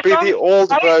some I'll gay be songs. the old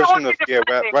version of gay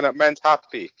depressing. when it meant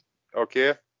happy.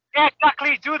 Okay? Yeah,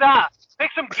 exactly. Do that.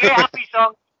 Pick some gay happy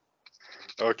songs.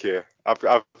 Okay. I've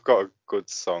got a good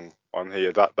song on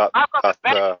here. I've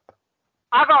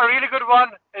got a really good one.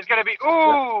 It's going to be,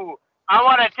 ooh, I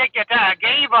want to take you to a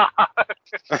gay bar.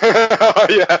 Oh,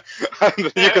 yeah.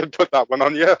 You can put that one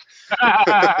on, yeah.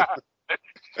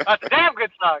 That's a damn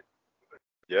good song.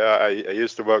 Yeah, I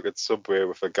used to work at Subway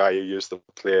with a guy who used to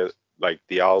play like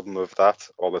the album of that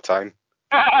all the time.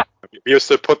 We used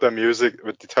to put the music,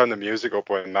 we'd turn the music up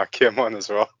when that came on as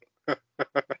well. It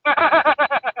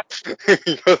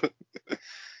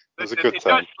was a good time. It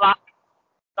does slap.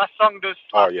 That song does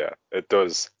slap. Oh yeah, it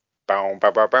does. Anyway,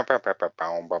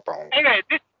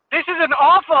 this is an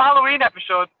awful Halloween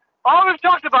episode. All we've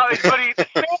talked about is bloody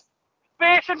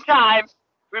space and time.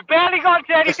 We've barely gone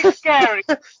to anything scary.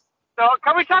 So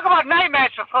can we talk about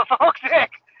nightmares for fuck's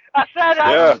sake? I said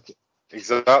yeah,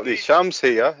 exactly. Sham's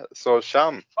here, so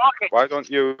Sham, okay. Why don't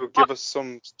you give us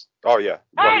some? Oh yeah,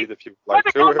 hey, Wahid, if you'd like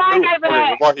to.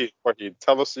 Wahid,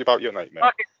 tell us about your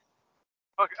nightmare.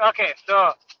 Okay.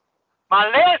 So my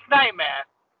latest nightmare,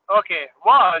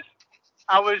 was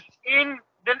I was in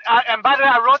the and by the way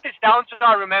I wrote this down so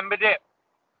I remembered it.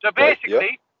 So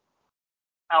basically,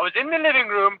 I was in the living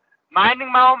room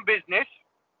minding my own business,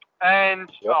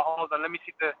 and hold on, let me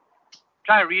see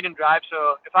try and read and drive.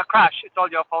 So if I crash, it's all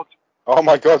your fault. Oh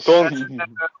my God, don't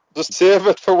just save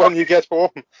it for when you get home.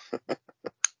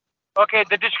 Okay,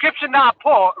 the description that I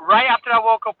put right after I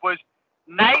woke up was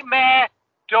nightmare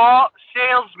door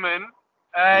salesman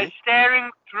staring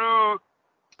through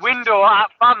window at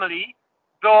family,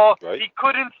 though he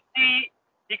couldn't see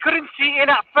in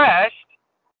at first.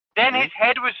 Then his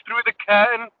head was through the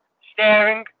curtain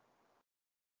staring.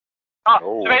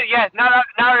 So yeah, now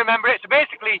I remember it. So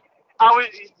basically,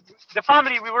 the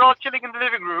family, we were all chilling in the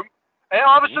living room, and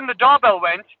all of a sudden the doorbell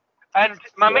went, and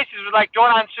my missus was like,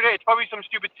 "Don't answer it. It's probably some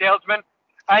stupid salesman."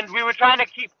 And we were trying to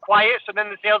keep quiet so then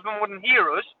the salesman wouldn't hear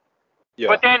us. Yeah.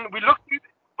 But then we looked.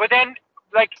 But then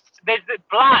like there's the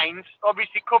blinds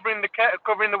obviously covering the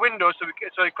window so he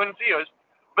couldn't see us.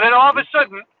 But then all of a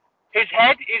sudden his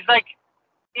head is like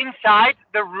inside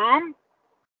the room,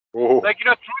 like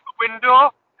through the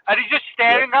window, and he's just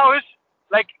staring at us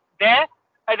like there.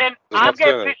 And then I'm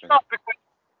getting pissed off because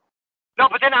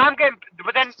but then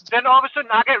all of a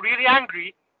sudden I get really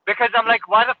angry because I'm like,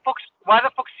 why the fuck's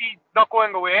he not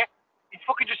going away? He's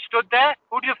fucking just stood there.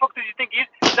 Who the fuck does he think he is?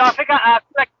 So I feel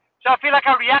like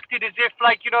I reacted as if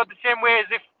like the same way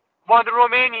as if one of the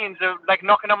Romanians are like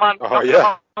knocking on my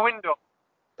window.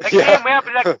 Like same way I'd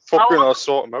be like, fucking I'll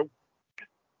sort him out.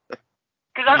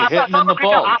 Because I hit him in the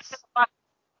balls.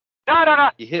 No.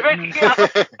 You hit him in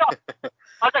the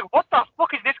I was like, what the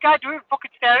fuck is this guy doing?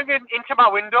 Fucking staring into my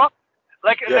window,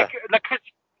 like, but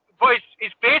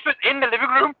his face was in the living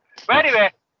room. But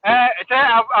anyway, so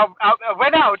I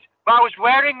went out, but I was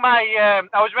wearing my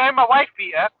wife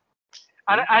beater,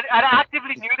 and I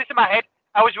actively knew this in my head.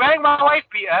 I was wearing my wife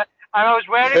beater, and I was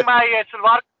wearing my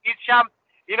Salwar Sham.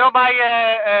 You know my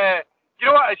you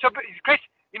know what? So Chris,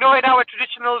 in our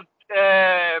traditional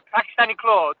Pakistani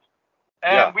clothes,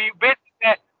 we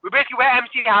basically wear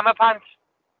MC Hammer pants.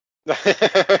 You've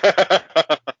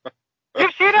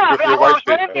seen it. I was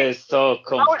wearing it. It's so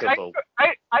comfortable.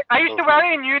 I used to wear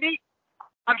it in uni.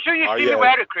 I'm sure you've seen me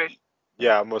wear it, Chris.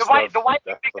 Yeah, I must have. The white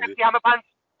big MC Hammer pants.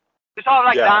 It's all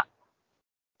like that.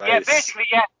 Nice. Yeah, basically,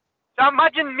 yeah. So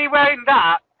imagine me wearing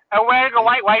that and wearing a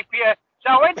white wife beater. So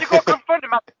I went to go confront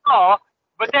him at the door,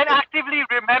 but then actively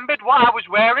remembered what I was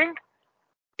wearing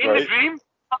in the dream.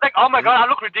 I was like, oh my God, I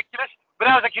look ridiculous. But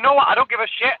I was like, you know what? I don't give a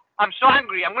shit. I'm so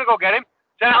angry. I'm gonna go get him.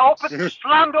 Then I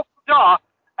slammed up the door,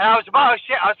 and I was about to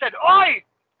shit. I said, "Oi,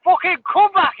 fucking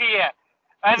come back here!"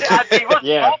 And he was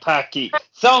yeah, Packy,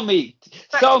 sell me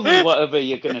whatever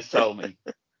you're gonna sell me.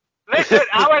 Listen,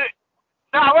 I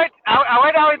went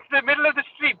out into the middle of the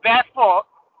street barefoot,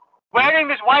 wearing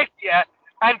this white gear,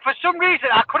 and for some reason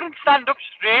I couldn't stand up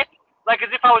straight, like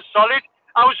as if I was solid.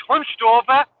 I was hunched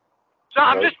over. So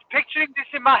I'm just picturing this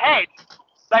in my head,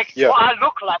 like what I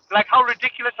look like how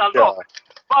ridiculous I look.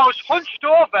 But I was hunched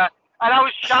over, and I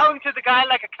was shouting to the guy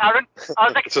like a Karen. I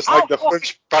was like, just like the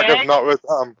hunchback of Notre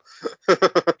Dame.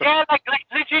 Yeah, like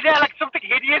literally there, like something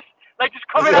hideous, like just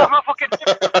coming out of my fucking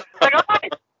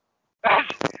like, and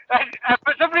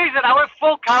for some reason I went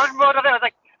full Karen mode on it. I was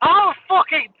like, how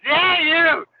fucking dare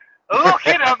you look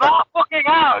into my fucking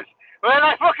house when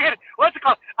I fucking, what's it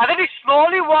called? And then he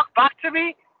slowly walked back to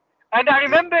me, and I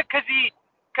remember because he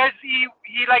was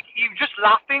just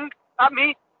laughing at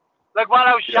me, like while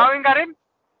I was shouting at him,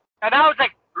 and I was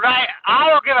like, right, I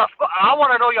don't give a fuck. I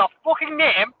want to know your fucking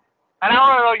name, and I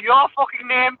want to know your fucking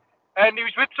name. And he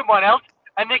was with someone else,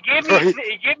 and he gave me his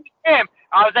name.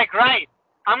 I was like, right,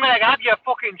 I'm gonna have your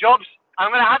fucking jobs.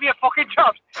 I'm gonna have your fucking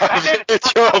jobs. And then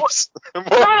jobs.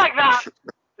 Something like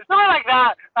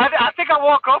that. And I think I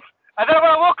woke up, and then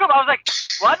when I woke up, I was like,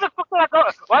 why the fuck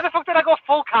did I go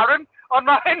full Karen on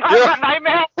my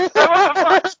nightmare?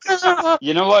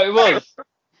 You know what it was?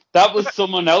 That was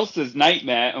someone else's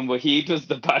nightmare, and Wahid was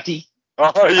the baddie.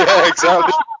 Oh yeah,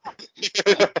 exactly.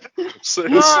 So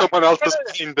someone else has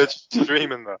seen the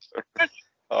dream in that.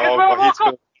 Because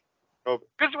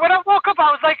when I woke up,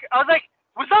 I was like,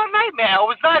 was that a nightmare or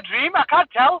was that a dream? I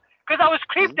can't tell because I was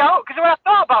creeped out. Because when I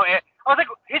thought about it, I was like,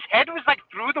 his head was like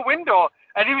through the window,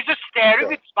 and he was just staring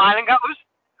and smiling at us,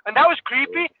 and that was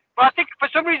creepy. But I think for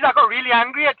some reason I got really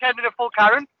angry. I turned into full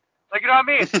Karen. Like, you know what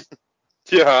I mean?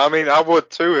 Yeah, I mean, I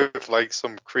would too if like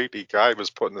some creepy guy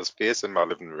was putting his face in my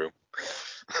living room.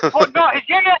 But no,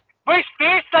 but his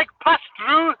face like passed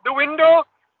through the window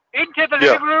into the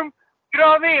living room. You know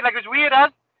what I mean? Like, it was weird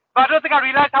as. But I don't think I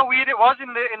realized how weird it was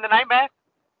in the nightmare.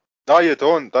 No, you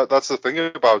don't. That's the thing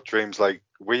about dreams. Like,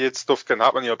 weird stuff can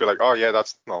happen. You'll be like, oh yeah,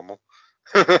 that's normal.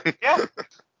 Yeah,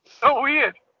 so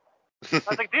weird. I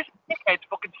was like, this dickhead's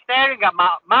fucking staring at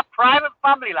my private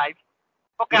family life.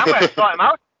 Fucking, I'm gonna sort him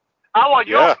out. I want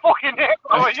your fucking name.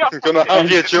 I want your fucking gonna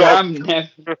have your job.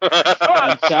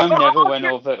 Sam never went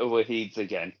over to Wahid's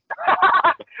again.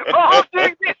 I'm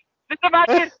doing this. Just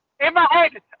imagine, in my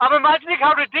head, I'm imagining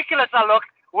how ridiculous I look,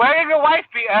 wearing a wife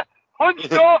beater,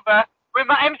 hunched over, with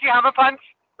my MC Hammer pants.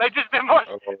 Like, just the most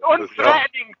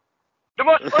unthreatening. The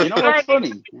most unthreatening. You know what's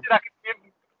funny? I could give.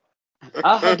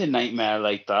 I had a nightmare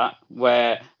like that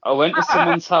where I went to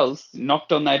someone's house,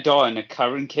 knocked on their door, and a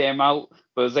Karen came out,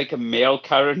 but it was like a male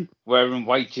Karen wearing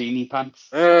white genie pants.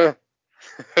 Hey!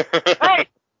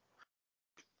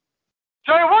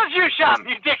 So it was you, Sham,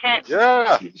 you dickhead.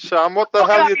 Yeah, Sham, what the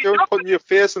hell are you doing putting your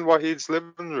face in Wahid's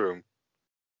living room?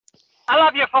 I'll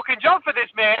have your fucking job for this,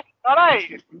 mate.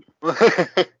 Alright.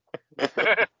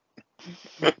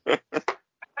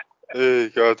 Oh,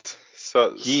 God.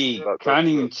 So, Gee, can't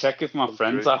even check if my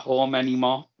friends are home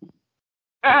anymore.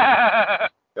 Yeah.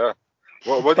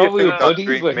 What do you think that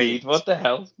dream means? What the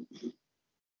hell?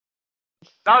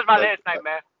 That was my latest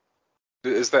nightmare.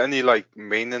 Is there any like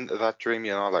meaning to that dream?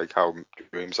 You know, like how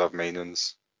dreams have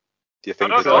meanings. Do you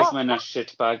think salesmen are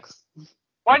shitbags?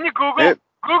 Why don't you go on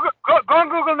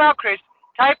Google now, Chris.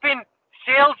 Type in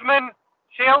salesman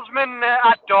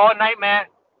at door nightmare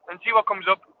and see what comes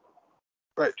up.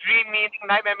 Right. Dream meaning,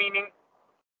 nightmare meaning.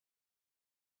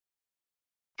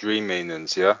 Dream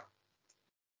meanings, yeah.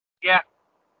 Yeah.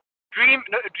 Dream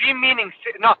meaning,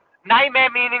 no, nightmare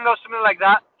meaning or something like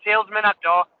that. Salesman at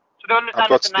door. So don't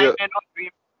understand it's a nightmare, not a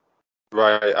dream.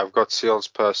 Right, I've got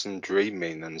salesperson dream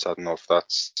meanings. I don't know if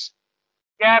that's...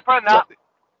 Yeah, probably that.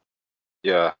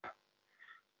 Yeah.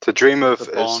 To dream of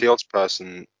a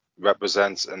salesperson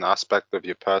represents an aspect of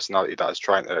your personality that is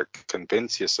trying to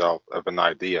convince yourself of an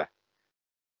idea.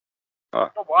 Or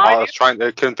is trying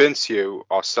to convince you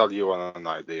or sell you on an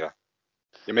idea.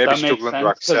 You may be struggling to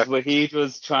accept. Because Wahid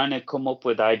was trying to come up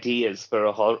with ideas for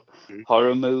a horror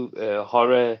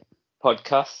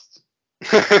podcast.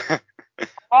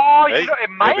 Oh, you know, it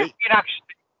might have been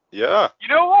actually. Yeah. You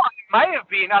know what? It might have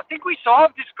been. I think we sort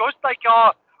of discussed like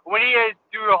when he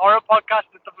do a horror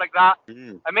podcast and stuff like that.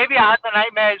 And maybe I had the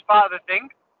nightmare as part of the thing.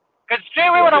 Because straight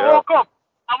away when I woke up,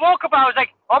 I was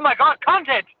like, oh my god,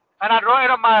 content, and I wrote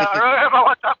it on my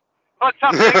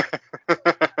WhatsApp thing.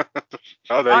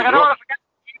 Oh, there you go.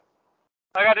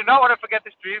 I do not want to forget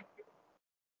this dream.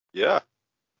 Yeah.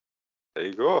 There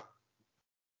you go.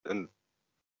 And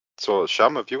So,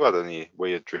 Sham, have you had any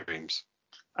weird dreams?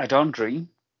 I don't dream.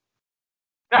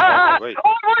 Wait. Oh,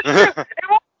 it was you. It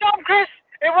was Sham, Chris.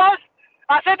 It was.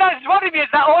 I said that's what it is.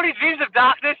 That all he dreams of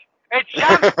darkness. It's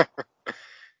Sham.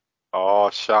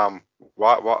 Oh, Sham.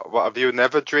 What have you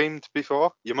never dreamed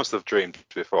before? You must have dreamed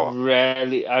before.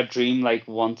 Rarely. I dream like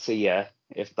once a year,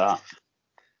 if that.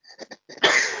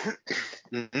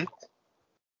 Mm-hmm.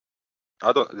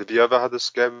 Have you ever had a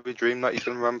scary dream that you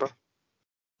can remember?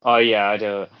 Oh yeah, I had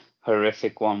a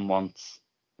horrific one once.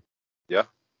 Yeah.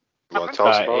 You want to tell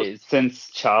us about it? Since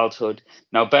childhood.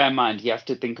 Now, bear in mind, you have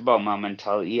to think about my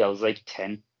mentality. I was like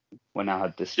 10 when I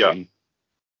had this dream.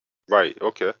 Right.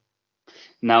 Okay.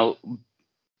 Now,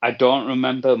 I don't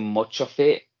remember much of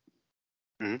it.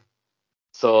 Mm-hmm.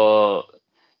 So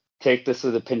take this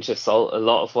with a pinch of salt. A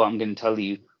lot of what I'm going to tell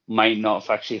you might not have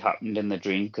actually happened in the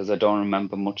dream because I don't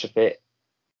remember much of it.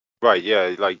 Right.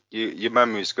 Yeah. Like your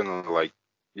memory's gonna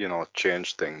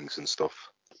change things and stuff.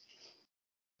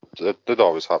 That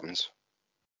always happens.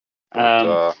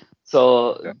 But,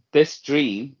 this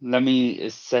dream, let me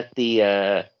set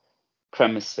the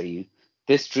premise for you.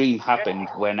 This dream happened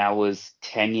when I was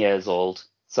 10 years old.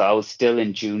 So I was still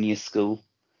in junior school.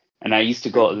 And I used to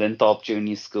go to Linthorpe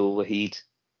Junior School, Wahid.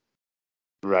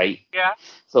 Right? Yeah.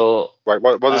 So. Right,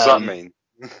 what does that mean?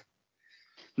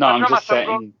 No, I'm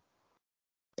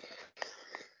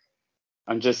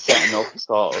just setting up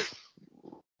sort of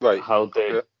how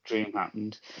the dream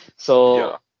happened.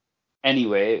 So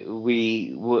anyway,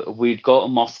 we'd go to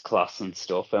mosque class and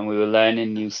stuff, and we were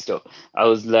learning new stuff. I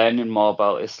was learning more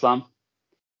about Islam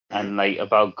and like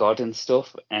about God and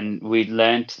stuff, and we'd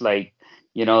learned like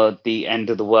the end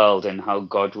of the world and how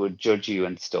God would judge you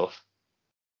and stuff.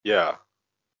 Yeah.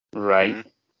 Right. Mm-hmm.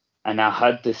 And I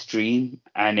had this dream,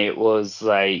 and it was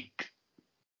like,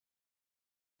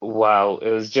 wow, it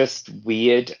was just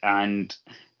weird, and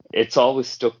it's always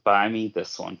stuck by me,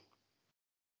 this one.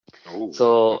 Oh,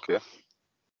 so okay.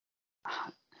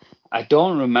 I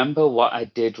don't remember what I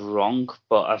did wrong,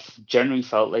 but I've generally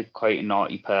felt like quite a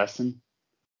naughty person.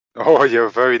 Oh, you're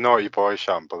a very naughty boy,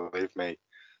 Sham, believe me.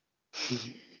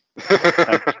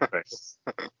 Thanks, Chris.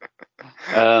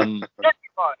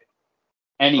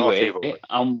 Anyway,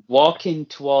 I'm walking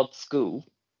towards school,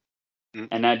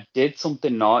 and I did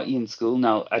something naughty in school.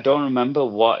 Now, I don't remember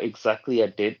what exactly I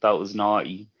did that was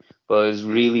naughty, but it was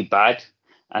really bad.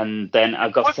 And then I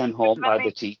got sent home by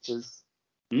the teachers.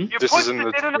 This is in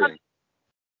the dream.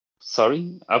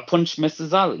 Sorry? I punched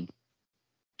Mrs. Ali.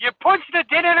 You punched the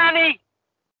dinner nanny!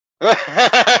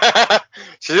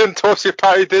 She didn't toss your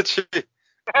pie, did she?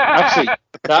 Actually,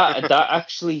 that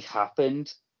actually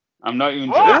happened. I'm not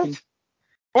even joking.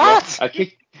 What? Yeah,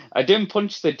 I didn't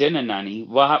punch the dinner nanny.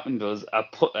 What happened was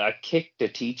I kicked the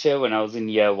teacher when I was in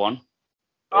year 1.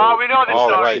 Oh, we know this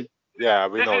story. Right. Yeah,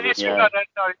 we know this one.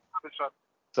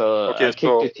 So I kicked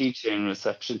the teacher in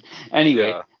reception.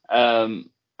 Anyway,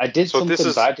 I did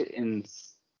something bad in.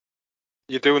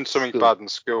 You're doing something bad in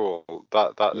school.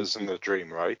 That is in the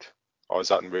dream, right? Or is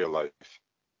that in real life?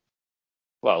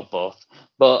 Well, both.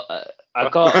 But I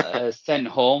got sent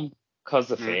home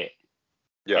because of it.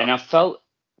 Yeah. And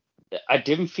I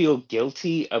didn't feel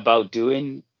guilty about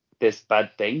doing this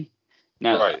bad thing.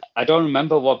 Now, I don't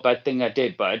remember what bad thing I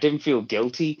did, but I didn't feel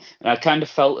guilty. And I kind of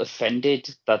felt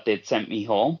offended that they'd sent me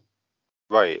home.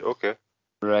 Right, okay.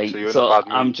 Right. So you're in a bad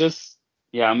mood.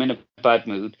 I'm in a bad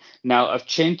mood. Now, I've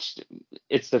changed.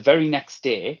 It's the very next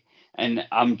day, and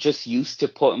I'm just used to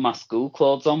putting my school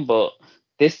clothes on. But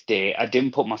this day, I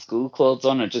didn't put my school clothes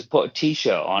on. I just put a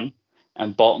t-shirt on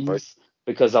and bottoms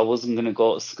because I wasn't going to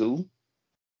go to school.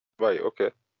 Right, okay.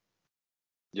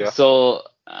 Yeah. So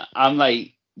I'm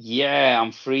like,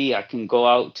 I'm free. I can go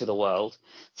out to the world.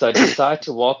 So I decide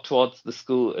to walk towards the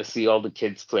school to see all the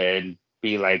kids play and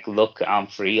be like, look, I'm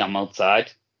free. I'm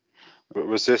outside.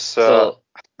 Was this how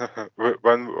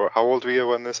old were you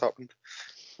when this happened?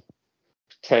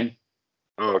 10.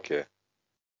 Oh, okay.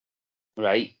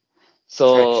 Right.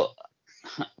 So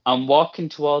I'm walking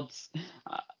towards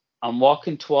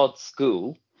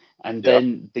school, and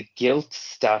then the guilt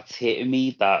starts hitting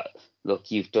me that,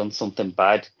 look, you've done something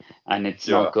bad and it's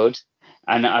not good.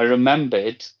 And I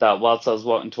remembered that whilst I was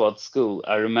walking towards school,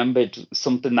 I remembered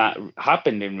something that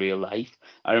happened in real life.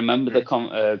 I remember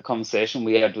the conversation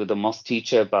we had with the mosque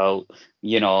teacher about,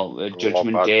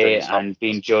 Judgment Day and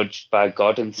being judged by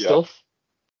God and stuff.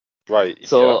 Right.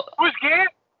 So who's gay?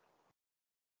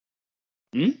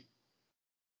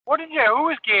 What did you? Who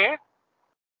was gay?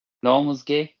 No one was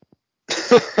gay.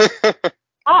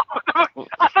 Oh,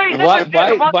 I thought you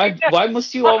said why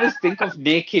must you always think of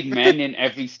naked men in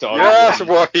every story? Yes,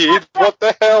 Wahid, what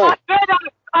the hell?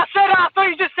 I thought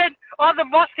you just said, the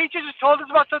mosque teacher just told us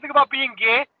about something about being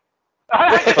gay.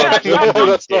 No,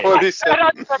 that's not what he said.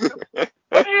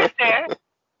 What did you say?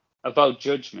 About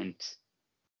Judgment.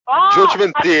 Oh,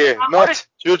 Judgment Day, not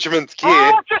Judgment Gay.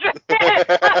 Oh, Judgment Day!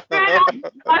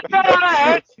 I said on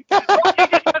ahead.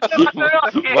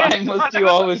 Why must you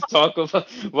always talk about?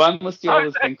 Why must you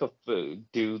always think of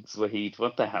dudes, Wahid?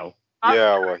 What the hell?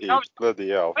 Yeah, Wahid, bloody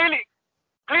hell. Clearly,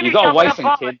 you got a wife and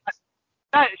kids.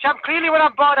 Sham, clearly when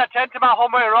I'm bored, I tend to my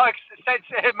homoerotic sense.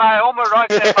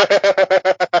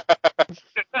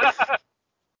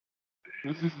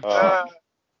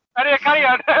 Anyway, carry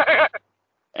on.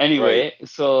 Anyway, right.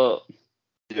 So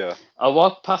yeah, I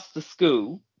walk past the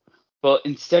school, but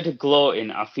instead of gloating,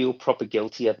 I feel proper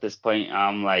guilty at this point.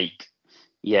 I'm like,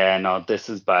 yeah, no, this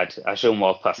is bad. I shouldn't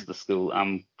walk past the school.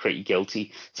 I'm pretty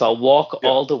guilty. So I walk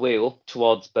all the way up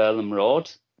towards Burlham Road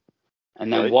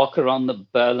and then walk around the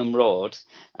Burlham Road.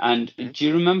 And do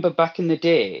you remember back in the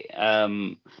day,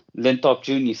 Linthorpe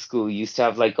Junior School used to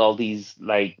have like all these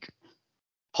like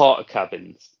porter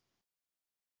cabins?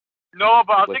 No,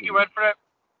 but I'll take your word for it.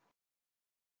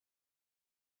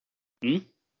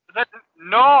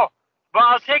 No, but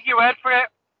I'll take your word for it.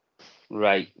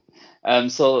 Right.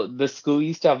 So the school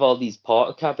used to have all these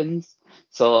porter cabins.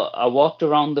 So I walked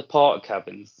around the porter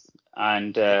cabins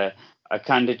and I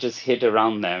kind of just hid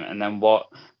around them and then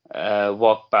walked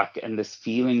back, and this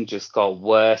feeling just got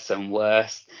worse and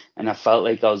worse, and I felt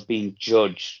like I was being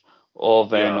judged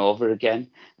over and over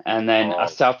again. And then I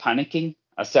started panicking.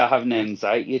 I started having an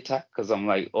anxiety attack because I'm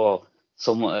like, oh,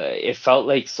 it felt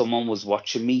like someone was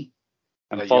watching me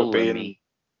and following me.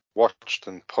 Watched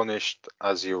and punished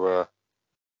as you were.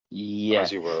 Yeah.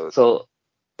 As you were. So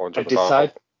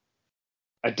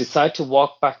I decide to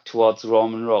walk back towards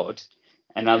Roman Road,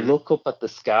 and I look up at the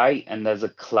sky, and there's a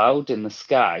cloud in the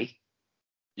sky.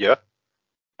 Yeah.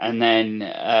 And then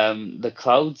the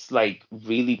cloud's like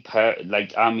really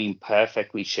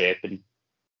perfectly shapen.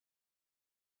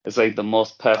 It's like the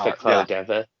most perfect cloud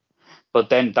ever. But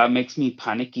then that makes me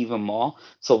panic even more.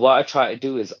 So what I try to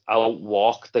do is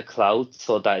outwalk the cloud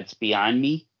so that it's behind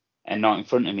me and not in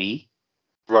front of me.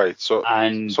 Right. Sorry,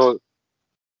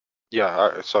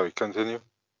 continue.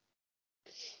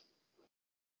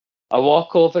 I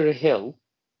walk over a hill.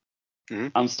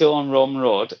 I'm still on Roman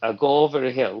Road. I go over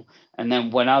a hill, and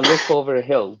then when I look over a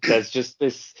hill, there's just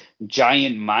this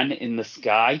giant man in the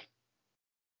sky.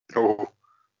 Oh,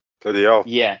 bloody hell.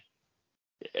 Yeah.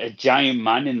 A giant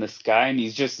man in the sky, and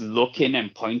he's just looking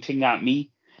and pointing at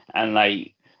me, and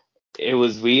like it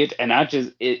was weird. And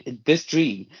this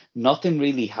dream, nothing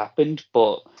really happened,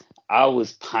 but I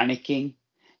was panicking,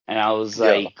 and I was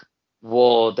like,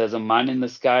 whoa, there's a man in the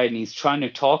sky, and he's trying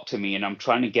to talk to me, and I'm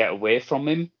trying to get away from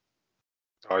him.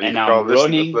 Oh, and I'm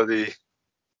running.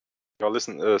 You're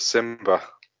listening to Simba.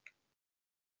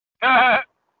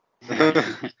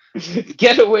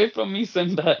 Get away from me,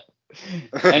 Simba.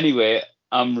 Anyway,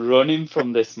 I'm running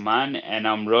from this man, and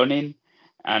I'm running,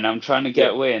 and I'm trying to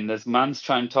get away, and this man's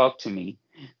trying to talk to me,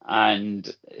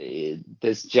 and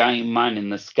this giant man in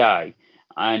the sky,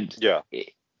 and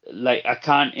like I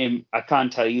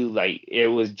can't tell you, like it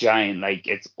was giant, like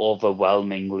it's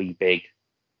overwhelmingly big.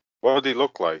 What did he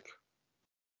look like?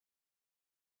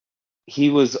 He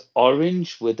was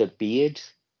orange with a beard,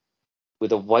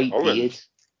 with a white beard.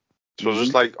 So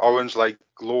just like orange, like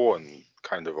glowing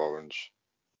kind of orange.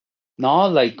 No,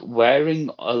 like wearing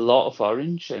a lot of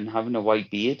orange and having a white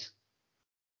beard.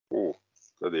 Oh,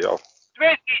 bloody hell.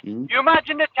 You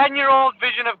imagine the 10-year-old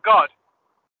vision of God?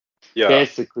 Yeah.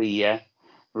 Basically, yeah.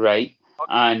 Right.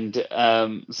 And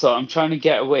so I'm trying to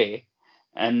get away,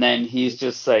 and then he's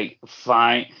just like,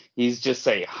 fine. He's just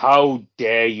like, how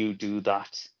dare you do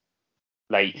that?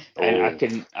 Like,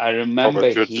 and I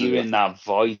remember hearing that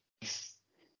voice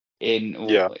in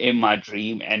my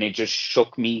dream, and it just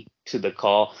shook me to the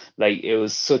core. Like it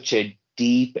was such a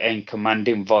deep and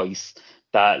commanding voice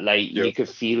that like you could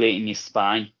feel it in your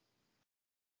spine.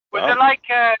 Was it like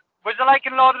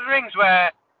in Lord of the Rings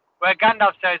where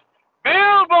Gandalf says,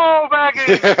 Bilbo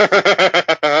Baggins?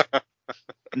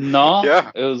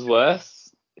 No, it was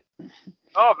worse.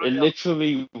 Oh, it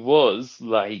literally was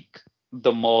like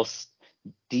the most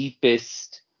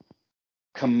deepest,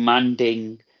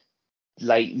 commanding,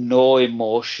 like no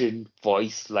emotion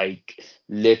voice, like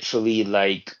literally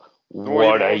like,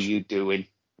 what are you doing?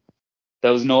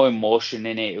 There was no emotion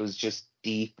in it. It was just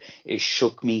deep. It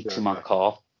shook me to my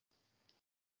core.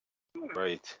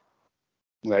 Right.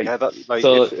 Yeah,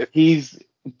 so he's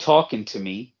talking to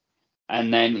me,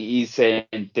 and then he's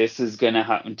saying, this is going to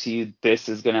happen to you. This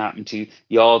is going to happen to you.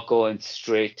 You're going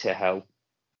straight to hell.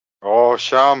 Oh,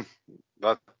 Sham.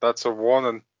 That's a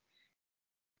warning.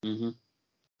 Mm-hmm.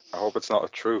 I hope it's not a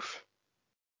truth.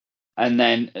 And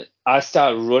then I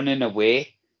start running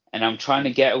away, and I'm trying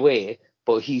to get away,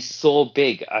 but he's so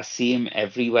big, I see him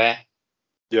everywhere.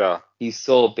 Yeah. He's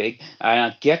so big. And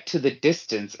I get to the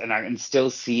distance, and I can still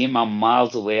see him. I'm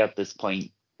miles away at this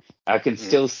point. I can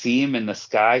still see him in the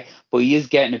sky, but he is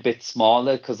getting a bit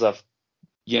smaller because I've,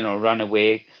 run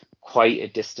away quite a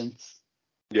distance.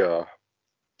 Yeah.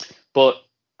 But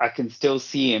I can still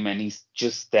see him, and he's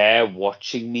just there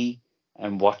watching me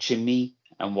and watching me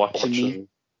and watching me.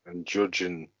 And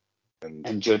judging.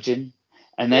 And judging.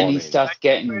 And then he starts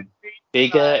getting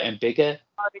bigger and bigger.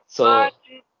 So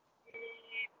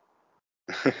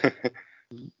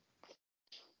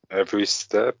every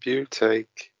step you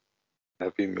take,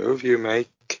 every move you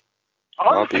make.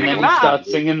 And then he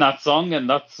starts singing that song, and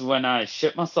that's when I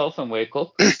shit myself and wake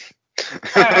up.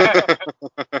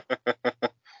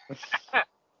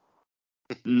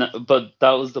 No, but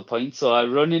that was the point. So I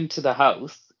run into the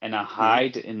house, and I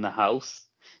hide in the house,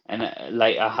 and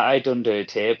I hide under a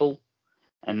table,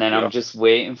 and then I'm just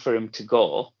waiting for him to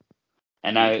go,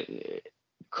 and I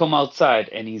come outside,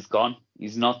 and he's gone.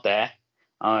 He's not there.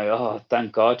 I'm like, oh,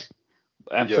 thank God.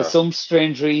 And for some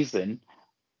strange reason,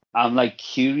 I'm like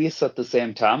curious at the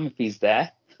same time if he's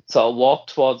there. So I walk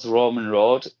towards Roman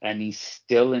Road, and he's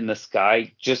still in the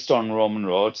sky, just on Roman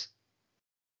Road.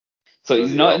 So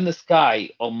he's not in the sky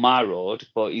on my road,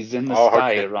 but he's in the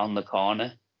sky around the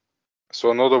corner. So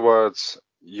in other words,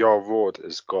 your road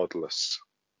is godless.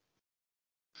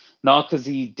 No, because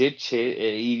he did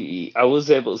I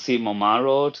was able to see him on my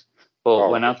road,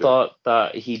 but when I thought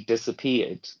that he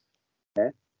disappeared,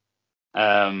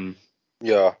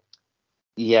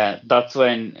 yeah, that's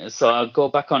when. So I go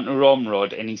back onto Rome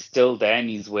Road, and he's still there, and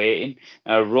he's waiting.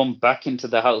 And I run back into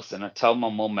the house, and I tell my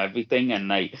mum everything,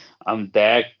 and I'm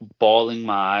there bawling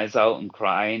my eyes out and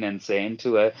crying and saying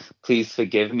to her, "Please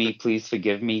forgive me, please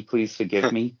forgive me, please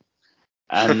forgive me."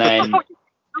 And then,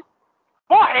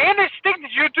 what heinous thing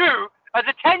did you do as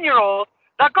a 10-year-old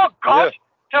that got God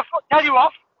to tell you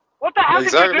off? What the hell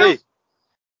did you do?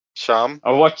 Sham.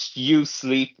 I watched you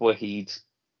sleep, Wahid.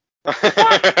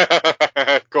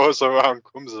 Goes around,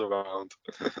 comes around.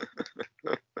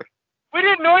 We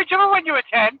didn't know each other when you were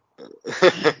 10.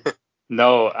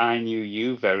 No, I knew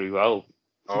you very well.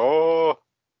 Oh,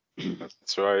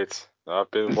 that's right.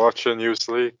 I've been watching you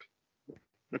sleep.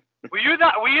 Were you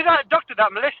that doctor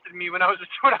that molested me when I was a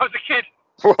kid?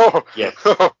 Whoa. Yes.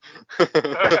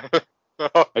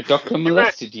 A doctor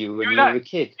molested you when you were a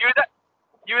kid.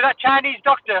 You were that Chinese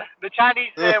doctor, the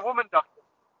Chinese woman doctor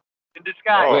in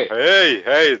disguise. Oh,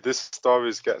 hey, this story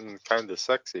is getting kind of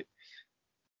sexy.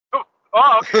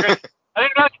 Oh, okay, good. I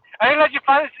didn't let you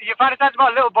fantasize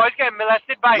about little boys getting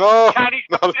molested by Chinese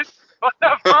doctors. What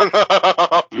the fuck?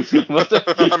 What the?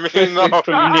 I mean, no.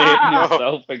 Incriminating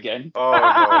yourself again. Oh,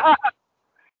 no.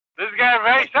 This is getting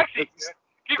very sexy.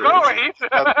 Keep going, Heath.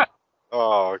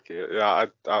 Oh, okay. Yeah,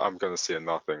 I'm gonna say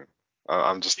nothing.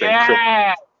 I'm just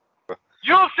Yeah.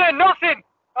 You'll say nothing.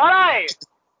 All right.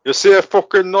 You say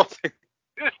fucking nothing.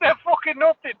 You say fucking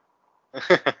nothing.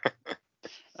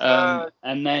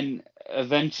 And then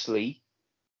eventually,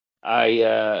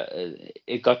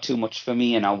 it got too much for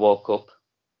me, and I woke up.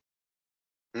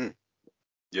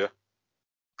 Yeah.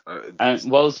 And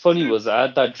what was funny was I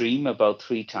had that dream about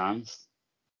 3 times.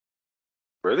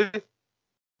 Really?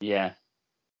 Yeah.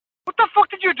 What the fuck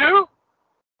did you do?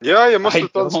 Yeah, you must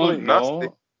have done something nasty.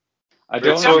 I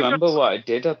don't remember what I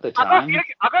did at the time. I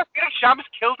got a feeling Shams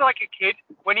killed like a kid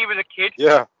when he was a kid.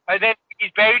 Yeah. And then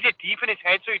he's buried it deep in his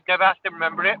head so he never has to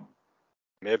remember it.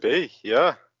 Maybe,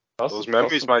 yeah. Those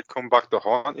memories might come back to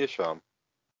haunt you, Sham.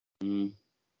 Yeah,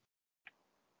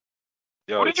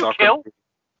 who did you kill?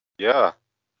 Yeah.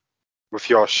 With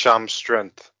your Sham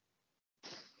strength.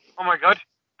 Oh my god.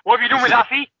 What have you done with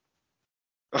Afi?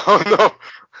 Oh no.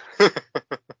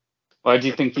 Why do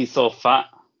you think he's so fat?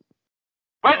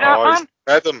 Where's Arfan? He's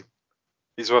fed him.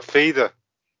 He's a feeder.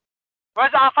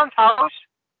 Where's Arfan's house?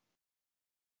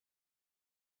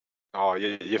 Oh,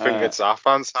 you think it's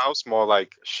Arfan's house? More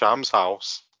like Sham's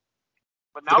house.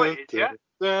 But now it is, yeah?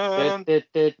 Why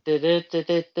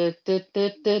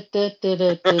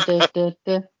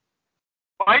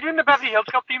are you doing the Beverly Hills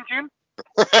Cop theme tune?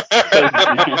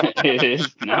 It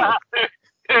is now.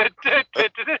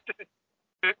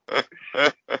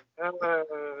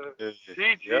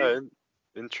 Yeah,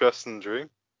 interesting dream.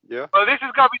 Yeah. Well, this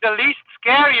is going to be the least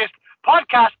scariest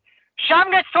podcast.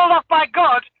 Sham gets told off by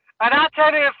God, and I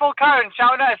turn it in full current,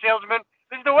 shouting at a salesman.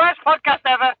 This is the worst podcast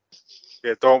ever.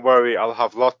 Yeah, don't worry. I'll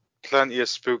have plenty of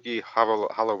spooky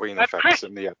Halloween effects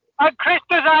in the end. And Chris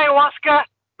does ayahuasca.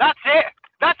 That's it.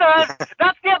 That's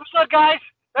the episode, guys.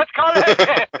 Let's call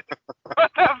it.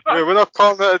 What the fuck? we're not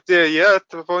calling it a day yet.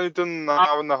 We've only done an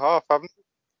hour and a half, haven't we?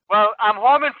 Well, I'm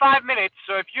home in 5 minutes,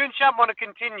 so if you and Sham want to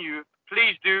continue,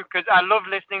 please do, because I love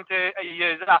listening to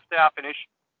years after I finish.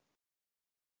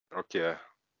 Okay.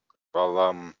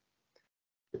 Well,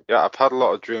 yeah, I've had a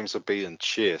lot of dreams of being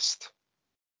chased.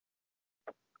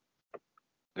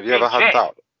 Have you ever had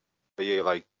that? Where you're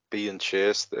like being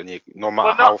chased, and no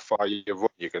matter how far you run,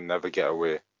 you can never get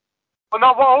away. Well,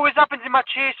 no, what always happens in my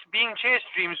being chased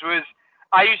dreams was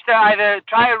I used to either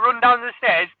try to run down the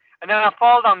stairs, and then I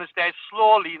fall down the stairs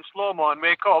slowly in slow-mo and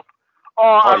wake up,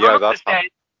 or I run up the stairs,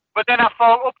 but then I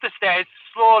fall up the stairs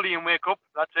slowly and wake up.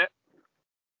 That's it.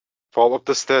 Fall up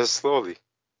the stairs slowly?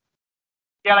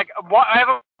 Yeah, like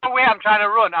whatever way I'm trying to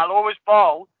run, I'll always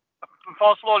fall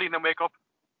slowly and then wake up.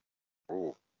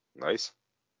 Oh, nice.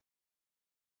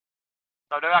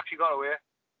 I've never actually got away.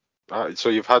 So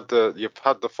you've had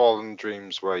the fallen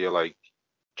dreams where you're like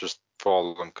just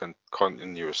falling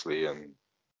continuously and.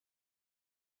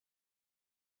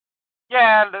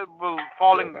 Yeah, well,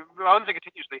 falling. I don't think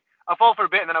continuously. I fall for a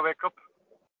bit and then I wake up.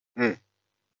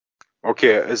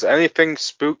 Okay, has anything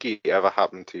spooky ever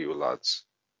happened to you, lads?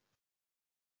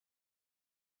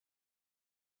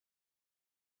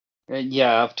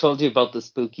 Yeah, I've told you about the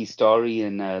spooky story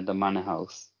in the Manor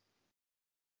House.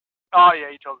 Oh yeah,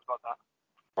 you told us about that.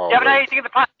 You haven't had anything in the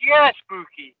past year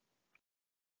spooky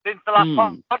since the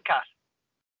last podcast.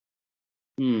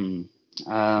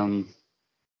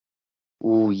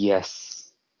 Oh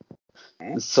yes.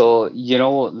 So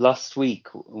last week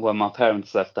when my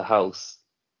parents left the house,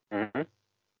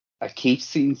 I keep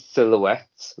seeing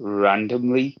silhouettes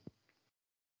randomly.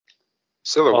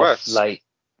 Silhouettes.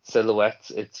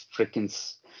 Silhouettes. It's freaking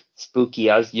spooky,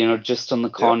 as just on the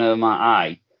corner of my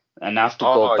eye, and I have to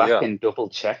go back and double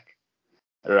check.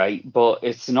 Right, but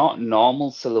it's not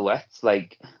normal silhouettes.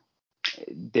 Like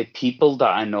the people that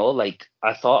I know, like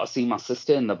I thought I seen my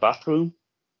sister in the bathroom,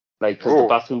 like because the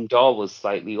bathroom door was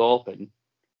slightly open.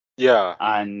 Yeah.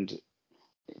 And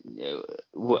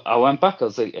I went back. I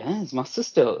was like, has my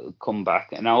sister come back?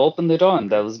 And I opened the door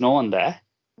and there was no one there.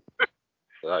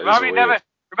 Remind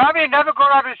me never go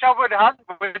around the shop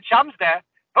with Sham's there.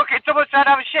 Okay, someone's trying to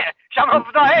have a shit. Sham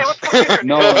opens the door. Hey, what's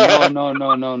going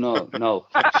on? No.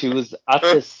 She was at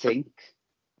the sink.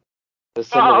 The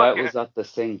silhouette was at the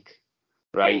sink,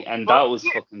 right? And that was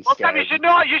fucking scary. You should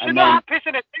not have piss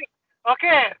in a sink.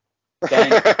 Okay.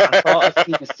 Then I thought I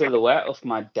seen a silhouette of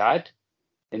my dad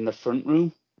in the front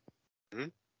room.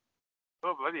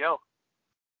 Oh, bloody hell.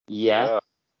 Yeah,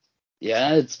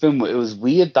 it was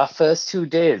weird that first 2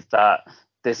 days that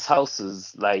this house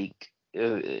is like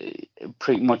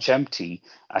pretty much empty.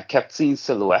 I kept seeing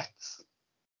silhouettes.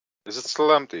 Is it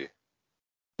still empty?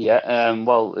 Yeah,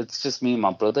 well, it's just me and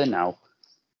my brother now.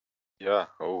 Yeah,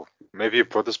 maybe your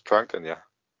brother's pranking you. I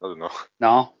don't know.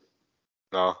 No.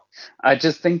 I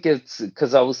just think it's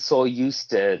because I was so used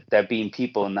to there being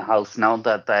people in the house. Now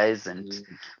that there isn't,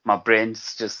 my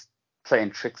brain's just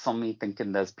playing tricks on me,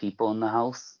 thinking there's people in the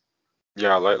house.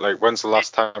 Yeah, like when's the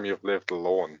last time you've lived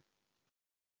alone?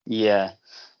 Yeah,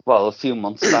 well, a few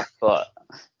months back, but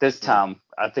this time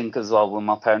I think as well when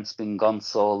my parents been gone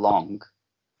so long,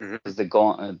 because they're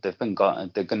going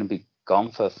to be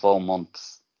gone for 4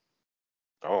 months.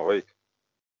 Oh wait.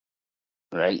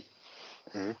 Right.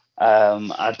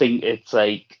 I think it's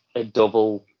like a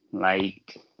double,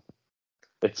 like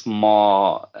it's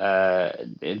more.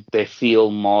 They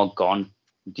feel more gone.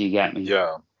 Do you get me?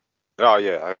 Yeah. Oh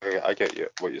yeah, I get you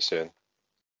what you're saying.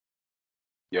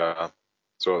 Yeah.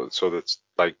 So it's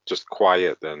like just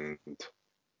quiet and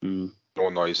no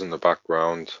noise in the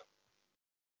background.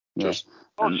 Yeah. Sham.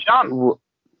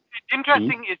 It's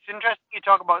interesting. It's interesting you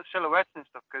talk about silhouettes and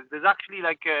stuff because there's actually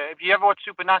like if you ever watch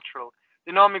Supernatural,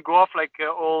 they normally go off like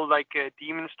all like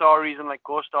demon stories and like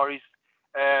ghost stories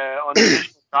on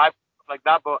traditional tribes like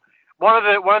that. But one of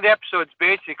the episodes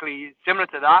basically similar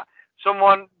to that.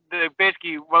 Someone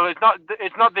basically, well, it's not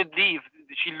they leave.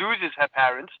 She loses her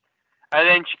parents, and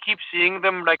then she keeps seeing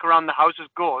them like around the house as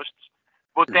ghosts.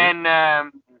 But then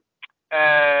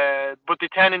but they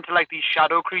turn into like these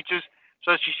shadow creatures.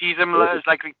 So she sees them as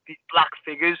like these black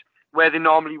figures where they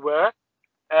normally were.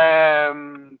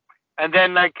 And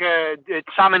then like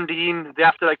Sam and Dean, they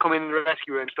have to like come in and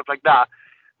rescue her and stuff like that.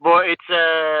 But it's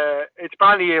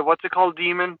apparently what's it called,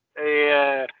 demon?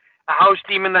 A house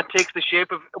demon that takes the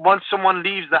shape of once someone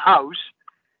leaves the house,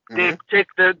 they take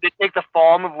the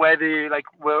form of where they like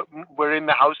were in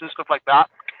the house and stuff like that,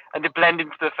 and they blend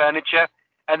into the furniture.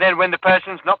 And then when the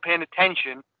person's not paying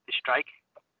attention, they strike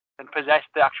and possess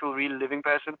the actual real living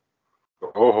person.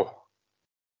 Oh.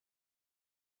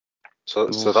 So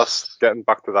that's getting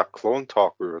back to that clone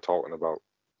talk we were talking about.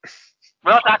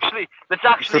 Well, that's actually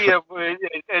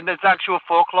and it's actual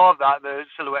folklore of that, the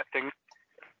silhouette thing.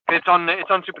 It's on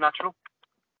Supernatural.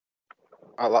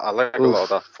 I like a lot of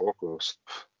that folklore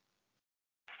stuff.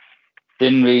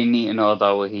 Didn't really need to know that,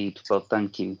 Wahid, but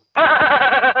thank you.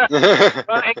 Well,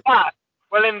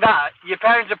 in that, your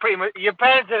parents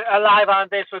are alive, aren't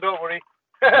they? So don't worry.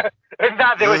 In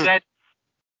that, they were dead.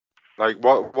 Like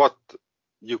what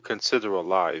you consider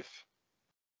alive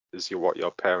is what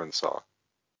your parents are.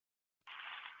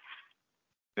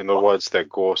 In other words, they're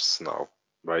ghosts now,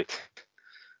 right?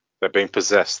 They're being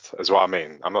possessed, is what I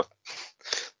mean. I'm not.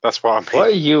 That's what I mean. What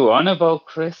are you on about,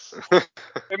 Chris?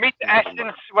 It means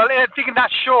essence. Well, I think in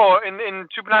that show in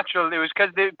Supernatural, it was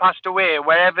because they passed away.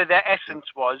 Wherever their essence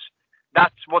was,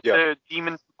 that's what the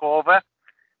demon took over.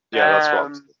 Yeah, that's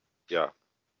what. Yeah.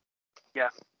 Yeah.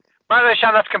 By the way,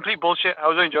 Shan, that's complete bullshit. I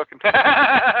was only joking.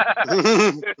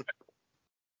 I'm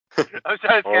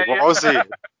sorry to scare you. What was he?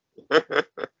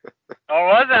 Or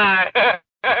was I?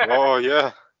 Oh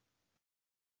yeah.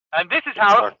 And this is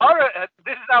how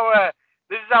this is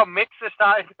how myths are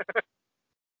started.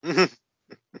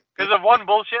 Because of one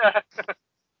bullshit.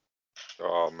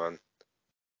 Oh man.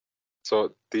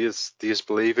 So do you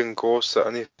believe in ghosts or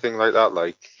anything like that?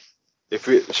 Like, if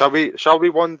we shall we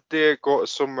one day go to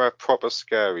somewhere proper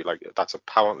scary, like that's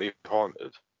apparently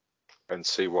haunted, and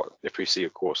see if we see a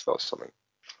ghost or something.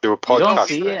 Do a podcast. You don't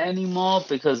see it anymore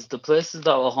because the places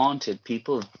that were haunted,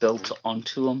 people have built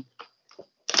onto them.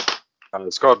 And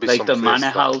it's got to be like some the place manor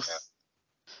house.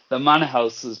 The manor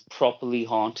house is properly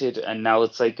haunted, and now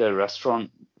it's like a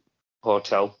restaurant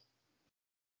hotel.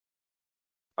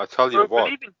 I tell you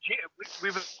what.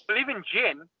 We believe in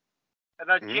jinn, and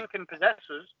that jinn can possess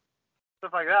us,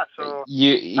 stuff like that. So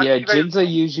jinns are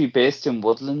usually based in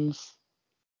woodlands.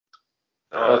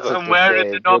 And where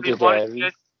is it normally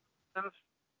haunted?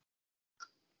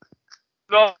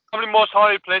 Normally most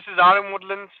haunted places are in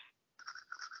woodlands.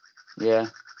 Yeah.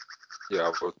 Yeah,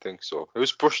 I would think so.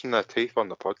 Who's brushing their teeth on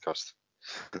the podcast?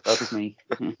 That's me.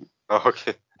 Oh,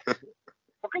 okay.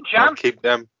 Fucking champ.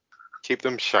 Keep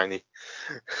them shiny.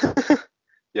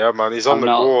 Yeah, man, he's on the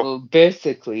go.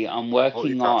 Basically, I'm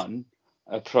working on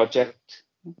a project.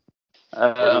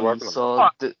 Are you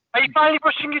finally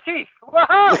brushing your teeth?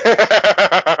 Wow!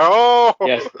 Oh!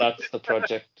 Yes, that's the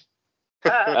project.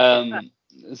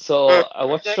 So I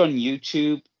watched on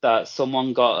YouTube that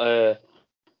someone got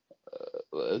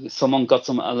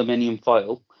some aluminium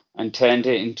foil and turned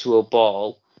it into a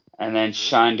ball and then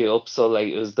shined it up so like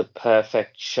it was the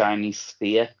perfect shiny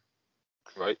sphere.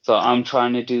 Right. So I'm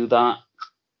trying to do that.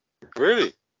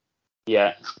 Really?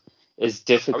 Yeah. It's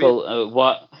difficult.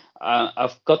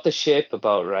 I've got the shape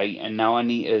about right, and now I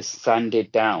need to sand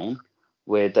it down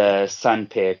with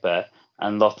sandpaper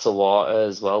and lots of water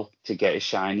as well to get it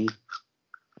shiny.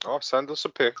 Oh, send us a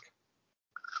pic.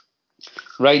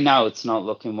 Right now, it's not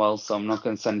looking well, so I'm not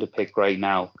going to send a pic right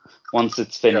now. Once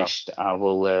it's finished, I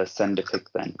will send a pic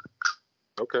then.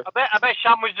 Okay. I bet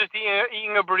Sham was just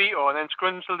eating a burrito and then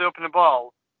scrunching it up in a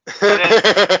ball.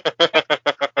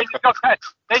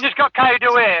 They just got carried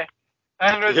away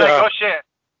and was like, oh shit.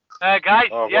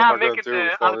 Guys, I'm making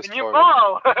the aluminium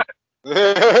ball.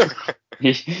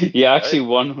 You're actually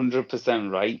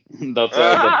 100% right. That's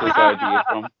where I got this idea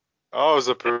from. Oh, it was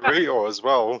a burrito as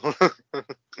well.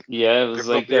 Yeah, it was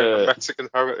like a Mexican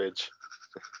heritage.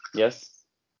 Yes.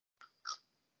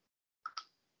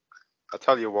 I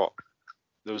tell you what,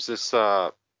 there was this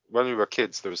when we were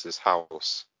kids, there was this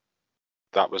house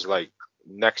that was like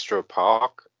next to a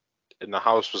park, and the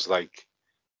house was like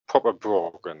proper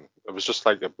broken. It was just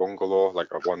like a bungalow,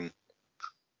 like a one.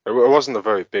 It wasn't a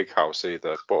very big house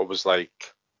either, but it was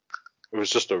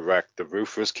just a wreck. The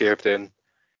roof was caved in.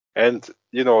 And,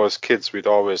 as kids, we'd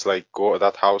always like go to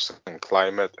that house and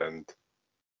climb it and,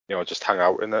 just hang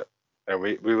out in it. And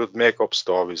we would make up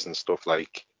stories and stuff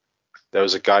like there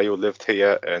was a guy who lived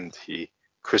here and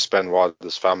Chris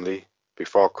Benoit's family,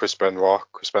 before Chris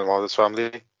Benoit's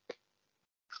family,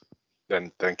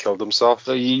 then killed himself.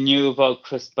 So you knew about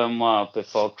Chris Benoit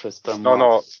before Chris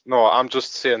Benoit? No, I'm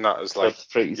just saying that as like, that's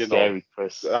pretty scary,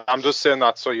 Chris. I'm just saying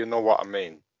that so you know what I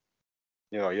mean.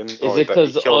 Is it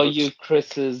because all you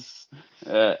Chris's?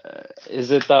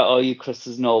 Is it that all you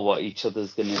Chris's know what each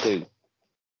other's gonna do?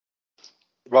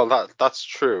 Well, that's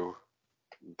true.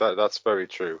 That's very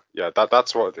true. Yeah,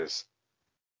 that's what it is.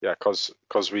 Yeah,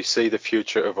 because we see the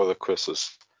future of other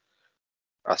Chris's.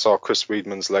 I saw Chris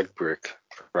Weidman's leg break,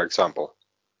 for example.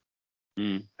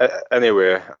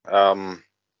 Anyway,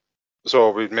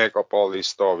 so we'd make up all these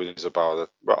stories about it.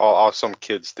 Or some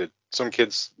kids did. Some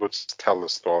kids would tell a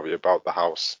story about the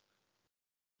house.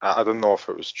 I don't know if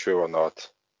it was true or not.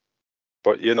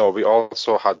 But, you know, we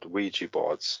also had Ouija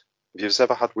boards. Have you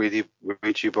ever had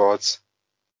Ouija boards?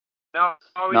 No,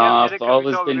 I've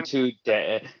always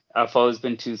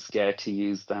been too scared to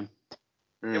use them.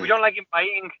 Yeah, we don't like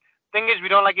inviting. Thing is, we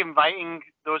don't like inviting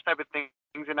those type of things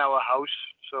in our house,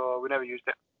 so we never used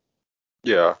it.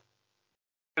 Yeah.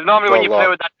 Because normally when you play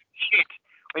with that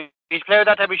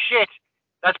type of shit,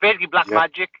 that's basically black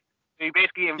magic. So you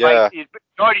basically invite. You're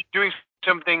already doing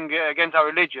something against our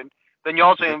religion. Then you're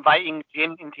also inviting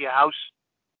jinn into your house.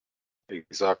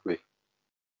 Exactly.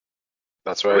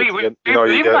 That's right. We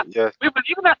believe in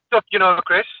that stuff, you know,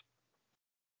 Chris.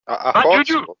 I thought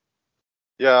juju. So.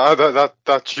 Yeah,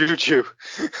 that juju.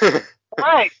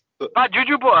 Right. That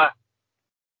juju butter.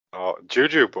 Oh,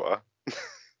 juju butter.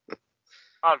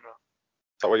 I don't know.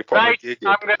 Is that what you put on the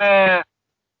gig?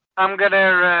 I'm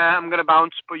gonna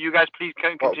bounce, but you guys please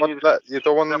continue. You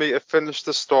don't want me to finish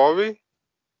the story?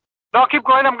 No, keep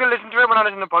going. I'm gonna listen to it when I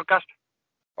listen to the podcast.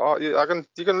 Oh, you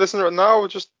can listen to it now.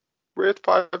 Just wait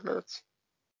 5 minutes.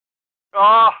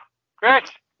 Oh,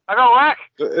 great! I got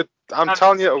work. I'm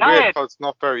telling you to wait because it's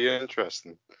not very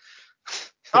interesting.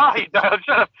 Oh, you don't.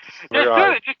 Shut up. Just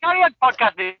do it. Just carry on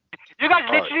podcasting. You guys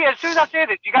literally, as soon as I say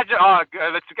this, you guys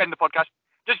let's get in the podcast.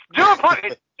 Just do a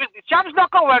podcast. Sham's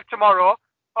not got work tomorrow.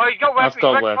 Or he's got work. I've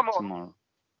got work tomorrow.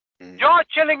 You're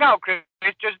chilling out, Chris.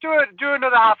 Just do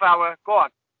another half hour. Go on.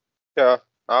 Yeah,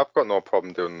 I've got no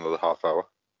problem doing another half hour.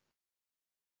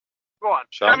 Go on.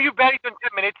 Sham, you barely done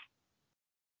 10 minutes.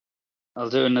 I'll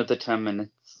do another 10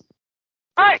 minutes.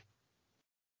 Hey!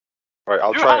 Right,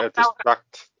 I'll try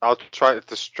to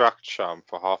distract Sham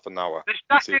for half an hour.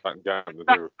 See if I can get him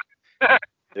to do.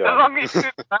 Yeah.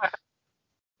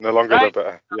 The longer the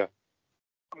better. Yeah.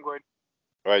 I'm going.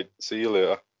 Right, see you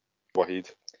later,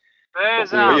 Wahid.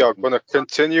 We are going to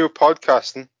continue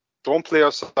podcasting. Don't play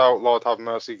us out, Lord have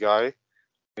mercy, guy.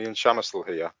 Me and Sham are still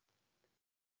here.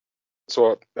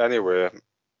 So anyway,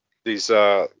 these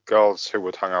girls who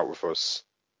would hang out with us,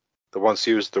 the ones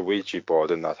who used the Ouija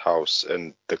board in that house,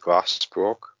 and the glass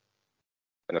broke,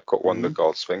 and it cut one of the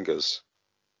girls' fingers.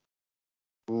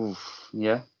 Oof,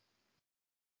 yeah.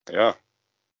 Yeah.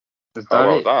 Is How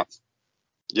that about that?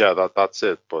 Yeah, that's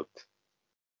it. But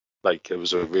like, it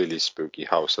was a really spooky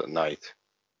house at night.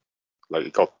 Like,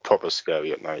 it got proper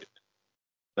scary at night.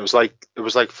 It was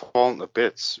like falling to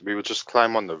bits. We would just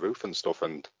climb on the roof and stuff,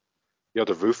 and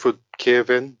the roof would cave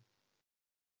in.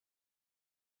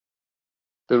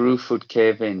 The roof would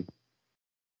cave in.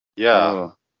 Yeah.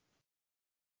 Oh.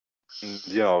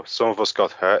 And, some of us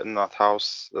got hurt in that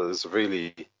house. It's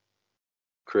really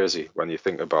crazy when you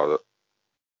think about it.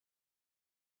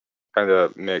 Kind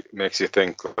of makes you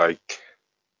think, like,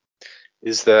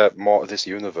 is there more to this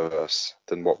universe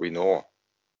than what we know?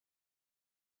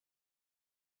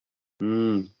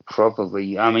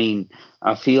 Probably. I mean,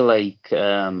 I feel like,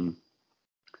 you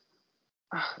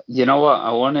know what?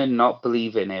 I want to not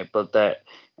believe in it, but that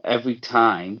every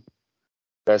time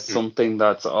there's something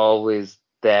that's always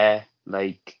there,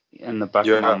 like in the back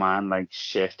of my mind, like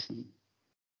shit.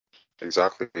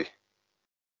 Exactly.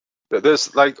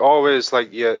 There's like always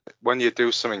like when you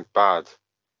do something bad,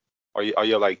 or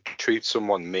you like treat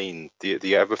someone mean, do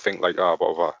you ever think like, oh,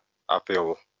 whatever, I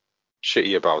feel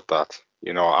shitty about that.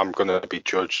 I'm gonna be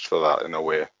judged for that in a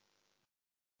way.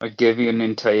 I give you an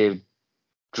entire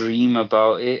dream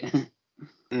about it.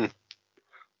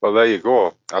 Well, there you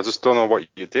go. I just don't know what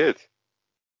you did.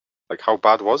 Like, how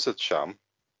bad was it, Sham?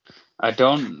 I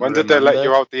don't. When did they let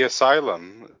you out the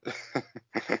asylum?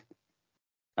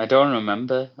 I don't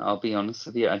remember. I'll be honest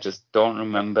with you. I just don't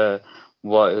remember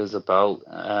what it was about.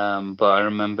 But I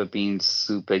remember being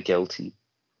super guilty.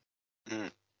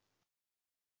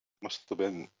 Must have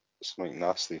been something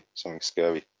nasty, something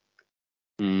scary.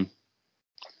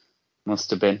 Must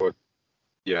have been. But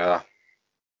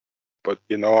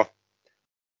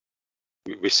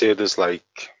we say there's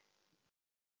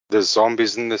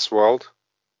zombies in this world.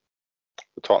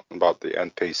 We're talking about the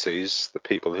NPCs, the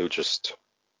people who just,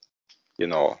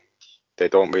 they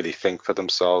don't really think for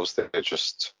themselves. They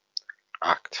just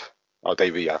act, or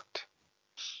they react.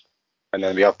 And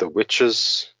then we have the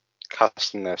witches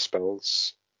casting their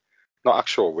spells. Not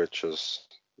actual witches,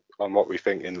 on what we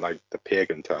think in like the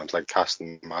pagan terms, like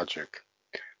casting magic.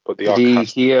 But they Did you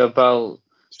hear about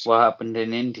what happened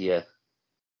in India?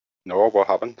 No, what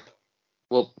happened?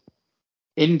 Well,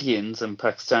 Indians and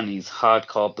Pakistanis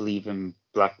hardcore believe in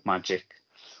black magic,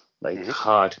 like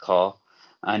hardcore.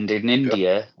 And in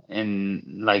India,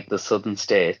 in like the southern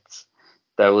states,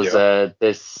 there was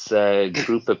this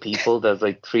group of people. There's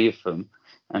like 3 of them,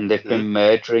 and they've been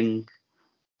murdering.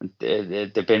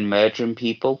 They've been murdering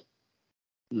people.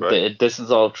 Right. This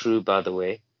is all true, by the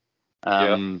way.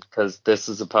 because this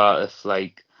is a part of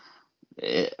like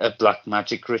a black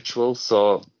magic ritual,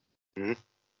 so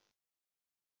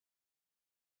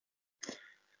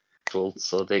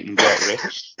so they can get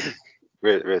rich.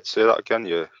 Wait, say that again.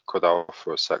 You cut out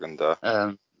for a second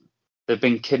there. They've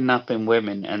been kidnapping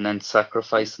women and then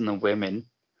sacrificing the women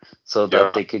so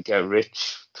that they could get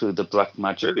rich through the black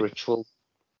magic ritual.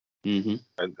 Mm-hmm.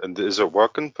 And is it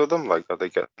working for them? Like, are they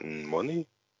getting money?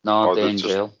 No, they're in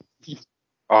jail.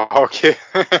 Oh, okay.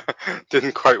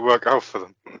 Didn't quite work out for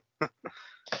them.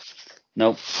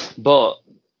 Nope. But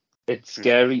it's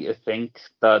scary to think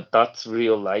that that's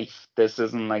real life. This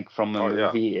isn't like from a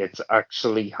movie. Yeah. It's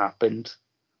actually happened.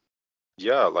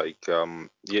 Yeah, like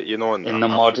you know, in the Africa,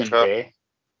 modern day.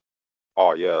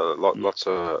 Oh yeah, lots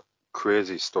of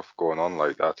crazy stuff going on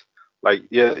like that. Like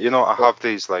you know, I have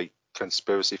these like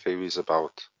conspiracy theories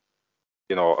about,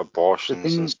 you know,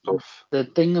 abortions and stuff. The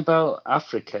thing about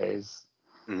Africa is,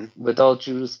 with all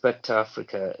due respect to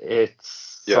Africa,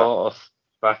 it's sort of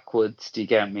backwards. Do you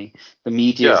get me? The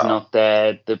media is not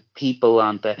there. The people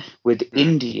aren't there. With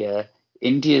India's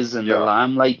in the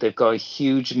limelight. They've got a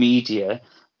huge media.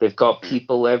 They've got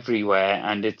people everywhere,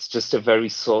 and it's just a very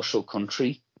social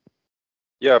country.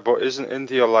 Yeah, but isn't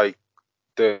India like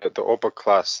the upper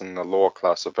class and the lower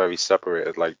class are very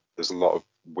separated? Like, there's a lot of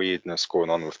weirdness going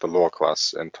on with the lower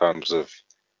class in terms of,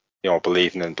 you know,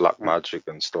 believing in black magic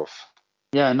and stuff.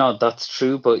 Yeah, no, that's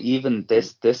true. But even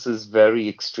this is very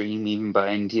extreme, even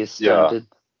by India's standard.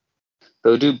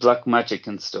 They'll do black magic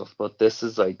and stuff, but this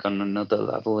is like on another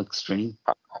level extreme.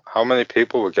 How many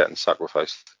people were getting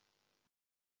sacrificed?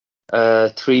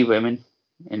 3 women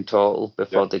in total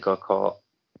before they got caught.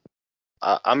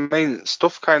 I mean,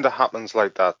 stuff kind of happens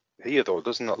like that here, though,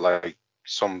 doesn't it? Like,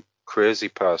 some crazy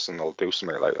person will do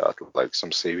something like that, like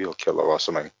some serial killer or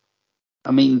something.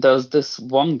 I mean, there's this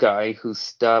one guy who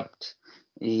stabbed.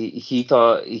 He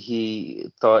thought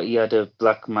he had a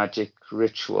black magic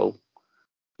ritual,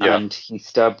 and he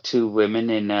stabbed 2 women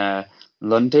in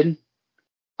London,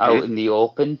 out in the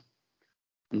open,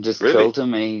 and just killed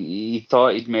him. And he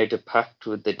thought he'd made a pact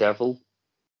with the devil.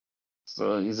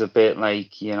 So he's a bit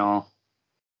like, you know.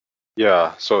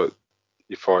 Yeah, so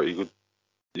he thought he could,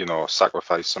 you know,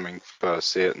 sacrifice something for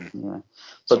Satan. Yeah,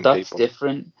 but that's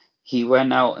different. He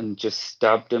went out and just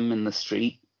stabbed him in the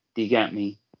street. Do you get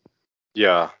me?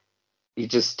 Yeah. He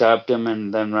just stabbed him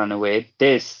and then ran away.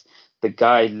 The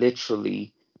guy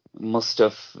literally must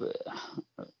have.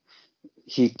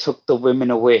 He took the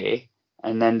women away,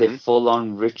 and then they full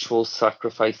on ritual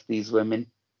sacrificed these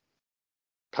women,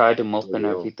 tied them up and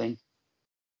everything.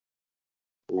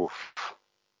 Oof,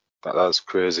 that's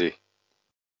crazy.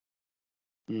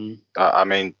 Mm. I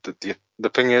mean, the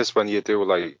thing is, when you do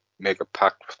like make a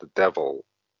pact with the devil,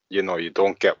 you know, you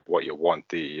don't get what you want.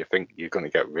 Do you? You think you're gonna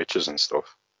get riches and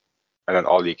stuff, and then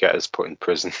all you get is put in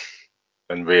prison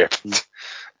and raped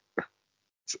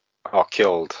or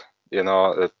killed. You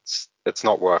know, it's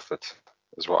not worth it,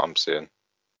 is what I'm saying.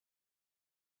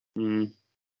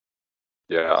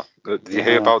 Yeah. Did you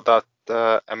hear about that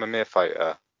MMA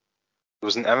fighter? There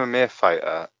was an MMA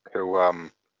fighter who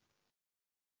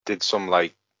did some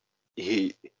like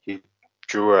he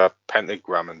drew a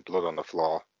pentagram in blood on the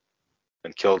floor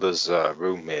and killed his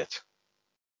roommate.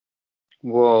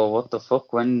 Whoa! What the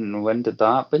fuck? When did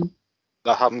that happen?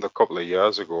 That happened a couple of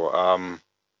years ago.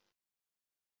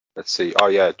 Let's see. Oh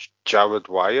yeah, Jared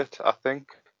Wyatt, I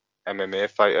think, MMA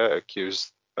fighter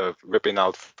accused of ripping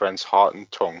out friend's heart and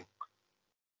tongue.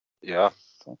 Yeah.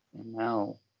 Fucking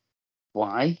hell.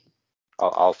 Why?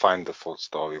 I'll find the full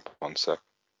story. One sec.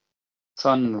 It's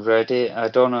on Reddit. I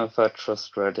don't know if I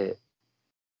trust Reddit.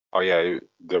 Oh yeah,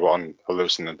 they were on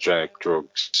hallucinogenic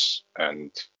drugs,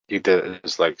 and he did it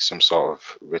as like some sort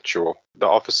of ritual. The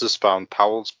officers found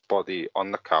Powell's body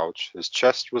on the couch. His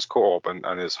chest was cut open,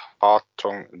 and his heart,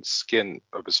 tongue, and skin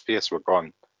of his face were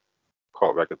gone.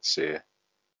 Court records say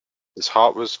his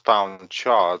heart was found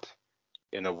charred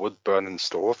in a wood-burning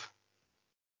stove.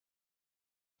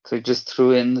 So he just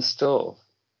threw it in the stove?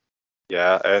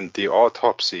 Yeah, and the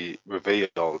autopsy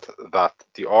revealed that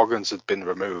the organs had been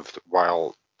removed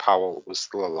while Powell was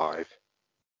still alive.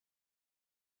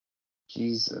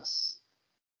 Jesus.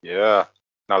 Yeah.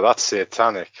 Now that's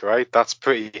satanic, right? That's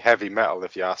pretty heavy metal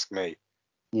if you ask me.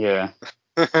 Yeah.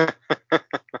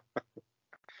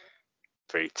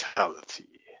 Fatality.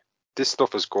 This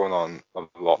stuff is going on a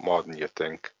lot more than you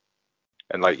think.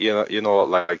 And like you know,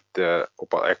 like the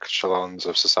upper echelons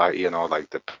of society, you know, like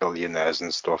the billionaires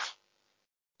and stuff.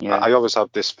 Yeah. I always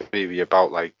have this theory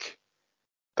about like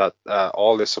that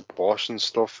all this abortion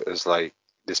stuff is like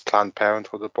this Planned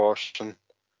Parenthood abortion.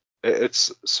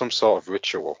 It's some sort of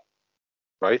ritual.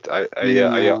 Right? I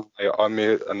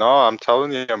unmute. No, I'm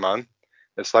telling you, man.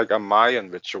 It's like a Mayan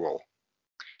ritual.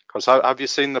 Because have you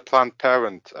seen the Planned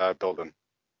Parent building?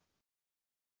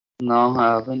 No,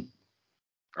 I haven't.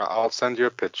 I'll send you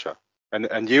a picture.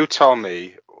 And you tell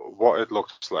me what it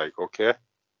looks like, okay?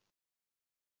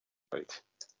 Right.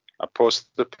 I posted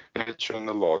the picture in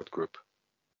the Lord group.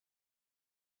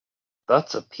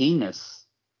 That's a penis.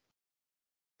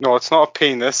 No, it's not a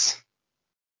penis.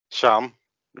 Sham.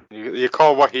 You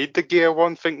call Wahid the gay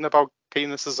one thinking about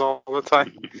penises all the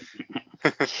time?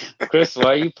 Chris,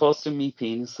 why are you posting me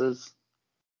penises?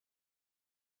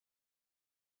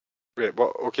 Wait,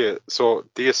 what? Okay, so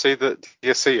do you see that? Do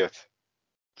you see it?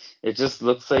 It just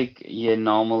looks like your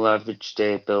normal average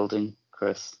day building,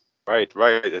 Chris. Right.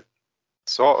 It,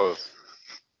 sort of.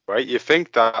 Right? You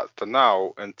think that for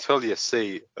now until you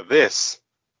see this.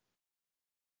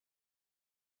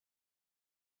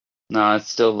 No, it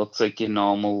still looks like your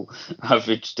normal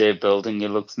average day building. It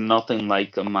looks nothing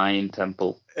like a Mayan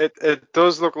temple. It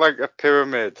does look like a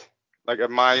pyramid, like a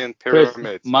Mayan pyramid.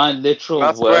 Chris, my literal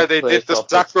That's where they did the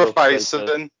sacrifice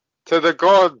like to the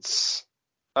gods.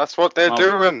 That's what they're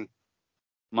doing.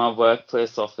 My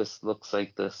workplace office looks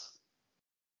like this.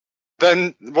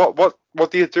 Then what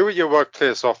do you do at your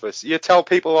workplace office? You tell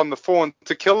people on the phone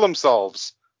to kill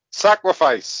themselves.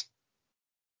 Sacrifice.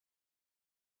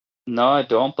 No, I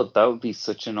don't, but that would be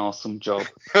such an awesome job.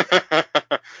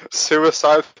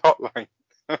 Suicide hotline.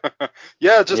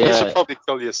 Yeah, you should probably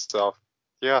kill yourself.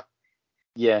 Yeah.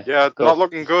 Yeah. Yeah, not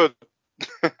looking good.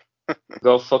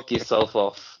 Go fuck yourself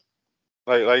off.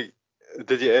 Like,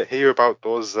 did you hear about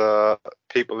those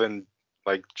people in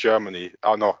like Germany?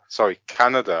 Oh no, sorry,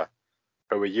 Canada,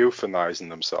 who were euthanizing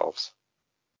themselves.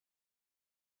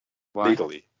 Why?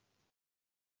 Legally.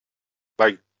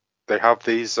 Like, they have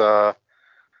these.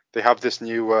 They have this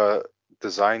new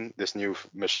design, this new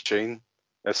machine.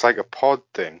 It's like a pod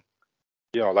thing,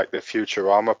 like the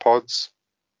Futurama pods.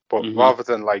 But rather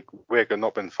than like waking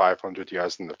up in 500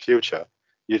 years in the future,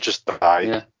 you just die.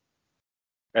 Yeah.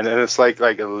 And then it's like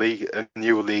a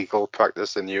new legal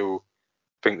practice, a new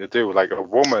thing to do. Like a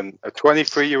woman, a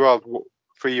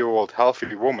 23-year-old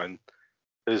healthy woman,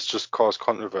 has just caused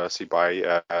controversy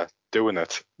by doing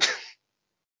it.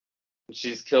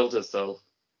 She's killed herself.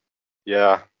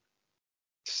 Yeah.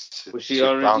 Was she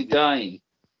already dying?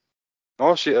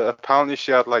 No, apparently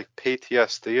she had like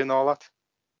PTSD and all that.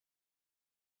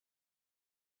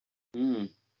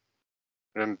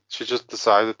 And she just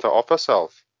decided to off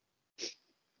herself.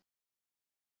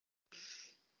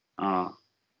 Oh,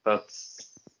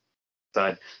 that's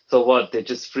sad. So what? They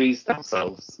just freeze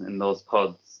themselves in those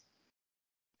pods?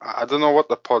 I don't know what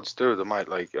the pods do. They might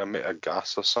like emit a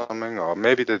gas or something, or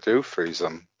maybe they do freeze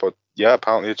them. But yeah,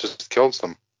 apparently it just kills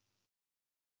them.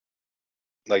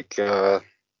 Like,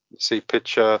 see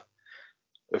picture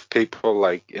of people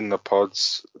like in the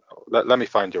pods. Let me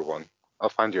find you one. I'll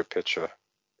find you a picture.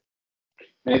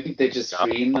 Maybe they're just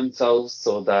freezing themselves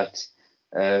so that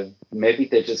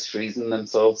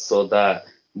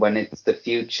when it's the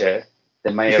future,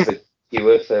 they may have a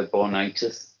cure for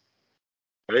bonitis.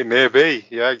 Hey, maybe.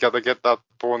 Yeah, gotta get that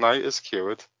bonitis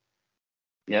cured.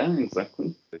 Yeah,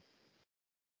 exactly.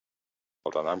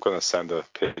 Hold on, I'm gonna send a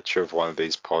picture of one of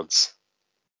these pods.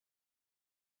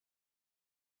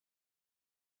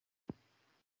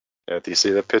 Yeah, do you see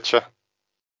the picture?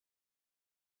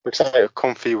 Looks like a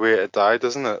comfy way to die,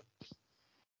 doesn't it?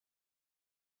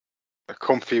 A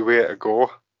comfy way to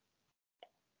go.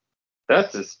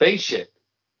 That's a spaceship.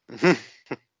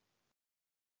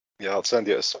 Yeah, I'll send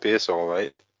you to space, all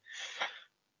right.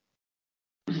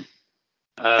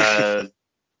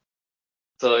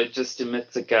 So it just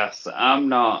emits a gas. I'm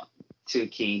not too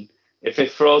keen. If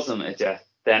it froze them to death,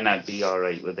 then I'd be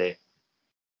alright with it.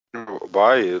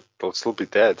 Why? They'll still be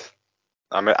dead.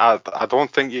 I mean, I don't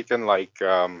think you can like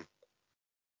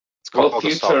it's called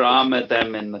Futurama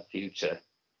them in the future.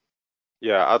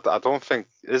 Yeah, I don't think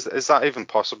is that even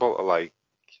possible to like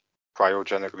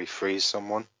cryogenically freeze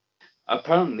someone?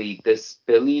 Apparently, this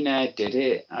billionaire did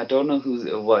it. I don't know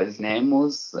what his name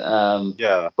was.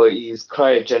 Yeah. But he's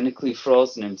cryogenically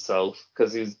frozen himself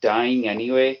because he was dying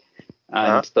anyway.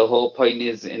 And the whole point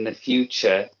is, in the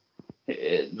future,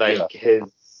 his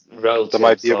relatives, they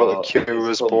might be able to cure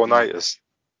his bonitis.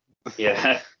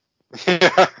 Yeah.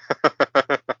 Yeah.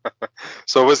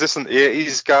 So was this an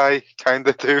 80s guy kind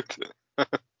of dude?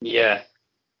 Yeah.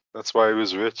 That's why he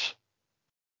was rich.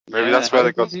 Maybe that's where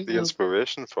they got the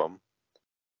inspiration from.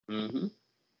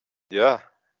 Yeah.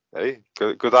 Hey,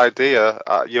 good idea.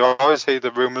 You always hear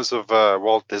the rumors of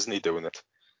Walt Disney doing it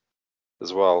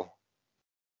as well.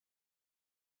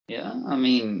 Yeah, I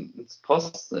mean, it's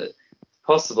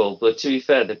possible, but to be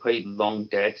fair, they're quite long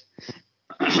dead.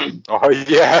 Oh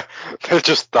yeah, they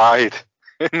just died.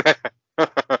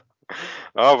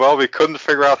 Oh well, we couldn't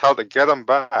figure out how to get them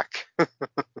back.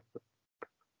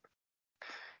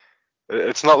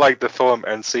 It's not like the film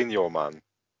Encino Man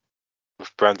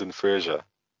with Brendan Fraser.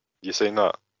 You say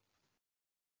not?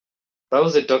 That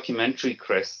was a documentary,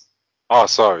 Chris. Oh,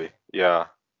 sorry. Yeah,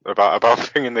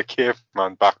 about bringing the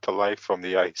caveman back to life from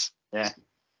the ice. Yeah,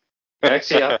 it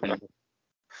actually happened.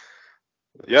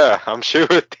 Yeah, I'm sure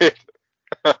it did.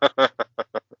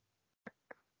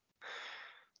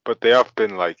 But there have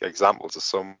been like examples of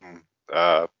some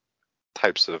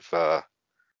types of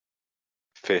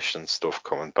fish and stuff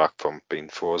coming back from being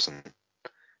frozen.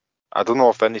 I don't know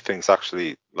if anything's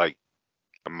actually like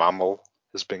a mammal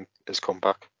has come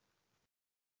back.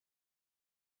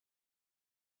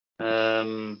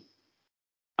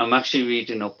 I'm actually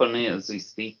reading up on it as we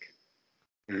speak.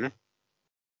 Mm-hmm.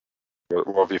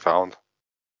 What have you found?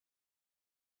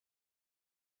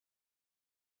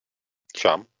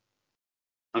 Sham?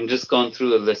 I'm just going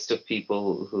through a list of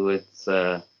people who have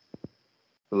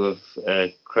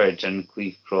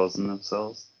cryogenically frozen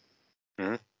themselves.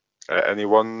 Mm-hmm.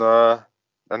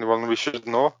 Anyone we should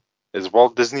know? Is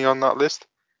Walt Disney on that list?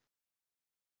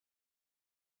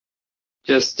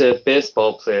 Just a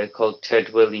baseball player called Ted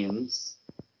Williams.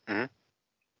 Mm-hmm.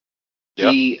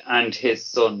 He and his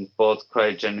son both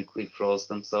cryogenically froze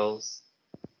themselves.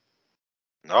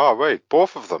 Oh, wait,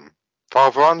 both of them?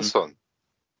 Father and son?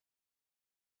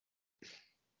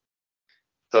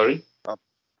 Sorry?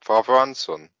 Father and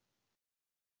son?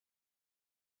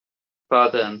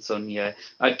 Father and son, yeah.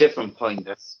 At different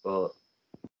points, but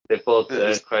they both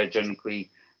cryogenically.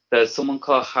 There's someone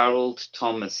called Harold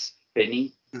Thomas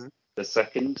Finney, the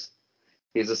second.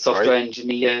 He's a software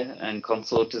engineer and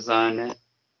console designer.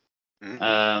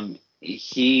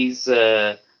 He's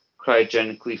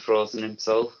cryogenically frozen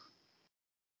himself.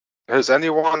 Has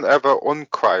anyone ever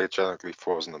uncryogenically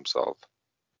frozen himself?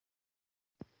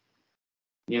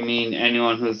 You mean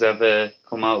anyone who's ever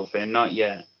come out of it? Not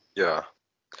yet. Yeah.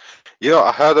 You know,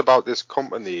 I heard about this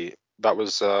company that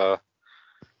was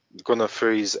gonna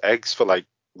freeze eggs for like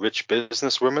rich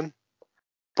business women,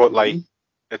 but like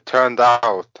it turned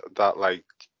out that like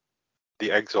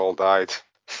the eggs all died.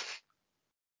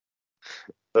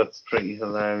 That's pretty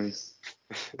hilarious.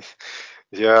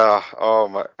 Yeah. Oh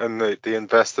my! And they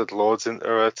invested loads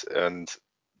into it, and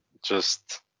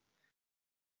just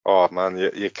oh man,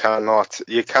 you cannot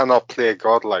play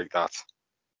God like that.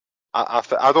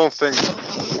 I don't think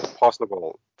it's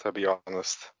possible, to be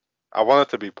honest. I want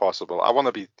it to be possible. I want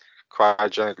to be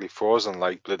cryogenically frozen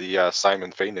like bloody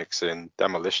Simon Phoenix in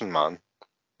Demolition Man.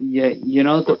 Yeah, you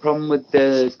know the problem with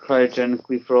the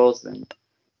cryogenically frozen?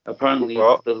 Apparently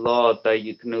it's the law that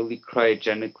you can only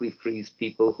cryogenically freeze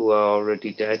people who are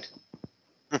already dead.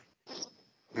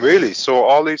 Really? So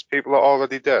all these people are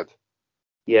already dead?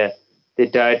 Yeah, they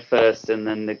died first and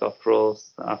then they got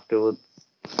froze afterwards.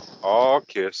 Oh,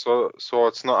 okay, so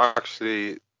it's not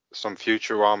actually some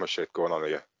Futurama shit going on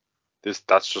here.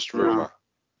 That's just rumor. No.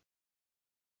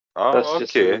 Oh, that's okay.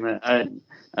 Just rumor.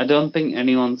 I don't think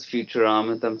anyone's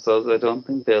Futurama themselves. I don't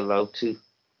think they're allowed to.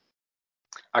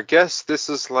 I guess this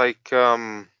is like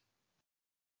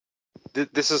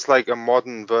this is like a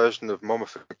modern version of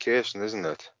mummification, isn't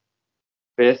it?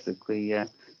 Basically, yeah.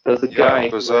 There's a guy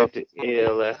who had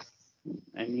ALS,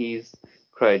 and he's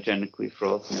cryogenically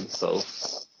frozen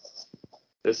himself.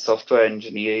 The software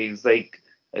engineer, he's like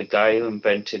a guy who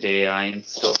invented AI and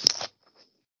stuff.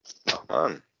 Oh,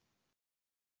 man.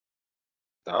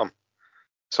 Damn.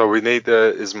 So we need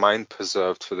his mind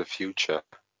preserved for the future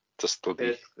to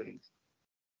study. Basically.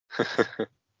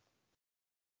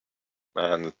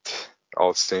 Man, it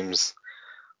all seems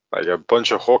like a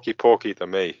bunch of hokey pokey to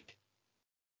me.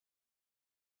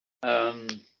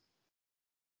 The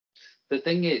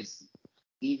thing is,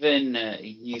 even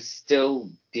you still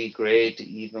degrade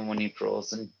even when you're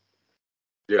frozen.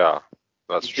 Yeah,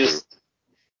 that's true.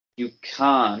 You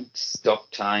can't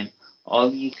stop time.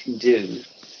 All you can do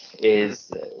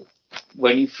is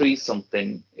when you freeze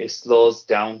something, it slows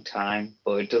down time,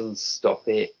 but it doesn't stop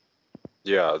it.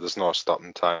 Yeah, there's no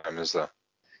stopping time, is there?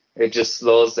 It just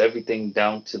slows everything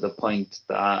down to the point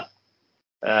that,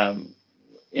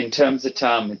 in terms of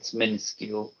time, it's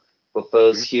minuscule, but for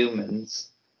us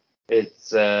humans,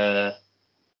 it's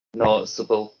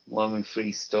noticeable when we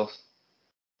freeze stuff.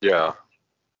 Yeah,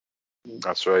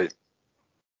 that's right.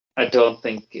 I don't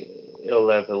think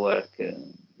it'll ever work.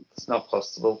 It's not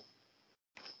possible.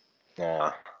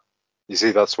 Yeah. You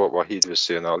see, that's what Wahid was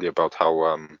saying earlier about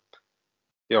how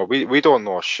we don't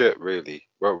know shit really.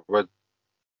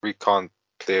 We can't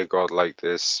stay a god like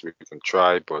this, we can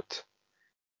try, but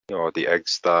the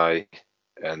eggs die,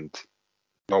 and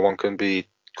no one can be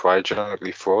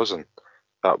cryogenically frozen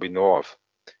that we know of.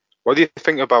 What do you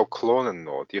think about cloning,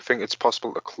 though? Do you think it's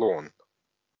possible to clone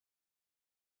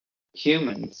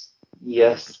humans?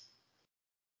 Yes,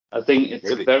 I think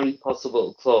it's very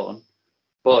possible to clone,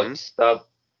 but that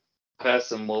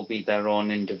person will be their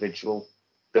own individual.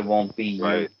 There won't be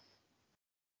you.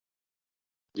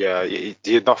 Yeah,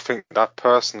 do you not think that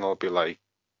person will be like,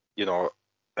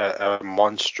 a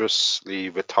monstrously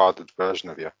retarded version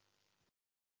of you?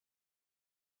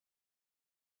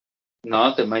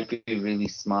 No, they might be really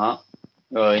smart.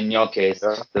 In your case,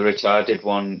 the retarded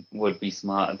one would be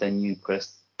smarter than you,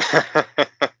 Chris.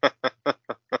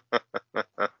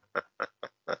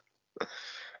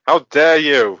 How dare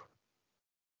you?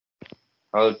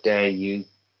 How dare you?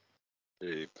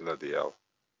 Hey, bloody hell.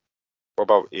 What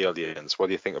about aliens? What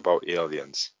do you think about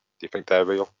aliens? Do you think they're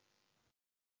real?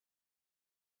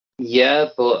 Yeah,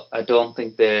 but I don't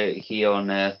think they're here on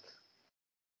Earth.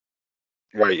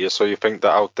 Right, so you think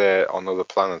they're out there on other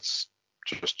planets,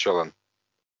 just chilling?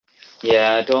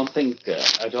 Yeah, I don't think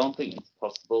it's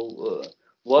possible.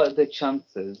 What are the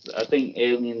chances? I think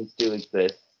aliens do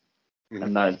exist,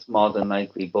 and that's more than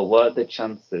likely. But what are the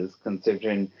chances,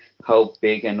 considering how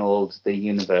big and old the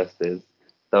universe is,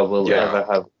 that we'll ever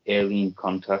have alien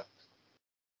contact?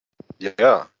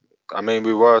 Yeah, I mean,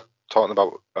 we were talking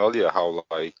about earlier how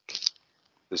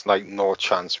there's no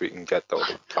chance we can get to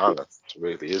other planets,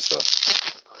 really, is there?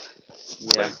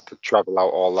 Yeah. To travel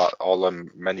out all the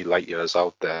many light years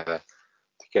out there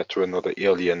to get to another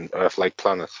alien Earth-like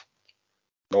planet.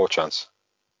 No chance.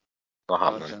 Not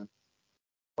happening.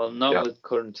 Well, not with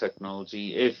current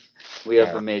technology. If we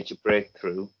have a major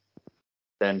breakthrough,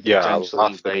 then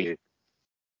potentially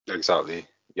exactly.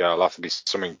 Yeah, it'll have to be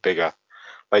something bigger.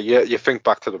 You think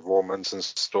back to the Romans and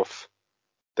stuff.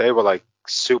 They were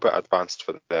super advanced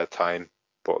for their time,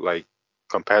 but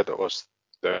compared to us,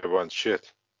 they weren't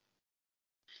shit.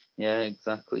 Yeah,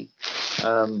 exactly.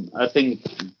 I think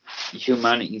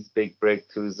humanity's big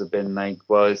breakthroughs have been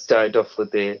it started off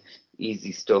with the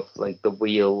easy stuff like the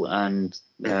wheel and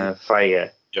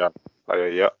fire. Yeah, fire,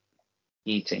 yeah.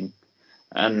 Heating.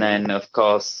 And then, of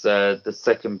course, the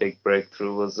second big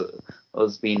breakthrough was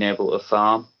us being able to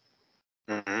farm.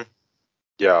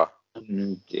 Yeah.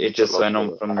 And it just went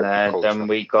on from there. Then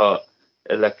we got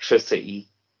electricity.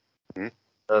 That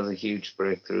was a huge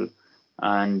breakthrough.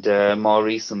 And more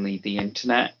recently, the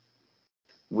internet.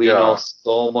 We know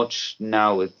so much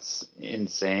now, it's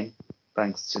insane,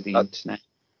 thanks to the internet.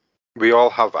 We all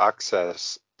have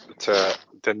access to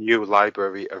the new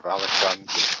Library of Alexandria.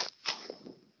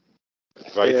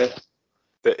 Right? Yeah.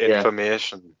 The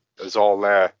information is all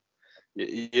there.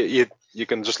 You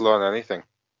can just learn anything.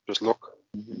 Just look.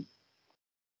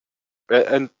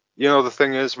 And, the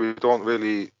thing is, we don't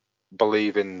really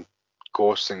believe in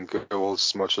ghosts and ghouls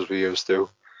as much as we used to.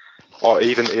 Or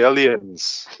even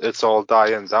aliens. It's all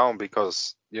dying down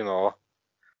because, there's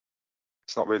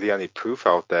not really any proof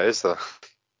out there, is there?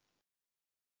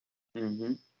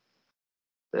 There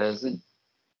isn't.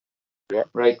 Yeah.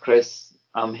 Right, Chris,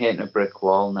 I'm hitting a brick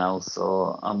wall now,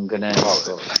 so I'm going to...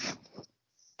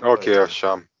 Okay,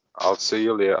 Asham. I'll see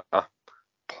you later.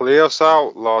 Play us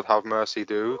out, Lord have mercy,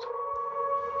 dude.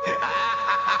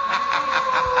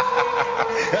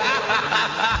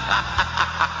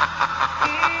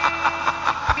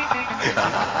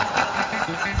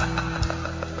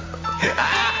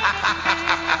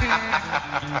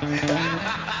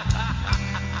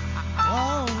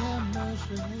 Lord have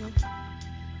mercy.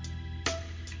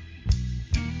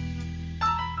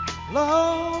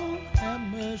 Lord have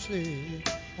mercy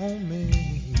on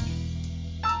me.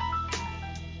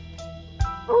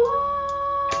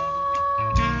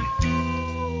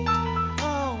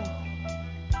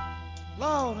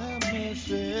 Lord have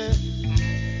mercy.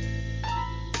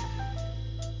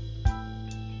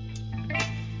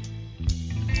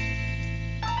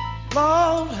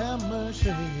 Lord have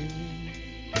mercy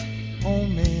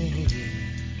on me.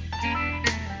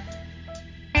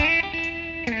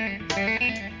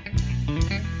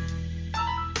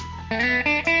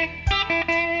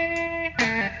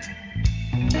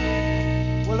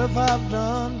 Well, if I've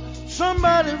done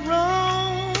somebody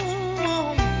wrong,